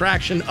of the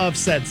attraction of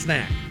said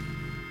snack.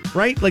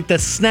 Right? Like the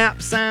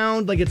snap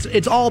sound, like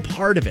it's all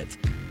part of it.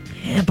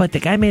 Yeah, but the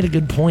guy made a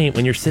good point.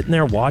 When you're sitting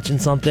there watching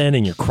something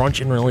and you're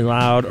crunching really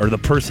loud, or the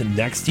person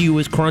next to you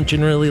is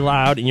crunching really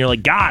loud, and you're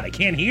like, God, I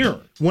can't hear.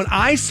 When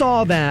I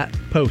saw that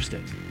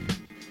posted,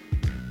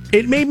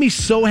 it made me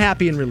so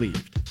happy and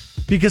relieved.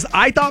 Because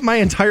I thought my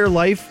entire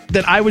life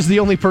that I was the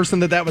only person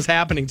that was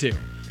happening to.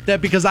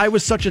 That because I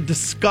was such a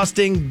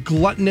disgusting,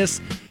 gluttonous,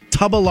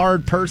 tub of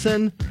lard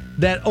person,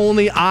 that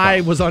only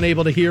I was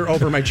unable to hear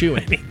over my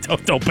chewing. I mean,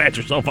 don't pat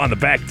yourself on the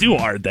back too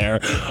hard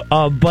there.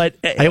 But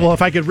well,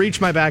 if I could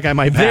reach my back, I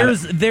might pat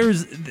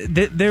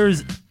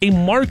there's a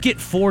market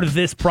for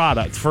this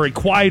product, for a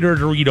quieter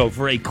Dorito,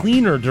 for a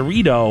cleaner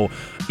Dorito.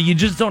 You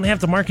just don't have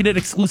to market it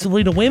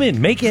exclusively to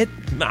women. Make it.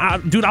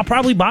 Dude, I'll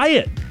probably buy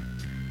it.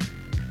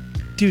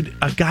 Dude,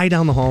 a guy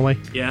down the hallway.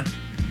 Yeah.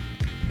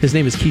 His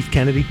name is Keith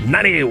Kennedy.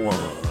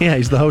 98.1. Yeah,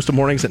 he's the host of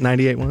Mornings at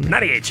 98.1.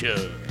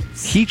 98.2.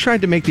 He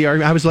tried to make the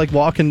argument. I was like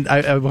walking,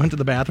 I went to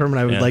the bathroom, and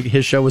I was like,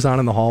 his show was on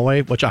in the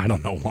hallway, which I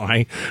don't know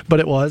why, but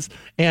it was.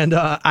 And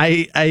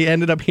I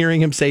ended up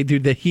hearing him say,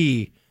 dude, that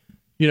he,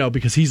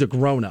 because he's a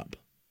grown-up,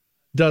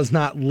 does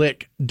not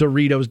lick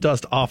Doritos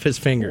dust off his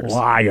fingers.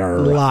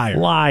 Liar.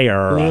 What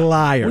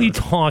are you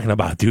talking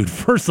about, dude?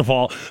 First of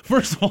all,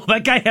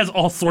 that guy has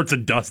all sorts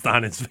of dust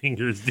on his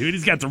fingers, dude.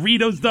 He's got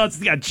Doritos dust.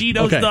 He's got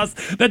Cheetos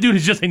dust. That dude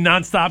is just a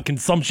nonstop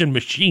consumption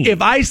machine.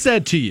 If I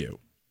said to you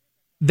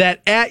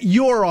that at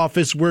your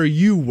office where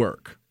you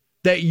work,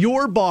 that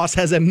your boss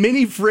has a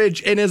mini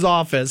fridge in his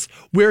office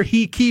where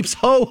he keeps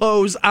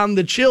ho-hos on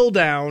the chill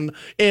down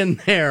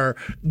in there,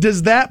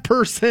 does that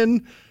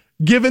person...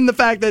 Given the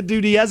fact that,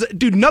 dude,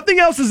 nothing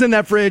else is in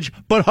that fridge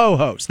but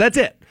ho-hos. That's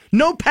it.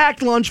 No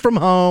packed lunch from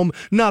home,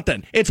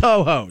 nothing. It's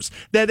ho-hos.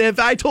 That if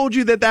I told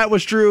you that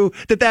was true,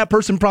 that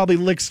person probably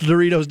licks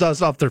Doritos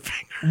dust off their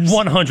fingers.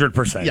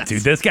 100%, yes.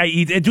 Dude. This guy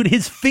eats, dude,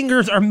 his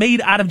fingers are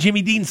made out of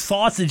Jimmy Dean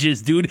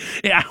sausages, dude.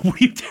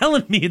 What are you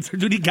telling me?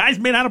 The guy's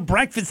made out of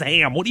breakfast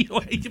ham.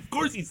 Of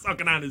course he's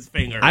sucking on his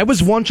finger. I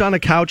was once on a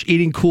couch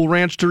eating Cool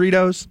Ranch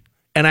Doritos,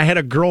 and I had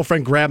a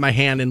girlfriend grab my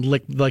hand and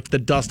lick the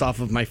dust off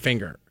of my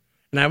finger.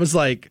 And I was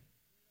like,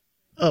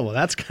 oh, well,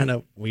 that's kind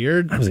of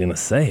weird. I was going to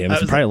say, it was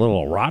probably a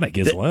little erotic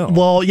as well.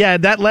 Well, yeah,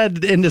 that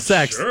led into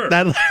sex. Sure.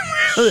 That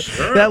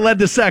led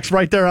to sex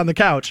right there on the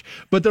couch.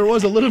 But there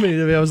was a little bit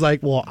of it. I was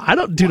like, well,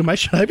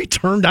 should I be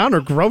turned down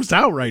or grossed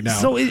out right now?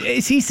 So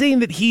is he saying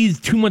that he's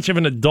too much of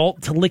an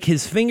adult to lick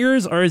his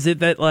fingers? Or is it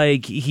that,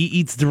 like, he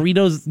eats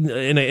Doritos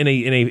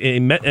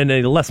in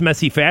a less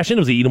messy fashion?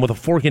 Was he eating with a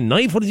fork and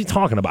knife? What is he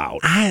talking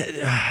about?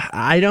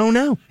 I don't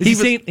know. Is he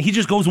saying he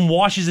just goes and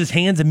washes his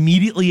hands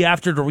immediately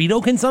after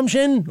Dorito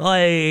consumption?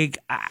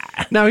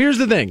 Now, here's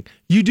the thing.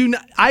 You do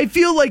not. I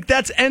feel like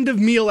that's end of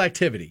meal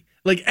activity.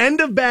 Like end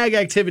of bag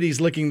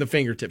activities, licking the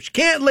fingertips. You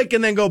can't lick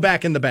and then go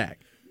back in the bag.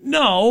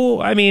 No,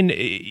 I mean...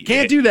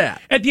 Can't do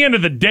that. At the end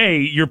of the day,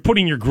 you're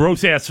putting your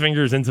gross-ass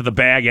fingers into the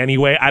bag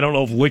anyway. I don't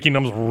know if licking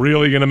them's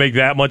really going to make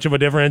that much of a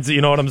difference.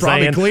 You know what I'm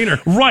saying? Probably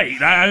cleaner. Right.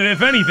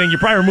 If anything, you're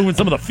probably removing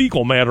some of the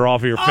fecal matter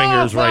off of your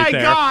fingers right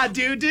there. Oh, my God,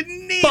 dude.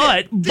 Didn't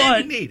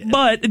need it.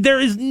 But there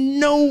is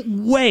no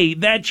way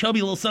that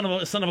chubby little son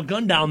of a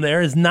gun down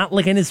there is not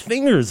licking his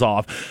fingers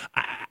off.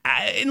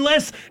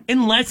 Unless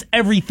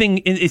everything...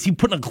 Is he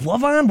putting a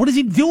glove on? What is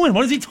he doing?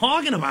 What is he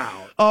talking about?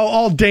 Oh,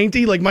 all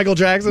dainty like Michael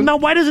Jackson? Now,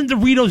 why doesn't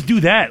Doritos do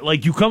that?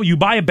 Like, you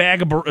buy a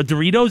bag of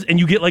Doritos and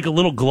you get like a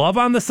little glove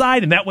on the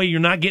side, and that way you're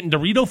not getting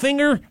Dorito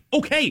finger?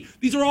 Okay,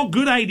 these are all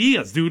good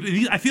ideas,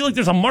 dude. I feel like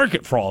there's a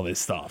market for all this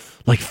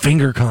stuff. Like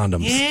finger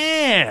condoms.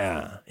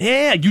 Yeah.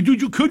 Yeah,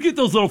 you could get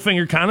those little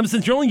finger condoms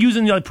since you're only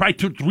using like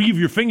probably 3 of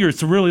your fingers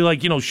to really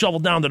like,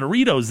 shovel down the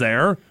Doritos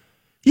there.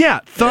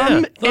 Yeah,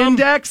 thumb,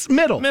 index,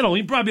 middle. Middle,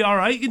 you'd probably be all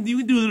right. You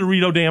can do the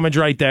Dorito damage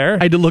right there.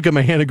 I had to look at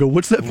my hand and go,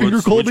 what's that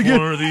finger called again?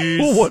 One are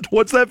these?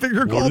 What's that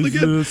finger called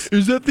again? This?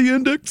 Is that the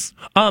index?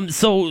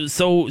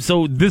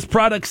 So this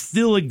product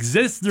still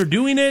exists. They're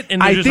doing it,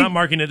 and they're just not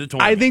marketing it to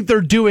women. I think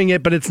they're doing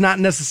it, but it's not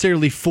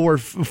necessarily for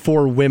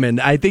women.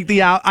 I think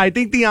the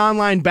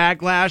online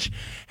backlash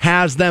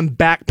has them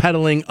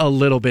backpedaling a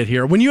little bit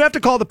here. When you have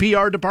to call the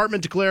PR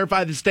department to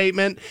clarify the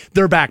statement,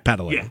 they're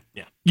backpedaling.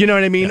 Yeah. You know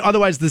what I mean? Yeah.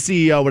 Otherwise, the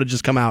CEO would have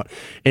just come out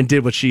and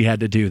did what she had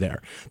to do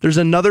there. There's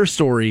another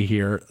story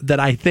here that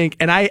I think,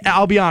 and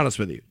I'll be honest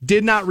with you,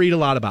 did not read a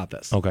lot about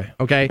this.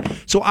 Okay?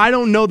 So I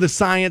don't know the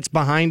science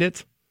behind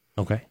it.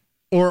 Okay.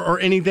 Or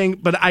anything,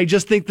 but I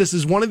just think this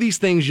is one of these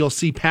things you'll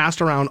see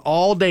passed around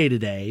all day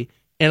today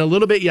and a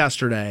little bit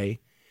yesterday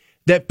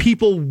that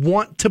people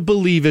want to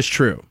believe is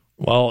true.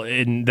 Well,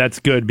 and that's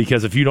good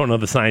because if you don't know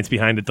the science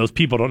behind it, those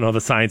people don't know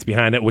the science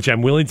behind it, which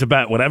I'm willing to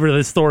bet whatever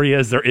this story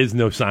is, there is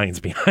no science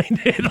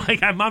behind it.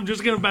 Like, I'm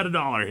just going to bet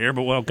 $1 here,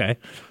 but okay.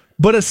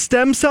 But a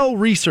stem cell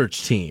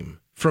research team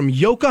from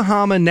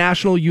Yokohama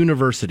National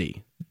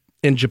University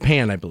in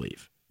Japan, I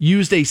believe,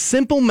 used a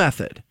simple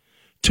method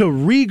to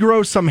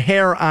regrow some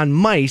hair on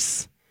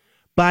mice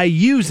by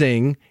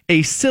using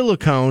a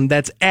silicone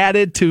that's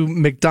added to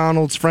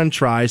McDonald's French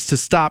fries to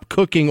stop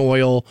cooking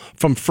oil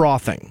from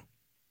frothing.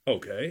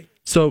 Okay.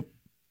 So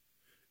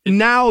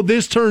now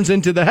this turns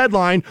into the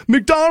headline,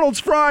 McDonald's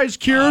fries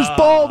cures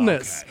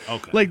baldness.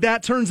 Okay. Like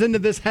that turns into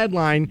this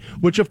headline,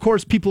 which of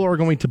course people are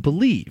going to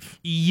believe.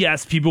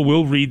 Yes, people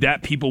will read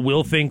that. People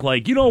will think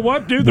like, you know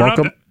what, dude?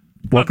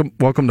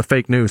 Welcome to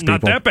fake news, people.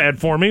 Not that bad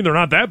for me. They're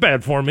not that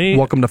bad for me.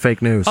 Welcome to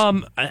fake news.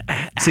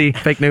 See,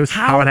 fake news,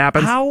 how it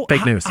happens,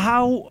 fake news.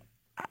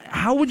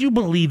 How would you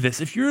believe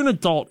this? If you're an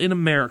adult in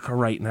America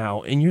right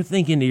now and you're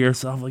thinking to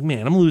yourself, like,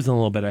 man, I'm losing a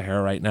little bit of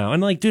hair right now.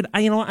 And like, dude,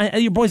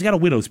 your boy's got a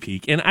widow's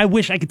peak and I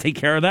wish I could take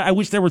care of that. I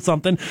wish there was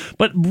something.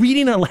 But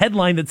reading a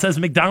headline that says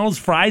McDonald's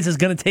fries is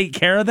going to take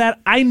care of that,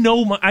 I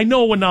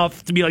know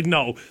enough to be like,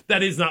 no,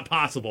 that is not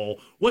possible.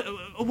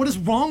 What is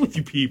wrong with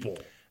you people?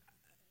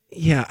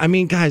 Yeah, I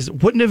mean, guys,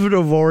 wouldn't it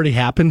have already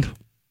happened?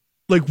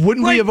 Like,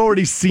 wouldn't we have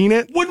already seen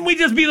it? Wouldn't we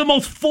just be the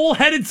most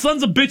full-headed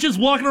sons of bitches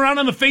walking around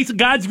on the face of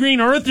God's green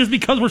earth just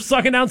because we're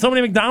sucking down so many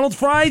McDonald's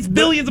fries?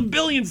 Billions and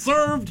billions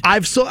served.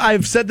 I've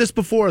said this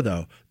before,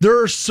 though. There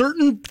are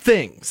certain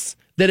things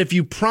that if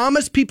you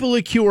promise people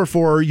a cure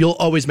for, you'll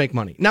always make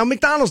money. Now,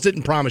 McDonald's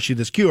didn't promise you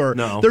this cure.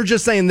 No. They're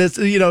just saying this,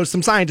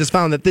 some scientists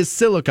found that this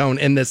silicone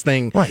in this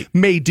thing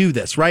may do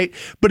this, right?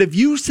 But if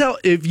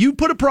you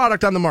put a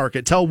product on the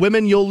market, tell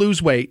women you'll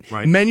lose weight,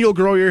 men you'll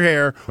grow your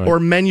hair, or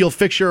men you'll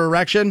fix your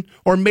erection,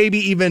 or maybe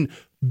even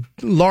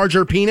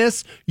larger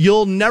penis,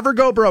 you'll never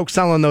go broke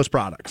selling those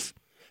products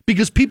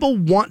because people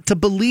want to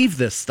believe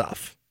this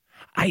stuff.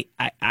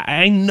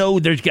 I know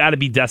there's got to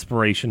be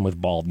desperation with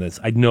baldness.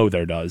 I know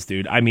there does,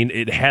 dude. I mean,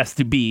 it has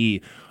to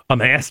be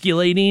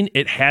emasculating.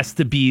 It has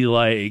to be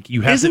like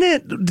you have. Isn't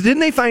it? Didn't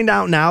they find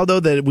out now though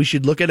that we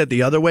should look at it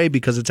the other way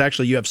because it's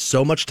actually you have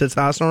so much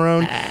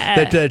testosterone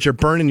that you're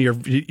burning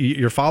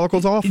your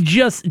follicles off?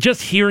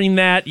 Just hearing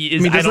that.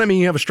 Doesn't that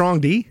mean you have a strong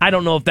D? I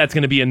don't know if that's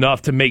going to be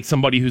enough to make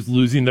somebody who's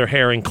losing their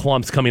hair in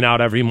clumps coming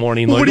out every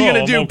morning. What are you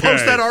going to do? Okay.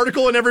 Post that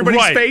article in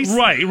everybody's face?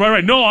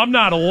 Right. No, I'm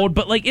not old,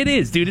 but like it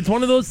is, dude. It's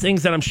one of those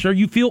things that I'm sure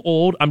you feel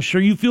old. I'm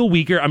sure you feel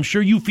weaker. I'm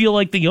sure you feel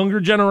like the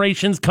younger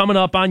generation's coming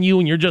up on you,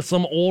 and you're just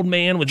some old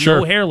man with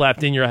no hair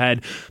left in your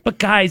head. But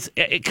guys,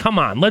 come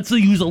on. Let's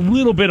use a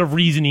little bit of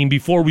reasoning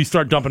before we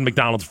start dumping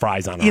McDonald's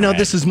fries on our head.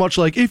 This is much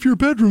like if your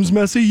bedroom's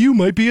messy, you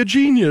might be a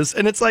genius.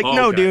 And it's like,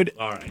 no, dude.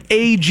 All right.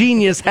 A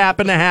genius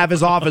happened to have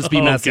his office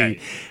be messy. Okay.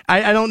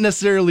 I don't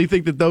necessarily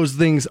think that those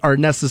things are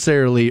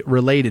necessarily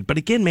related. But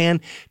again,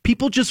 man,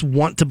 people just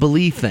want to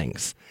believe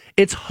things.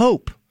 It's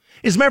hope.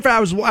 As a matter of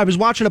fact, I was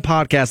watching a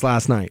podcast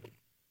last night,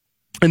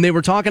 and they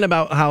were talking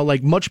about how,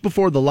 like, much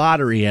before the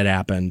lottery had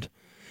happened,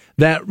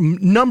 that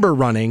number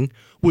running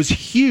was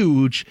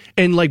huge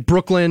in like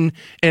Brooklyn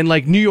and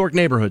like New York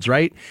neighborhoods,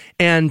 right?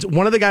 And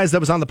one of the guys that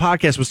was on the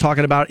podcast was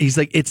talking about, he's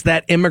like, it's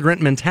that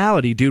immigrant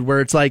mentality, dude, where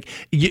it's like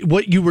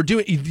what you were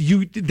doing,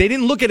 they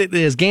didn't look at it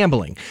as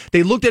gambling.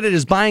 They looked at it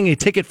as buying a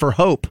ticket for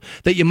hope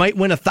that you might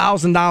win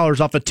 $1,000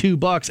 off of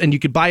 $2 and you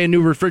could buy a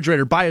new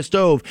refrigerator, buy a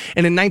stove.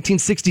 And in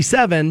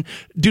 1967,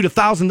 dude,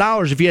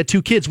 $1,000 if you had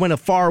 2 kids went a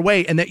far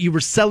way, and that you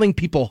were selling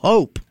people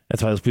hope.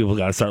 That's why those people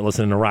got to start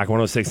listening to Rock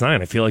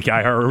 106.9. I feel like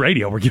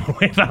iHeartRadio, we're giving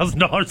away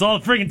 $1,000 all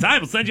the freaking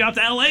time. We'll send you out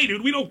to L.A.,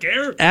 dude. We don't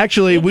care.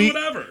 Actually, we'll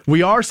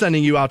we are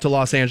sending you out to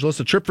Los Angeles,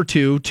 a trip for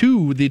 2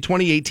 to the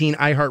 2018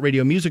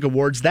 iHeartRadio Music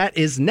Awards. That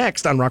is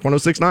next on Rock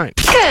 106.9.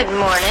 Good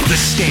morning. The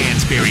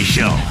Stansberry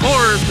Show,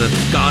 or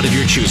the God of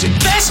your choosing.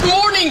 Best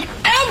morning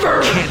ever!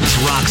 ever! Canton's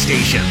Rock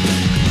Station.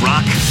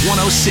 Rock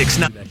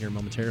 106.9. That here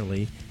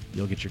momentarily.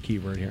 You'll get your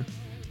keyword here.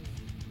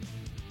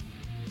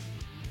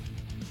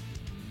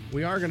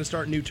 We are going to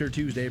start New Turd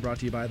Tuesday, brought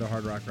to you by the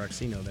Hard Rock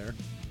Roxino there.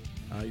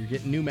 You're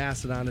getting new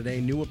Mastodon today,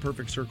 new A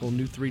Perfect Circle,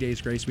 new 3 Days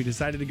Grace. We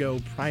decided to go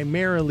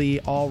primarily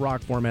all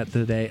rock format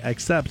today,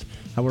 except,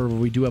 however,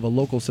 we do have a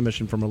local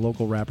submission from a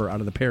local rapper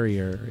out of the Perry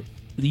area.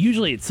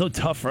 Usually it's so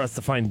tough for us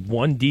to find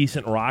one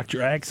decent rock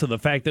track, so the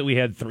fact that we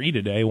had 3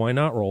 today, why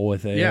not roll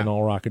with it? An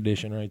all rock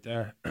edition right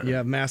there. You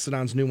have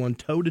Mastodon's new one,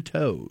 Toe to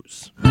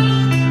Toes. I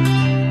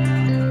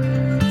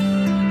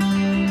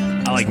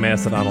like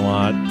Mastodon a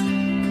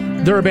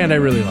lot. They're a band I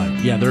really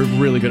like. Yeah, they're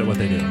really good at what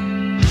they do.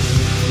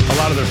 A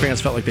lot of their fans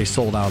felt like they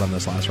sold out on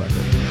this last record.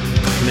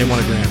 And they won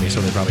a Grammy,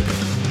 so they probably did.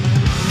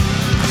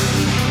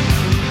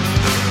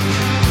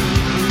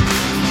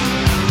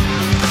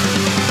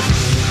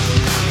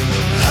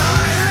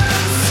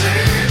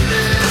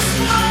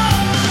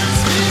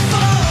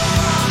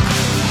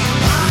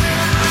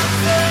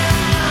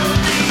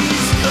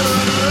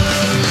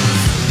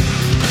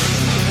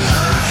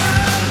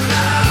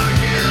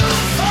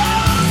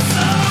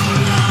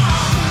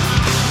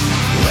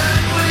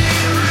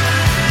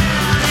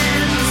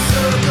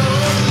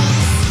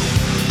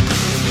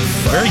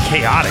 Very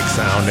chaotic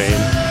sounding.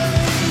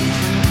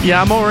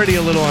 Yeah, I'm already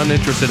a little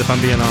uninterested, if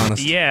I'm being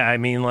honest. Yeah, I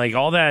mean, like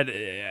all that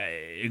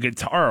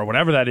guitar or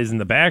whatever that is in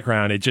the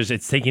background,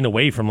 it's taking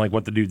away from like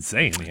what the dude's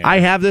saying here. I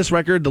have this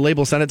record. The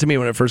label sent it to me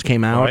when it first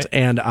came out, Right.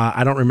 and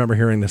I don't remember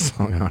hearing this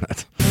song on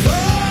it.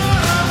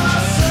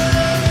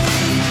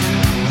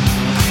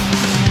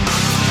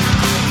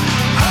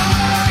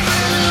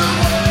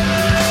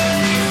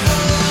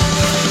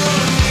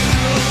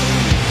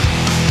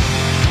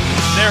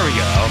 There we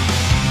go.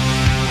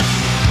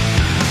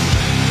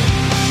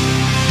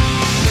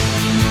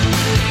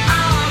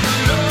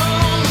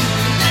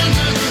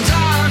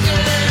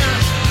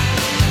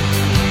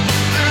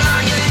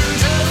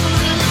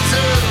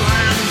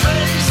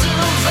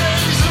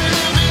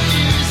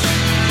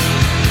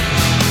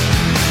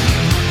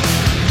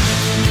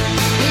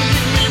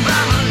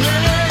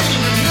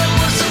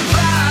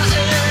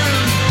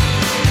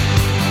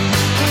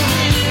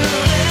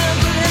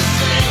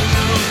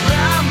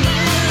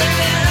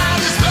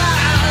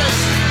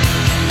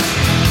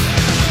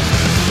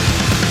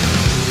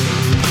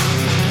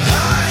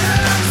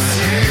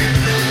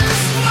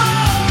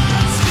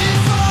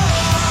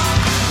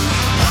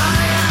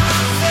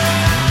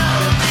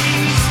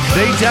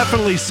 They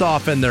definitely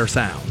softened their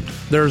sound.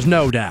 There's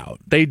no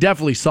doubt. They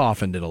definitely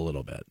softened it a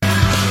little bit.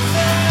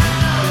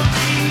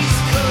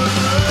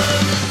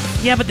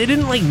 Yeah, but they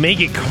didn't like make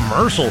it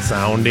commercial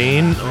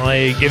sounding.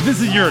 Like, if this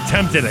is your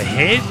attempt at a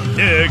hit,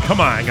 come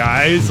on,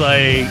 guys.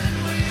 Like,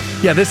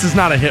 Yeah, this is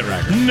not a hit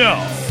record. no,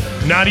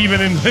 not even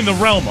in the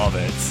realm of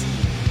it.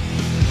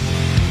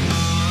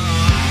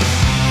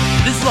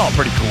 This is all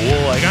pretty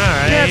cool. Like, all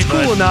right, Yeah, it's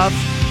cool but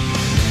enough.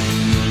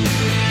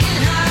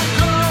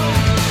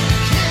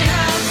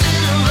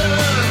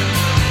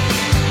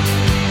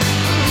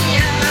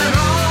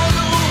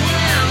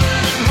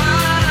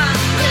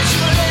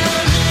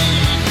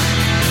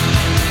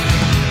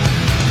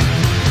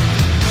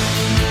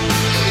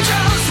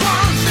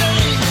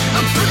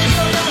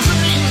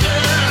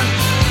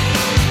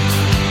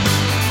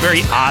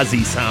 very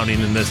Ozzy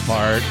sounding in this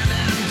part.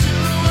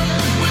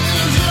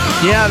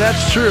 Yeah,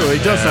 that's true.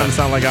 It does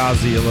sound like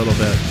Ozzy a little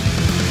bit.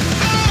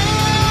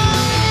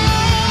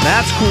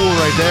 That's cool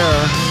right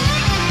there.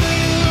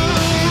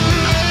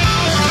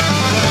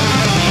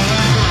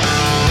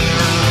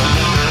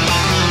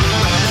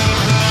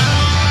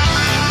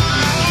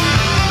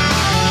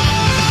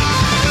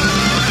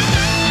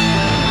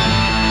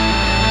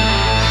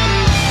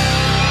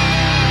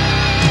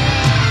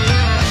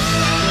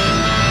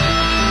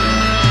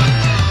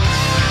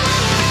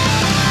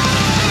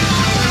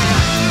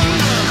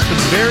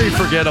 Very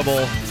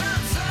forgettable.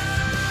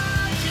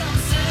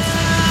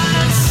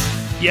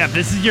 Yeah, if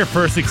this is your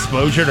first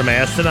exposure to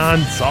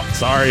Mastodon,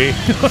 sorry.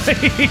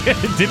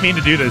 Didn't mean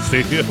to do this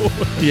to you.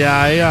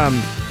 Yeah,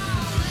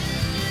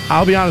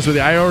 I'll be honest with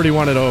you, I already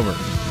want it over.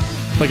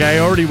 Like, I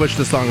already wish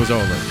the song was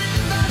over.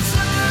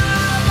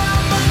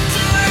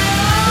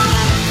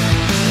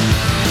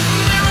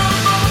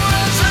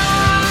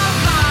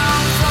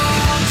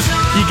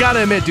 You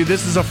gotta admit, dude,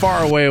 this is a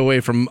far away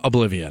from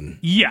Oblivion.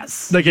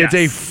 Yes. Like, it's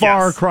a yes,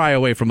 far yes. cry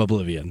away from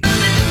Oblivion.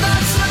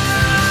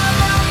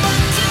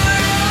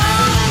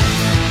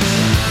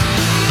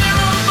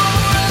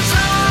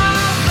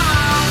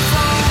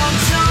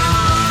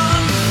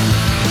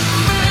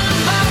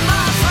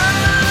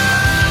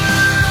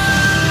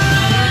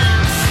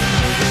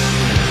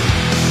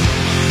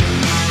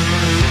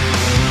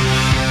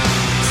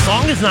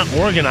 Song is not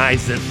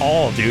organized at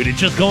all, dude. It's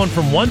just going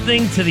from one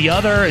thing to the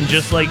other and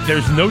just like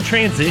there's no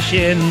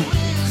transition.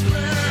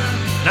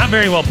 Not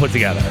very well put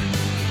together.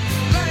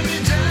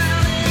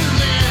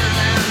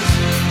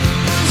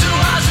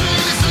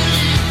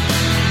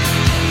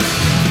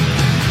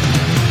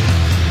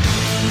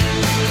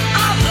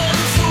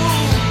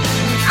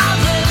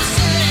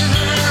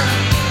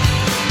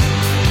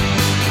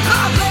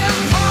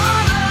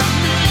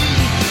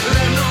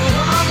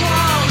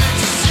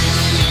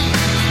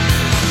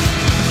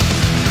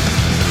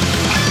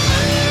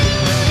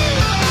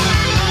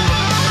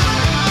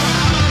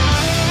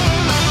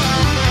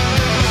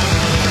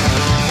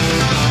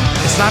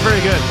 not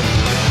very good.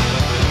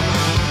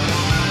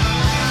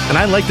 And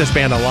I like this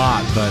band a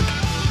lot, but...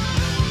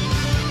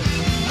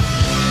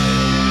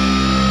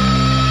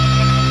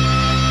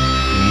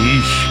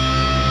 Yeesh.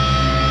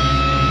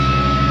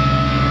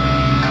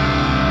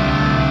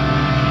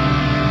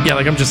 Yeah,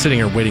 like I'm just sitting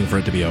here waiting for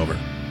it to be over.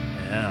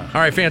 Yeah.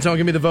 All right, fans, don't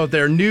give me the vote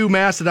there. New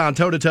Mastodon,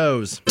 Toe to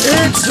Toes.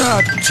 It's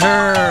a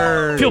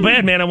turd. I feel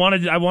bad, man. I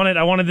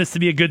wanted this to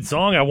be a good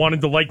song. I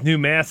wanted to like New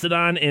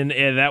Mastodon, and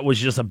that was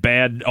just a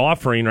bad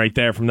offering right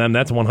there from them.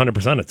 That's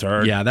 100% a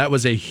turd. Yeah, that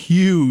was a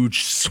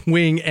huge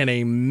swing and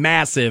a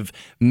massive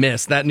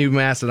miss. That New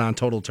Mastodon,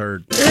 total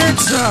turd.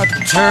 It's a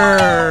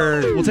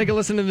turd. We'll take a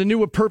listen to the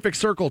new Perfect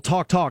Circle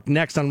Talk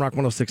next on Rock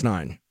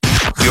 106.9.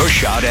 Your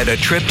shot at a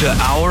trip to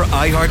our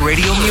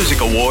iHeartRadio Music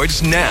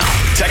Awards now.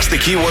 Text the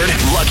keyword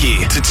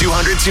LUCKY to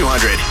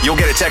 200-200. You'll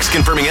get a text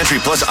confirming entry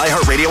plus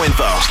iHeartRadio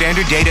info.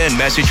 Standard data and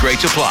message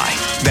rates apply.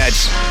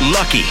 That's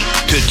LUCKY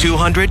to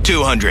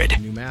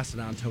 200-200. New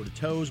Mastodon, Toe to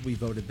Toes. We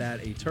voted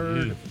that a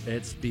turd.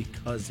 It's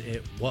because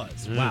it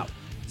was. Wow.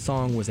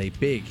 Song was a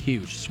big,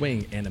 huge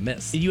swing and a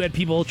miss. You had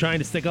people trying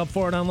to stick up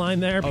for it online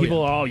there?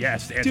 People, yeah. oh,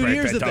 yes, that's dude, right,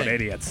 here's the dumb thing.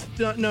 idiots.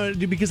 No,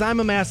 dude, because I'm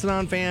a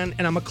Mastodon fan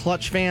and I'm a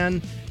Clutch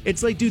fan,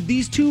 it's like, dude,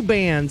 these two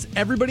bands,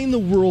 everybody in the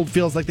world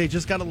feels like they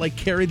just got to, like,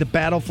 carry the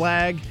battle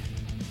flag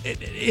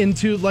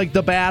into, like,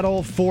 the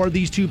battle for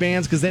these two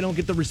bands because they don't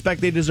get the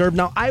respect they deserve.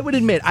 Now, I would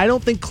admit, I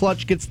don't think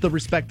Clutch gets the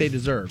respect they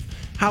deserve.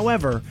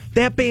 However,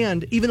 that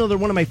band, even though they're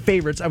one of my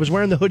favorites, I was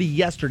wearing the hoodie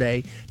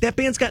yesterday, that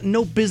band's got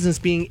no business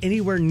being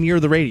anywhere near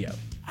the radio.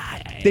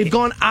 They've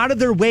gone out of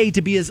their way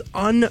to be as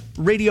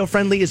un-radio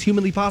friendly as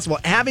humanly possible.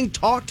 Having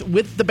talked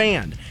with the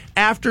band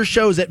after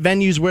shows at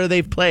venues where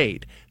they've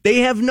played, they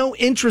have no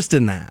interest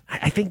in that.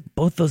 I think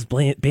both those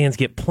bands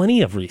get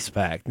plenty of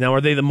respect. Now,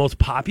 are they the most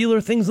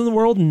popular things in the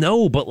world?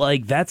 No, but,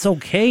 like, that's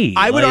okay.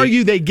 I would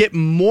argue they get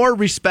more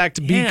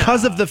respect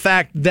because of the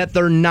fact that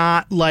they're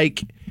not,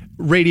 like,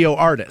 radio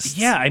artists.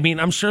 Yeah, I mean,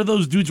 I'm sure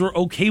those dudes were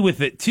okay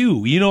with it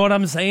too. You know what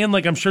I'm saying?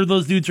 Like, I'm sure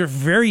those dudes are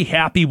very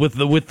happy with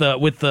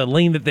the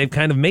lane that they've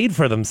kind of made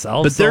for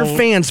themselves. But their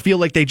fans feel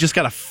like they just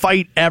got to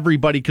fight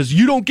everybody because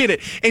you don't get it.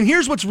 And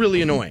here's what's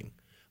really annoying.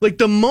 Like,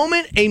 the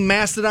moment a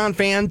Mastodon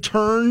fan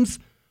turns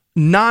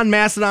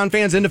non-Mastodon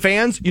fans into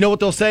fans, you know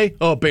what they'll say?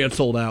 Oh, band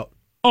sold out.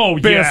 Oh,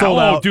 band yeah. sold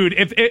out. Dude,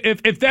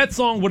 if that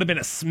song would have been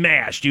a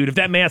smash, dude, if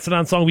that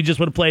Mastodon song we just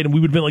would have played and we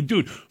would have been like,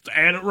 dude,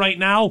 add it right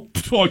now,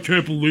 I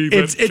can't believe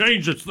it.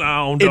 Change the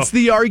sound. It's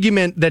the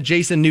argument that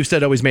Jason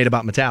Newsted always made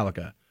about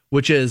Metallica,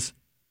 which is,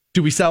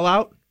 do we sell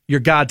out? You're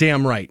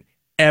goddamn right.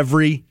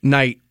 Every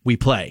night we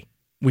play,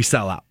 we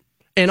sell out.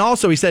 And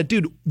also he said,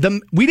 dude,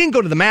 we didn't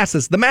go to the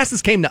masses. The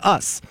masses came to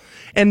us.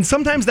 And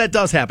sometimes that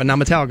does happen. Now,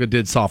 Metallica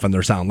did soften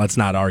their sound. Let's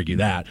not argue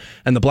that.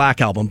 And the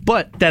Black Album.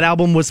 But that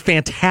album was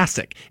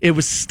fantastic. It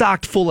was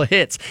stocked full of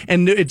hits.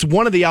 And it's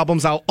one of the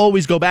albums I'll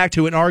always go back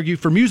to and argue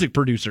for music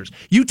producers.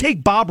 You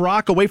take Bob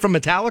Rock away from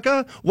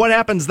Metallica, what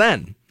happens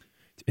then?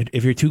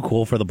 If you're too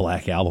cool for the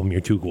Black Album, you're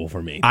too cool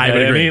for me. I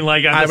would agree. I mean,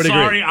 like,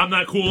 agree. I'm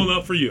not cool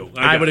enough for you.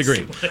 I would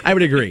agree. I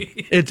would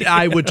agree.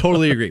 I would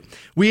totally agree.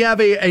 We have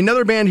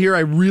another band here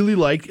I really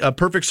like.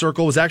 Perfect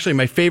Circle was actually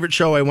my favorite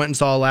show I went and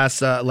saw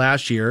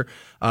last year.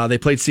 They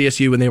played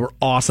CSU and they were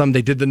awesome.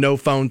 They did the no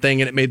phone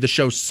thing and it made the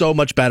show so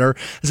much better.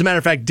 As a matter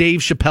of fact,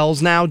 Dave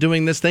Chappelle's now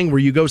doing this thing where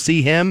you go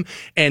see him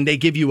and they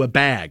give you a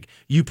bag.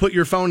 You put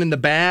your phone in the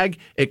bag,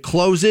 it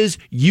closes,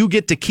 you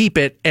get to keep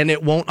it, and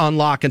it won't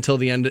unlock until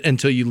the end,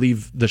 until you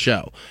leave the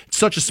show. It's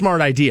such a smart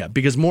idea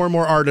because more and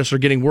more artists are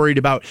getting worried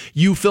about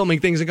you filming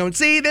things and going,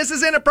 see, this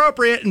is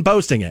inappropriate, and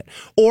posting it.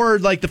 Or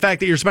like the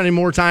fact that you're spending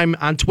more time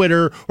on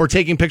Twitter or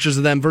taking pictures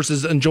of them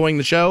versus enjoying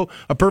the show.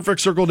 A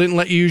Perfect Circle didn't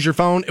let you use your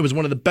phone. It was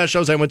one of the best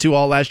shows I went to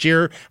all last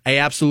year. I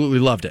absolutely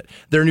loved it.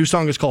 Their new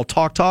song is called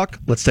Talk.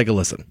 Let's take a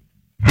listen.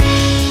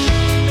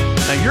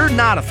 Now, you're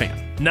not a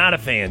fan. Not a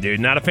fan, dude.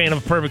 Not a fan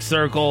of Perfect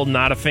Circle.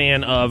 Not a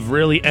fan of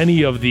really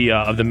any of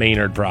the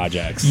Maynard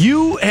projects.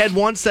 You had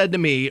once said to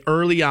me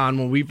early on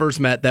when we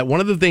first met that one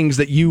of the things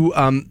that you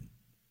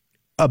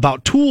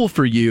about Tool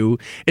for you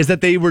is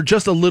that they were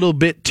just a little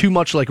bit too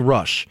much like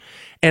Rush.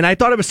 And I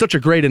thought it was such a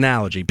great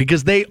analogy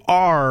because they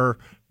are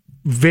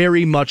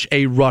very much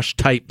a Rush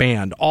type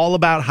band, all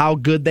about how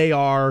good they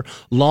are,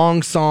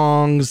 long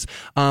songs,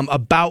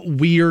 about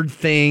weird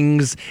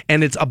things,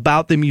 and it's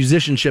about the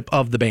musicianship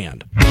of the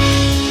band.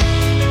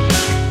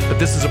 But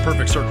this is a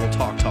Perfect Circle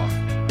Talk.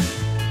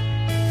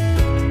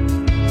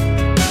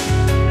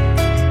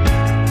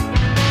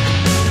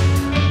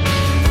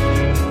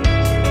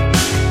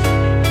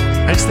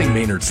 I just think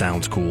Maynard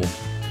sounds cool.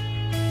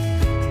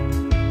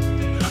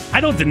 I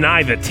don't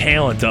deny the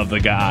talent of the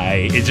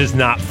guy. It's just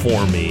not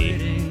for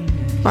me.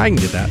 I can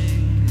get that.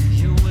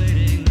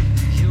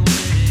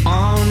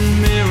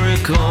 On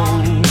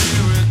miracle,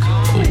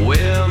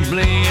 we're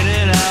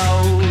bleeding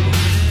out.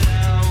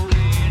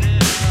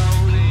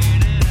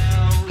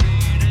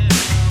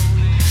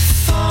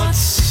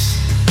 Thoughts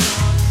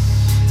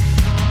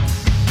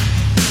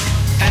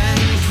and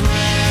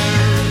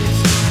prayers,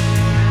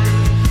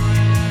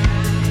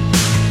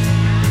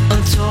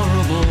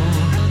 intolerable.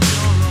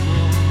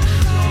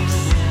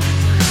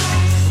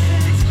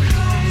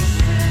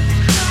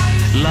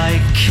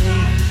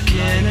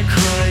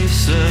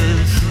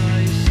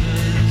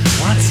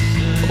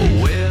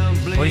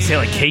 he say,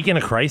 like, cake in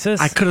a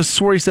crisis? I could have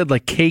swore he said,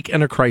 like, cake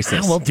in a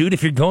crisis. Well, dude,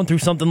 if you're going through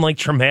something, like,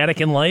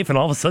 traumatic in life and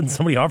all of a sudden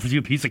somebody offers you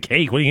a piece of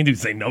cake, what are you going to do,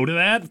 say no to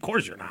that? Of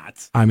course you're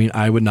not. I mean,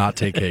 I would not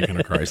take cake in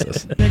a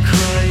crisis.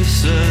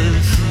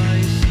 Crisis.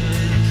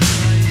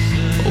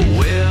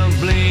 We're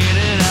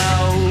bleeding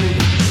out.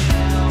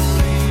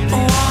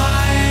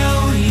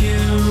 While you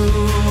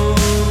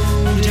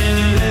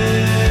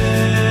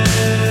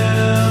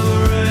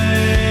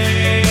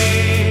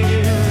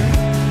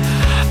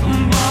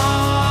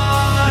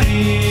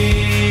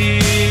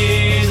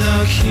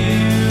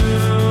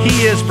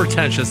He is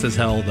pretentious as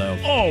hell, though.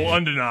 Oh,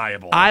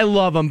 undeniable. I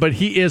love him, but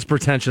he is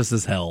pretentious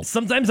as hell.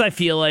 Sometimes I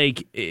feel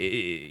like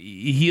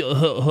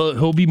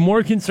he'll be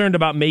more concerned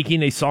about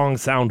making a song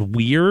sound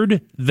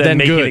weird than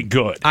making it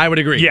good. I would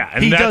agree. Yeah,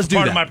 and he that's does do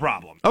part that. of my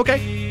problem.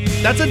 Okay,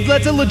 that's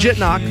a legit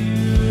knock.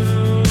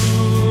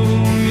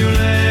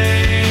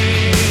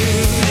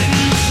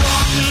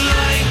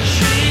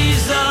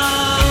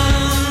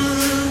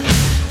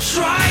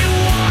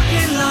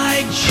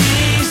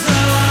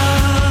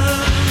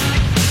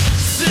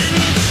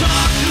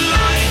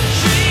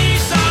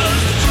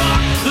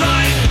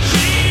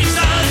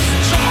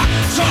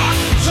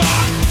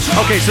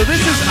 Okay, so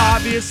this is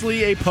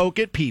obviously a poke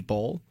at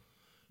people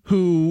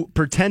who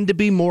pretend to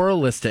be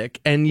moralistic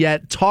and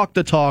yet talk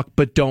the talk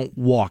but don't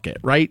walk it,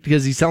 right?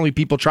 Because he's telling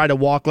people try to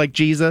walk like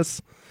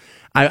Jesus.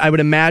 I would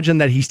imagine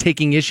that he's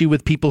taking issue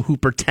with people who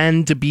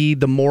pretend to be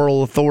the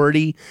moral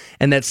authority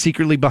and that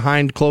secretly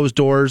behind closed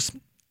doors,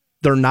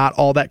 they're not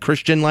all that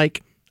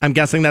Christian-like. I'm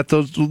guessing that's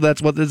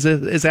what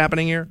is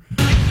happening here.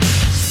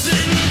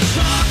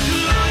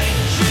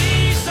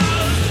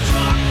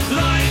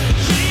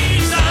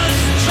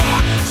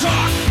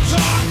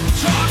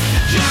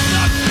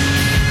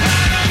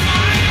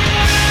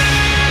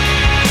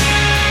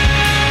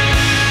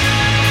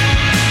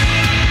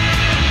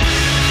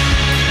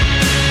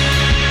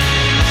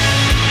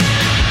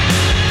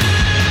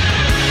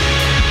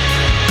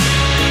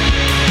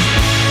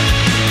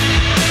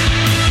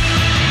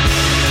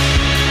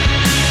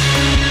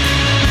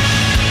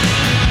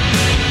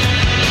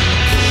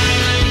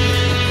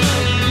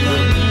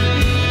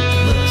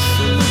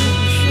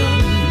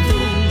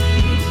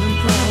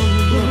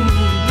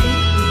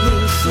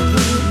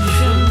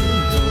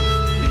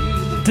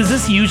 Does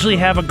this usually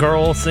have a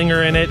girl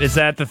singer in it? Is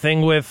that the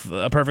thing with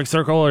A Perfect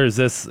Circle, or is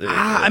this...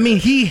 I mean,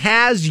 he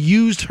has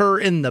used her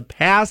in the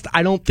past.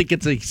 I don't think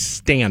it's a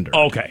standard.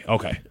 Okay.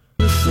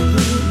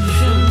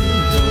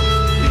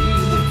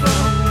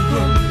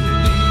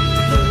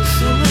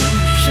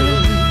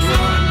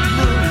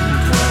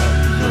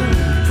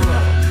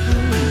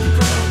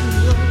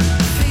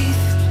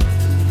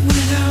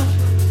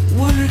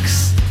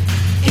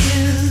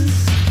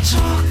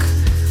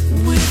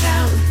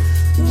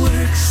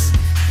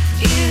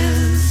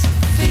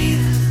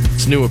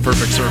 It's new, A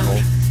Perfect Circle.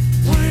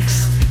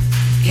 Works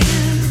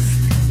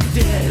is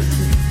dead.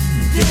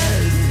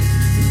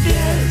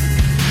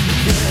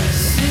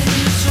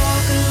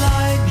 Talking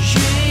like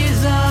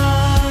Jesus.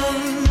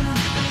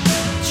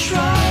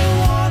 Try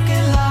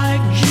walking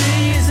like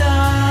Jesus.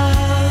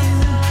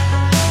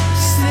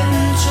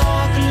 Sitting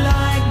talking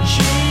like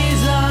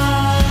Jesus.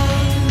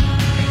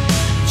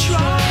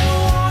 Try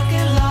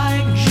walking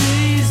like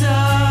Jesus.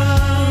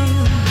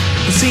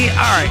 See, all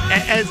right,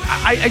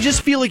 I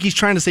just feel like he's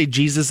trying to say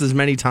Jesus as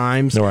many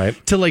times, Right.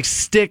 to like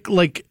stick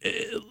like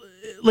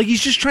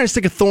he's just trying to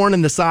stick a thorn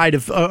in the side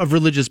of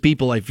religious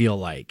people. I feel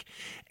like,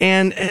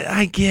 and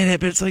I get it,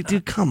 but it's like,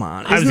 dude, come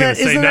on. I was going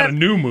to say, not a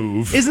new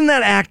move. Isn't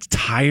that act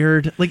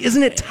tired? Like,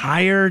 isn't it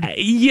tired?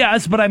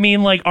 Yes, but I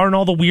mean, like, aren't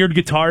all the weird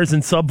guitars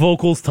and sub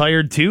vocals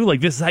tired too?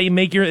 Like, this is how you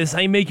make your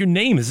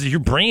name. This is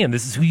your brand.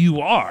 This is who you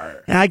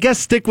are. I guess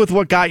stick with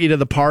what got you to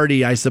the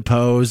party, I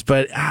suppose.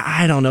 But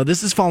I don't know.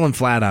 This is falling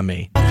flat on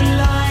me.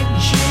 Like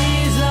Jesus.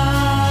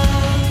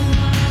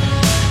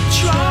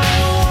 Try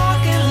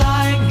walking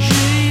like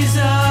Jesus.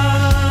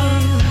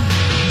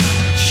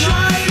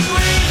 Try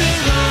breathing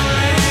the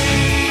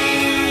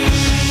rain.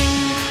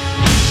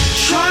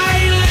 Try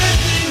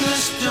lifting the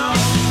stone.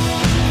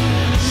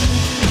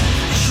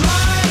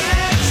 Try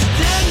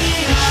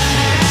extending a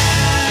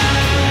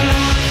hand.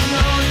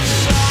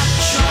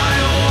 Try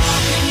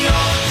walking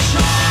your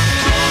talk.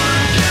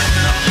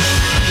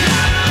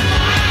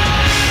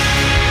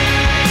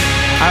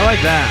 I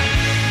like that.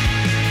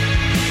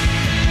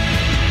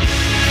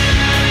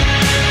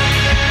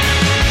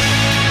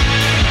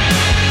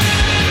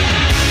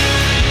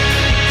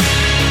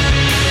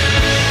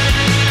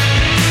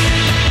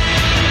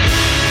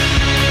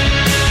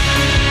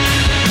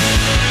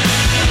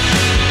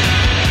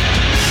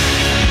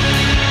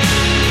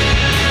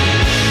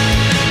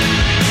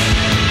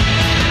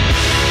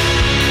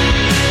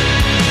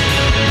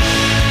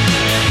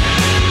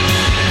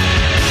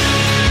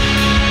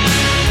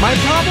 My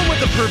problem with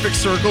The Perfect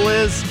Circle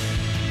is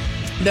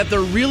that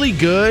they're really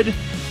good,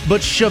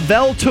 but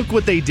Chevelle took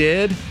what they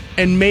did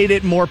and made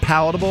it more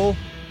palatable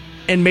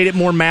and made it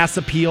more mass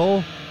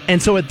appeal.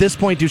 And so at this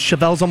point, dude,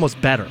 Chevelle's almost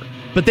better.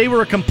 But they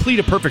were a complete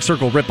A Perfect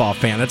Circle ripoff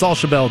fan. That's all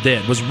Chevelle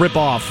did, was rip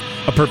off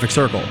A Perfect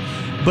Circle.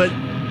 But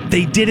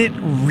they did it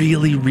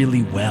really,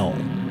 really well.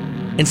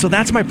 And so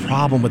that's my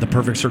problem with the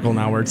Perfect Circle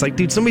now, where it's like,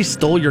 dude, somebody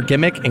stole your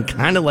gimmick and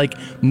kind of like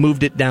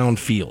moved it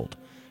downfield.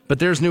 But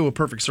there's new A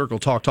Perfect Circle.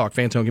 Talk.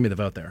 Fantone, give me the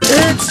vote there.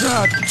 It's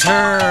a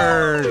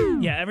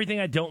turd. Yeah,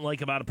 everything I don't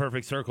like about A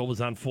Perfect Circle was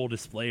on full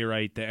display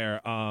right there.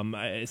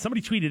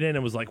 Somebody tweeted in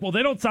and was like, well,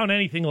 they don't sound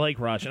anything like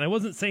Rush. And I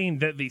wasn't saying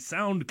that they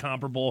sound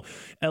comparable.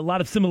 A lot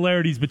of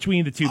similarities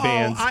between the two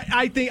bands.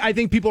 I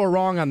think people are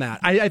wrong on that.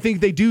 I think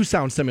they do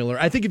sound similar.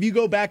 I think if you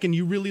go back and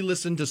you really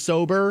listen to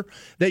Sober,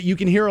 that you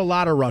can hear a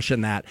lot of Rush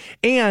in that.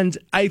 And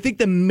I think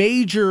the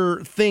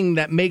major thing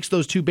that makes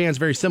those two bands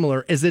very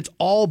similar is it's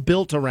all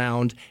built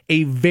around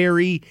a very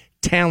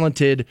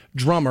talented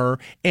drummer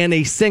and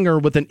a singer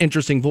with an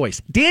interesting voice.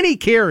 Danny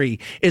Carey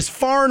is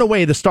far and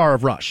away the star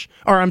of Rush.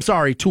 Or I'm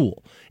sorry,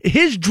 Tool.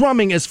 His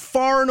drumming is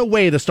far and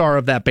away the star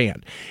of that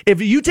band.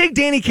 If you take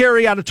Danny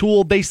Carey out of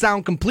Tool, they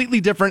sound completely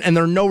different and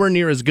they're nowhere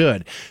near as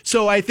good.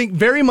 So I think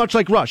very much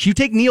like Rush, you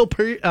take Neil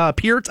Peart,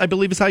 I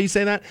believe is how you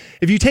say that.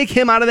 If you take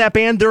him out of that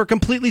band, they're a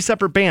completely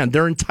separate band.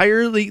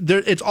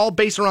 It's all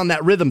based around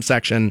that rhythm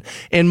section.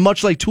 And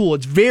much like Tool,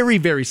 it's very,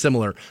 very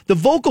similar. The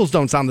vocals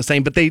don't sound the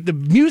same, but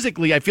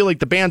musically, I feel like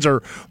the bands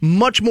are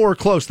much more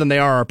close than they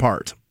are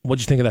apart.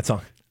 What'd you think of that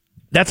song?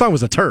 That song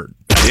was a turd.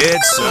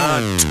 It's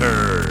a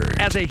turd.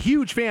 As a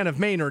huge fan of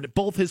Maynard,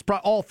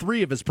 all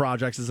three of his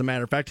projects, as a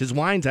matter of fact, his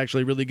wine's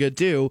actually really good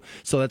too.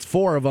 So that's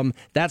 4 of them.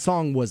 That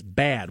song was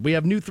bad. We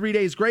have new 3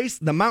 Days Grace,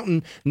 The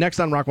Mountain, next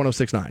on Rock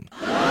 106.9.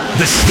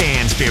 The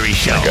Stansberry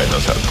Show. That guy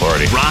knows how to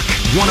party. Rock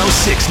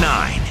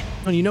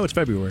 106.9. Oh, you know it's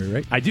February,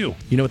 right? I do.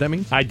 You know what that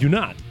means? I do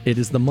not. It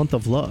is the month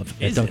of love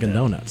at Is Dunkin' it?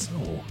 Donuts.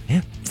 Oh.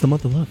 Yeah, it's the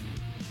month of love.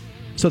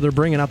 So they're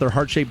bringing out their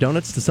heart-shaped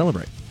donuts to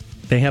celebrate.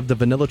 They have the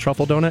vanilla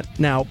truffle donut.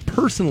 Now,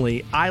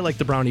 personally, I like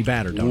the brownie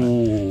batter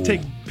donut. Ooh.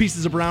 Take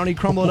pieces of brownie,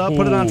 crumble it up,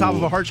 put it on top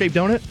of a heart-shaped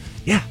donut.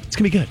 Yeah, it's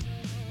going to be good.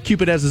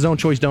 Cupid has his own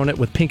choice donut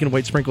with pink and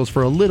white sprinkles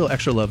for a little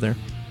extra love there.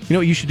 You know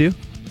what you should do?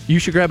 You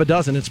should grab a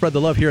dozen and spread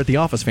the love here at the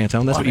office,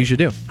 Fantone. That's what you should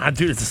do.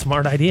 Dude, it's a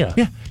smart idea.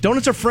 Yeah,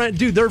 donuts are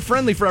dude, they're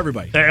friendly for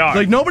everybody. They are.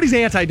 Like, nobody's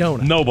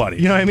anti-donut. Nobody.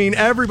 You know what I mean?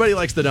 Everybody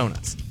likes the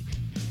donuts.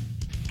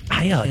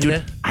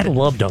 Dude, I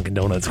love Dunkin'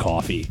 Donuts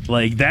coffee.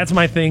 Like, that's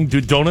my thing.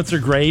 Dude, donuts are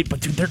great, but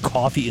dude, their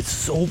coffee is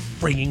so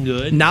freaking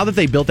good. Now that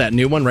they built that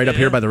new one right up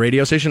here by the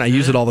radio station, I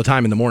use it all the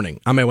time in the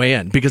morning on my way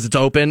in because it's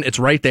open, it's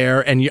right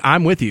there, and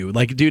I'm with you.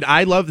 Like, dude,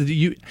 I love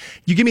you.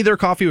 You give me their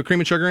coffee with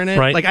cream and sugar in it.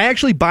 Right. Like, I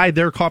actually buy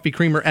their coffee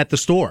creamer at the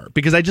store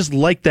because I just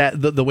like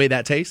that the way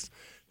that tastes.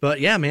 But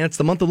yeah, man, it's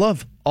the month of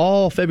love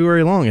all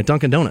February long at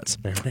Dunkin' Donuts.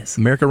 There it is.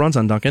 America runs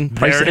on Dunkin'.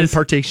 Price There it and is.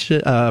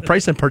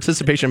 price and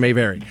participation may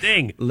vary.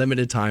 Ding.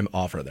 Limited time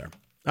offer there.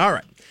 All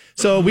right.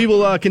 So we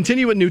will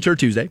continue with New Turd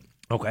Tuesday.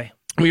 Okay.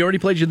 We already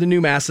played you the new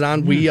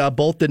Mastodon. We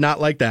both did not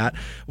like that.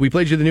 We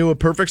played you the new A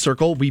Perfect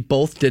Circle. We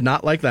both did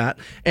not like that.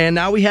 And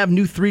now we have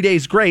new 3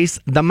 Days Grace,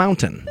 The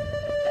Mountain.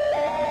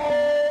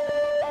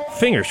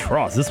 Fingers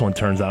crossed this one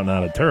turns out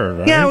not a turd,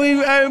 right? Yeah,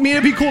 I mean,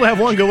 it'd be cool to have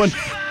one going.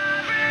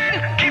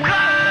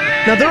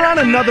 Now, they're on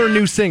another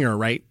new singer,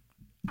 right?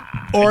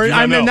 Or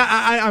I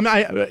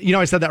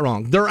said that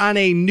wrong. They're on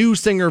a new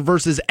singer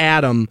versus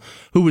Adam,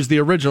 who was the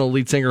original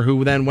lead singer,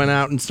 who then went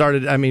out and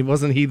started. I mean,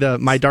 wasn't he the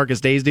My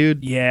Darkest Days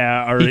dude?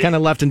 Yeah, or He kind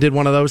of left and did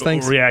one of those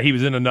things. Yeah, he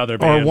was in another Or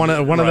band. one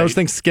of those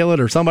things, Skillet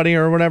or somebody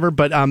or whatever.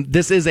 But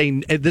this is a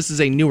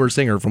newer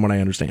singer, from what I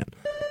understand.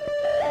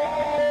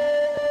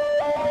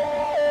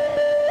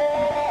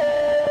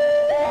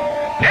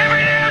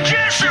 Every day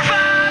just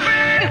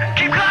surviving,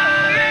 keep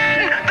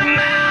climbing the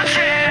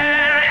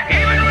mountain.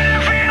 Even when I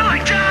feel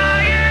like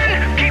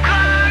dying, keep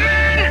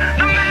climbing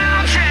the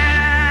mountain.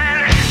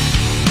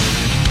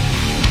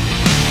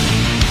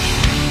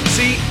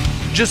 See,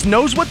 just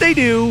knows what they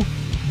do.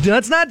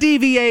 Let's not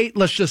deviate.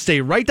 Let's just stay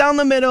right down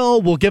the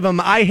middle. We'll give them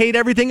I Hate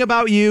Everything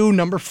About You,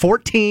 number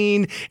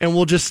 14, and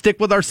we'll just stick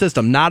with our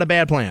system. Not a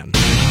bad plan.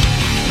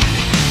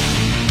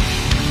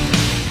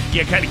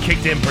 Yeah, kind of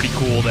kicked in pretty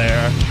cool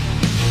there.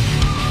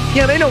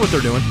 Yeah, they know what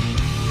they're doing.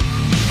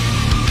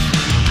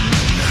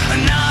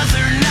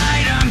 Another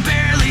night, I'm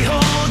barely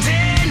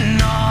holding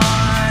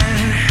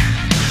on.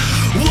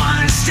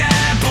 One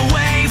step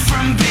away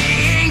from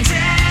being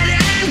dead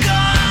and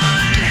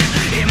gone.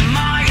 Am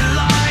I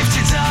alive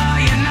to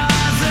die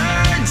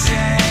another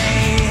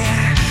day?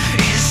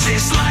 Is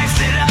this life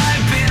that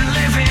I've been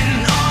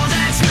living all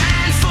that's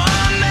meant for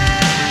me?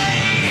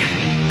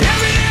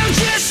 Every day I'm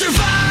just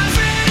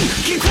surviving,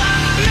 keep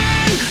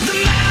climbing the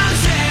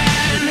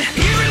mountain.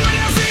 Even when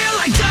I feel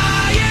like dying.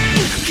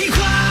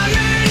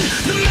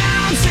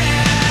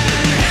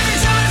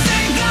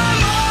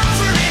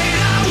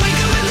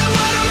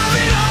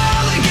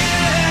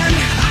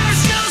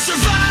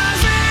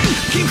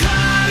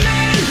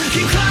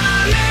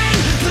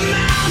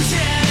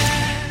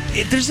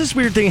 There's this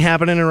weird thing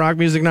happening in rock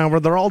music now where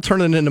they're all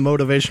turning into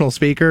motivational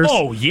speakers.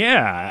 Oh,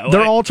 yeah.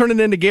 They're all turning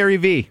into Gary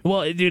Vee.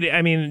 Well, dude,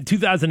 I mean,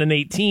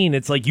 2018,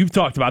 it's like you've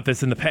talked about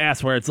this in the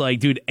past where it's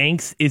like, dude,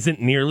 angst isn't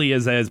nearly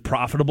as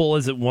profitable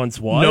as it once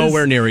was.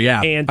 Nowhere near,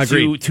 yeah. And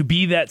to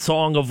be that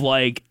song of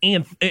like,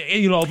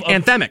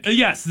 anthemic.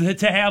 Yes,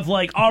 to have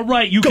like, all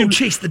right, you go can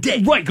chase the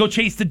day. Right, go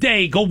chase the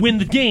day, go win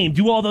the game,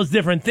 do all those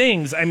different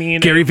things. I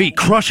mean, Gary Vee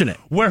crushing it.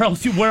 Where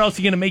else are you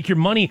going to make your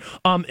money?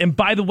 And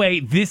by the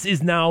way, this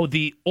is now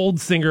the old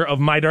singer of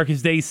My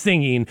Darkest Days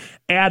singing.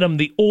 Adam,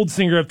 the old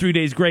singer of 3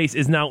 Days Grace,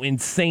 is now in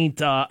Saint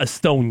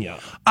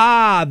Estonia.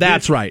 Ah,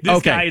 that's right. This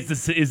okay. guy is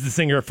the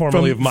singer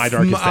formerly of My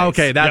Darkest Days.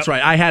 Okay, that's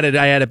right. I had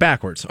it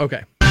backwards.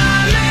 Okay.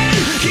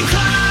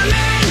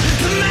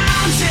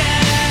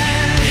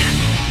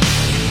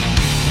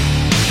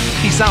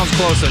 He sounds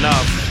close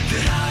enough.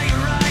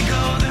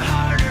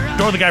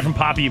 Throw the guy from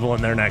Pop Evil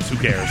in there next. Who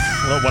cares?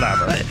 Well,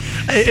 whatever.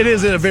 It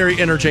is a very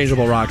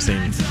interchangeable rock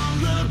scene.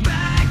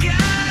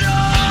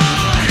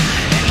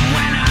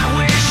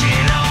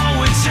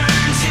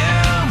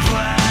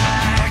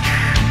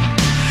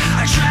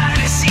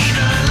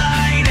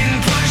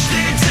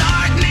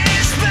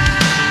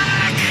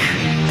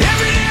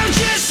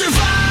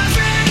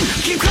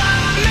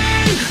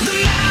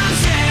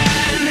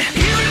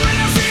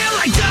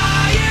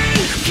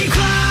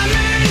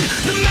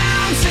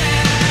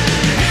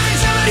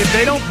 If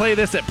they don't play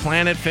this at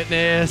Planet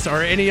Fitness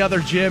or any other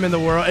gym in the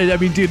world, I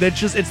mean, dude,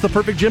 it's the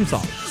perfect gym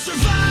song.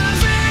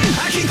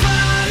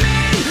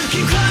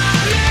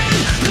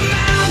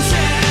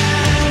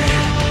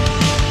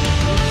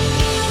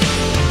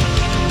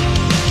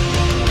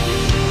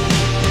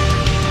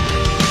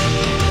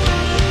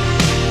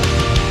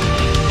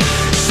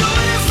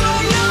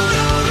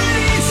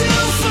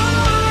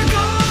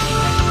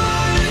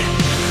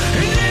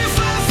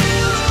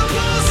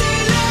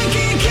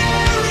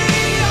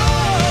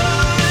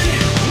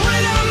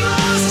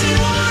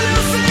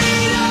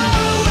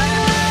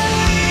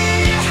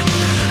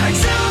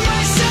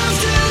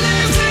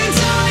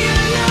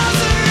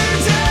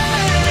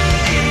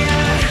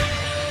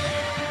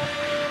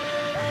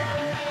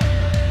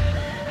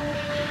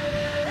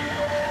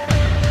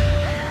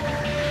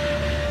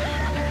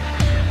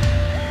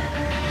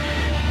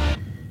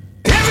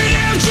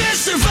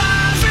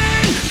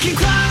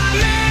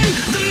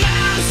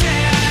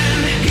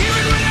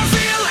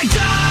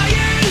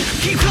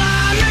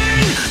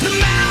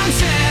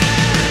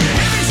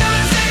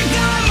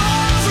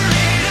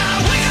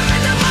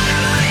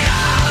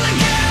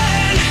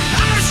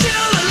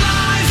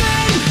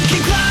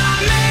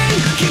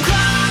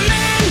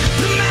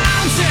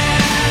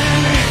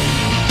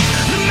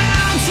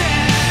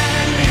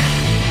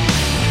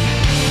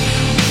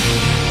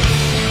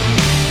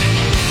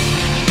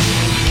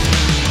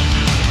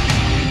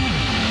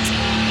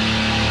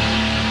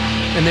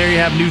 And there you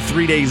have new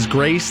 3 Days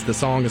Grace. The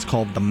song is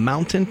called The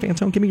Mountain.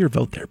 Fantone, give me your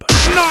vote there, buddy.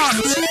 Not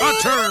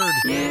a turd.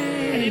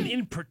 I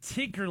didn't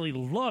particularly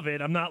love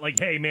it. I'm not like,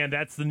 hey, man,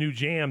 that's the new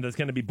jam that's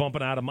going to be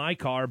bumping out of my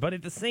car. But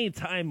at the same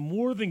time,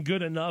 more than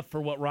good enough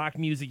for what rock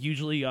music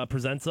usually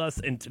presents us.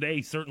 And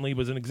today certainly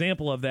was an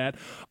example of that.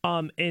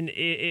 And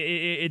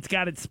it's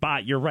got its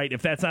spot. You're right.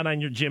 If that's not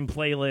on your gym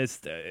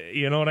playlist,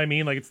 you know what I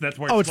mean? Like that's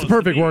where. It's the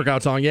perfect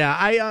workout song.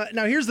 Yeah.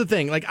 Now here's the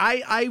thing. Like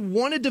I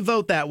wanted to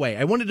vote that way.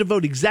 I wanted to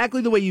vote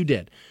exactly the way you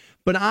did.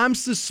 But I'm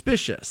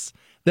suspicious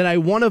that I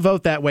want to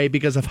vote that way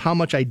because of how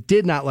much I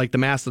did not like the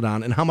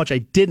Mastodon and how much I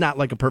did not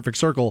like A Perfect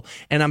Circle,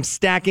 and I'm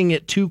stacking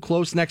it too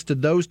close next to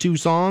those two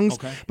songs.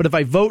 Okay. But if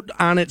I vote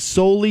on it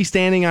solely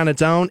standing on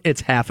its own, it's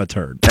half a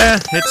turd.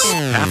 It's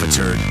half a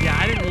turd. Yeah,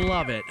 I didn't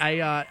love it.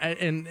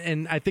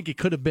 And I think it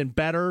could have been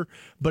better,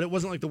 but it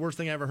wasn't like the worst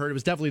thing I ever heard. It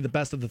was definitely the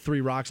best of the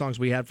three rock songs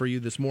we had for you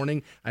this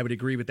morning. I would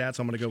agree with that,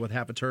 so I'm going to go with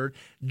half a turd.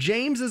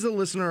 James is a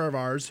listener of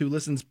ours who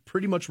listens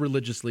pretty much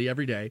religiously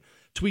every day,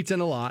 tweets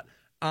in a lot.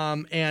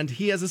 And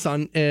he has a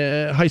son,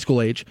 high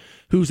school age,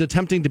 who's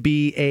attempting to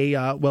be a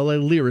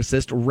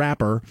lyricist,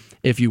 rapper,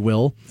 if you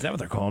will. Is that what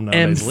they're calling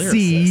nowadays?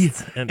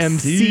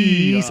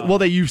 MCs. Well,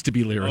 they used to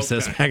be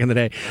lyricists back in the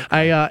day.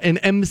 An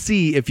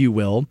MC, if you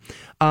will.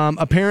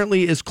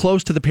 Apparently is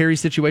close to the Perry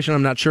situation.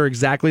 I'm not sure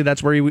exactly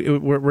that's where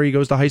he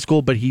goes to high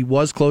school, but he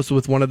was close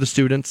with one of the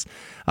students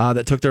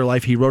that took their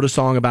life. He wrote a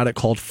song about it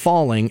called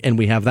Falling, and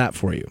we have that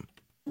for you.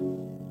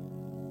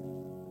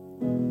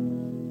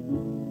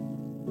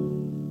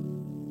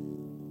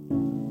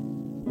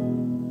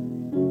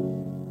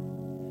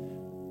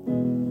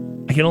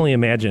 I can only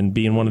imagine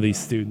being one of these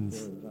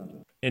students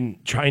and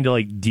trying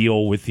to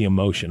deal with the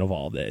emotion of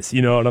all this.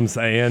 You know what I'm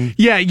saying?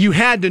 Yeah, you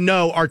had to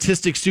know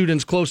artistic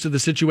students close to the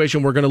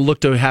situation were going to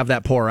look to have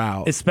that pour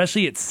out.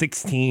 Especially at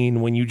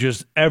 16 when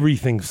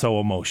everything's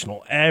so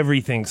emotional.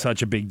 Everything's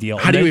such a big deal.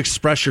 How do you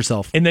express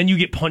yourself? And then you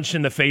get punched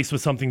in the face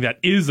with something that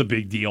is a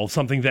big deal,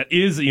 something that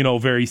is,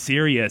 very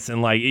serious.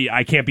 And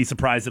I can't be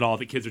surprised at all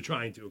that kids are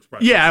trying to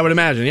express. Yeah, I would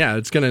imagine. Yeah,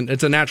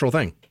 it's a natural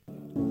thing.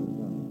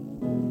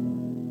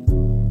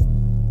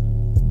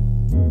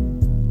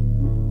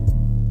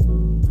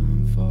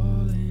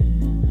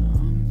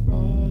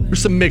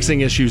 There's some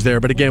mixing issues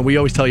there, but again, we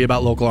always tell you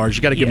about local artists.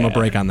 You got to give him a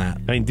break on that.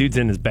 I mean, dude's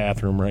in his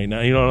bathroom right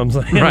now. You know what I'm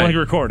saying? Right. Like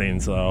recording,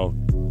 so.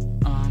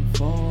 I'm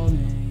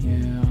falling,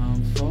 yeah,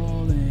 I'm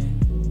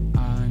falling.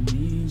 I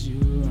need you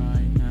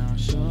right now,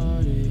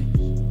 shorty.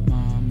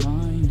 My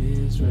mind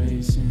is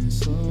racing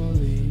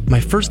slowly. My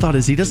first thought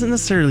is he doesn't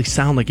necessarily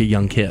sound like a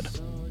young kid.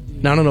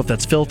 Now, I don't know if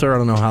that's filter. I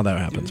don't know how that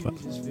happens, but.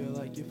 Just feel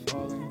like you're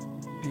falling.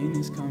 Pain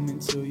is coming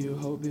to you,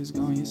 hope is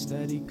gone, you're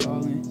steady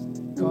calling.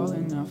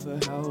 Calling out for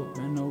help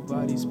and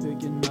nobody's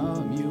picking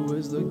up. You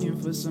was looking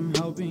for some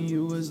help and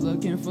you was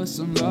looking for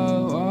some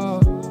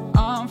love. Oh,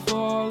 I'm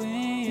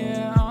falling,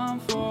 yeah, I'm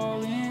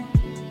falling.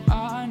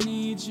 I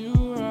need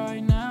you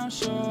right now,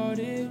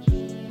 shorty.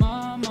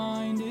 My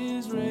mind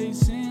is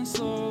racing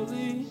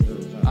slowly.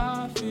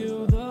 I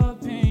feel the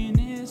pain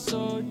is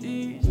so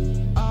deep.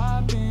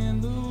 I've been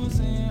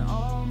losing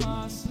all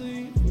my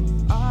sleep.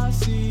 I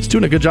see. He's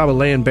doing a good job of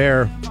laying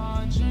bare.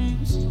 My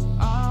dreams.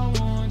 I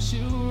want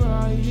you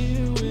right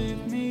here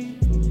with me.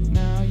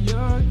 Now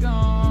you're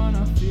gone,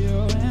 I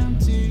feel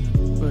empty,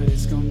 but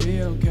it's gonna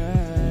be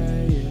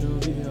okay. It'll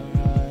be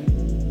alright.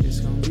 It's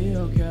gonna be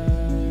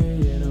okay.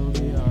 It'll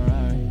be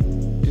alright.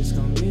 It's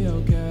gonna be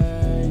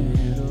okay.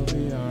 It'll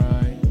be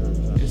alright.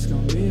 It's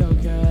gonna be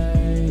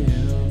okay.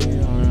 It'll be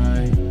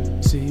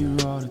alright. See you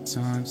all the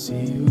time. See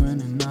you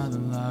in another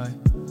life.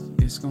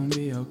 It's gonna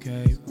be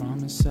okay.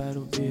 Promise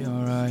that'll be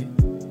alright.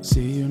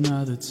 See you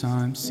another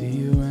time. See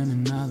you in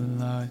another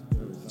life.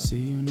 See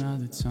you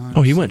another time.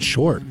 Oh, he went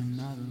short. See you in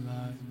another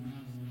life.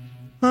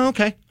 Oh,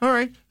 okay, all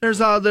right.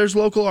 There's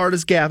local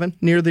artist Gavin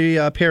near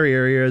the Perry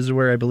area is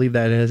where I believe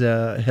that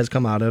has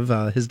come out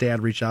of. His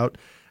dad reached out,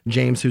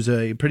 James, who's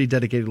a pretty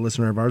dedicated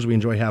listener of ours. We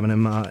enjoy having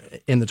him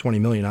in the 20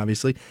 million,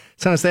 obviously.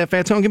 Send us that,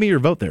 Fat Tone. Give me your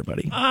vote there,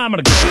 buddy. I'm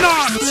going to go.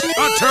 Not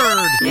a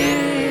turd.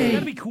 It's going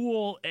to be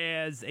cool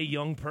as a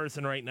young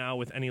person right now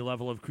with any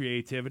level of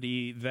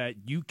creativity that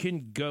you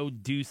can go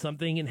do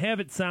something and have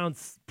it sound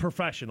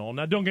professional.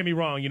 Now, don't get me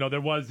wrong.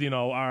 There was,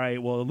 all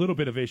right, well, a little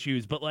bit of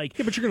issues, but like,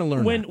 Yeah, but you're going to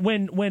learn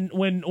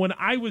when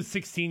I was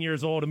 16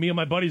 years old and me and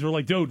my buddies were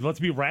like, dude, let's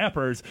be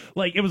rappers.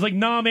 Like, it was like,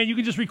 nah, man, you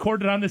can just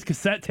record it on this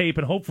cassette tape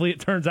and hopefully it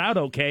turns out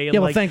okay. And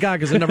Yeah, well, thank God,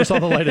 because it never saw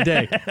the light of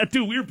day.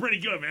 Dude, we were pretty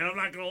good, man. I'm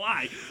not going to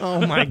lie.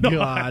 Oh, my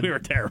God. We were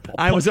terrible.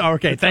 I was,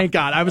 okay, thank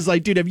God. I was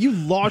like, dude, have you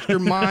lost your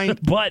mind?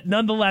 But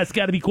nonetheless,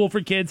 got to be cool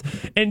for kids.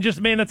 And just,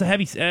 man, that's a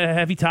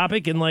heavy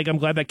topic. And, like, I'm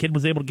glad that kid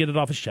was able to get it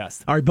off his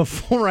chest. All right,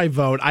 before I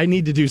vote, I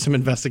need to do some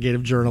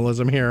investigative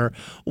journalism here.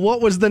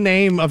 What was the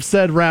name of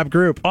said rap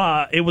group?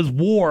 It was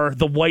War,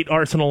 the White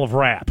Arsenal of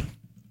Rap.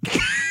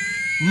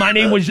 My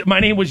name was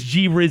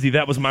G Rizzy.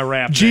 That was my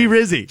rap. G name.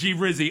 Rizzy. G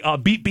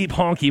Rizzy. Beep Beep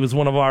Honky was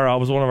one of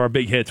our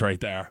big hits right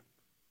there.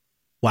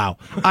 Wow.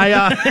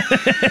 I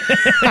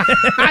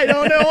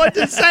don't know what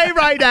to say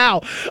right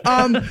now.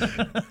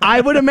 I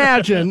would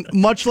imagine,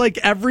 much like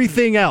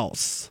everything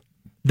else,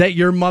 that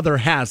your mother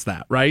has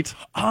that, right?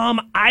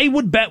 I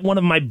would bet one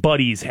of my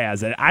buddies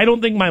has it. I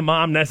don't think my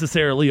mom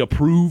necessarily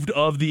approved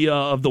of the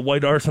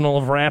White Arsenal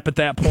of Rap at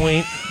that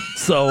point.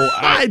 So,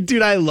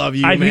 dude, I love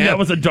you, I man. think that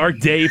was a dark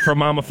day for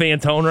Mama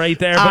Fantone right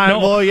there. But no,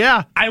 well,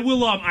 yeah. I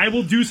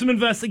will do some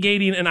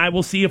investigating and I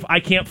will see if I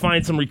can't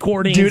find some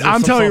recordings. Dude,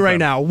 I'm telling you right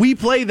now, we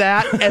play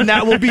that, and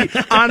that will be,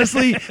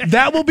 honestly,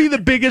 that will be the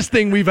biggest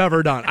thing we've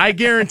ever done. I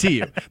guarantee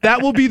you.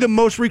 That will be the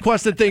most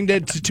requested thing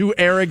to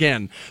air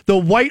again. The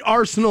White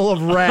Arsenal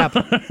of Rap.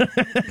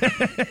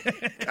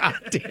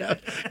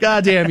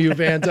 God damn you,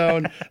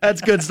 Fantone.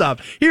 That's good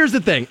stuff. Here's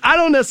the thing. I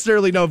don't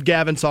necessarily know if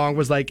Gavin's song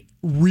was like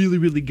really,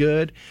 really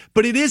good,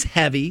 but it is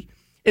heavy.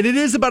 And it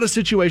is about a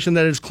situation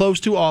that is close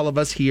to all of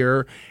us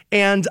here.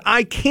 And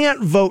I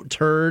can't vote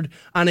turd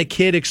on a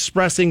kid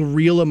expressing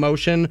real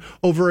emotion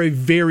over a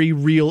very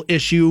real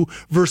issue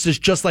versus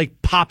just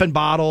like popping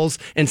bottles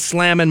and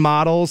slamming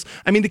models.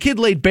 I mean, the kid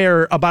laid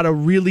bare about a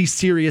really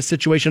serious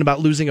situation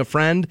about losing a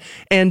friend.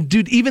 And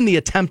dude, even the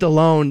attempt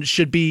alone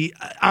should be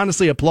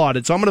honestly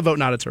applauded. So I'm going to vote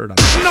not a turd on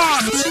it.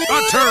 Not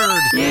a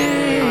turd.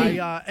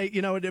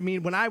 You know what I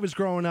mean? When I was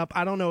growing up,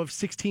 I don't know if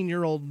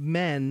 16-year-old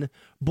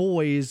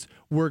boys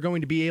were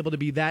going to be able to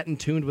be that in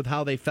tune with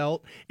how they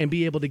felt and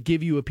be able to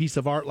give you a piece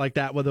of art like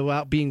that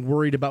without being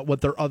worried about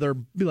what their other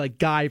like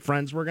guy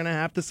friends were going to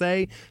have to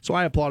say. So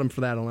I applaud them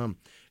for that alone.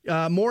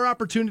 More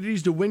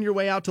opportunities to win your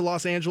way out to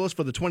Los Angeles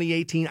for the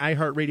 2018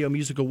 iHeartRadio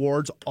Music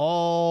Awards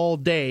all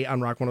day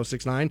on Rock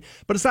 106.9.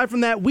 But aside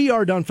from that, we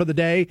are done for the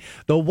day.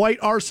 The White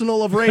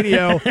Arsenal of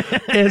Radio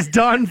is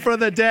done for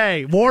the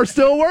day. War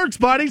still works,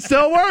 buddy.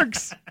 Still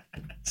works.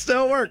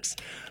 Still works.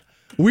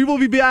 We will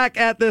be back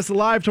at this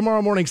live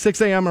tomorrow morning,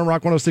 6 a.m. on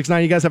Rock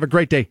 106.9. You guys have a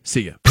great day.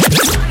 See you.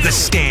 The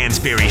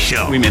Stansberry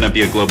Show We may not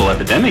be a global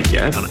epidemic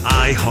yet. on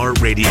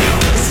iHeartRadio,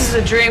 This is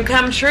a dream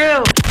come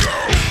true.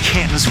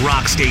 Canton's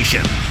rock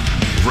station,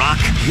 Rock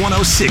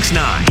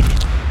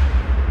 106.9.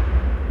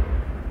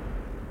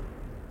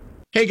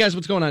 Hey guys,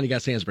 what's going on? You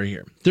got Stansberry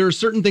here. There are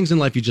certain things in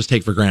life you just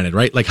take for granted,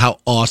 right? Like how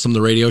awesome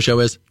the radio show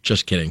is.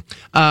 Just kidding.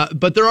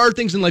 But there are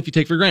things in life you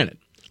take for granted.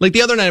 Like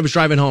the other night I was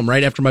driving home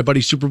right after my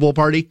buddy's Super Bowl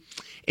party,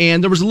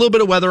 and there was a little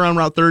bit of weather on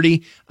Route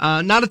 30.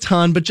 Not a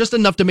ton, but just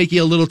enough to make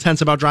you a little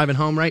tense about driving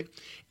home, right?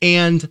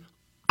 And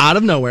out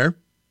of nowhere,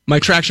 my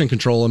traction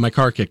control in my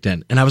car kicked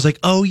in. And I was like,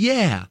 oh,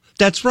 yeah,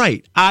 that's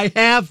right. I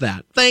have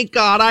that. Thank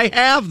God I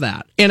have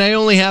that. And I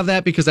only have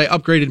that because I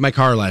upgraded my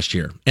car last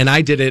year. And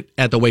I did it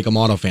at the Wacom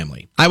Auto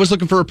Family. I was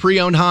looking for a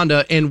pre-owned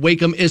Honda, and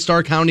Wacom is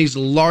Starr County's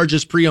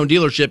largest pre-owned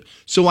dealership,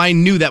 so I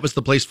knew that was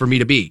the place for me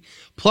to be.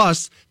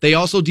 Plus, they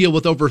also deal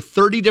with over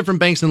 30 different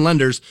banks and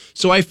lenders,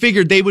 so I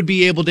figured they would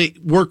be able to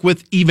work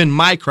with even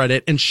my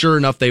credit, and sure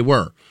enough, they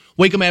were.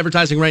 Wacom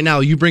advertising right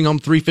now, you bring home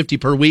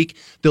 $350 per week,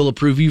 they'll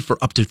approve you for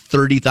up to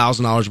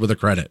 $30,000 worth of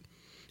credit.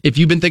 If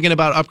you've been thinking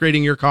about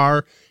upgrading your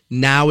car,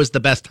 now is the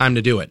best time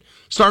to do it.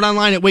 Start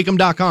online at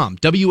Wacom.com,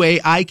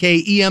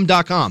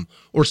 WAIKEM.com,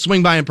 or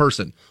swing by in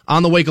person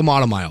on the Wacom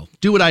Auto Mile.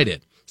 Do what I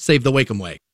did. Save the Wacom way.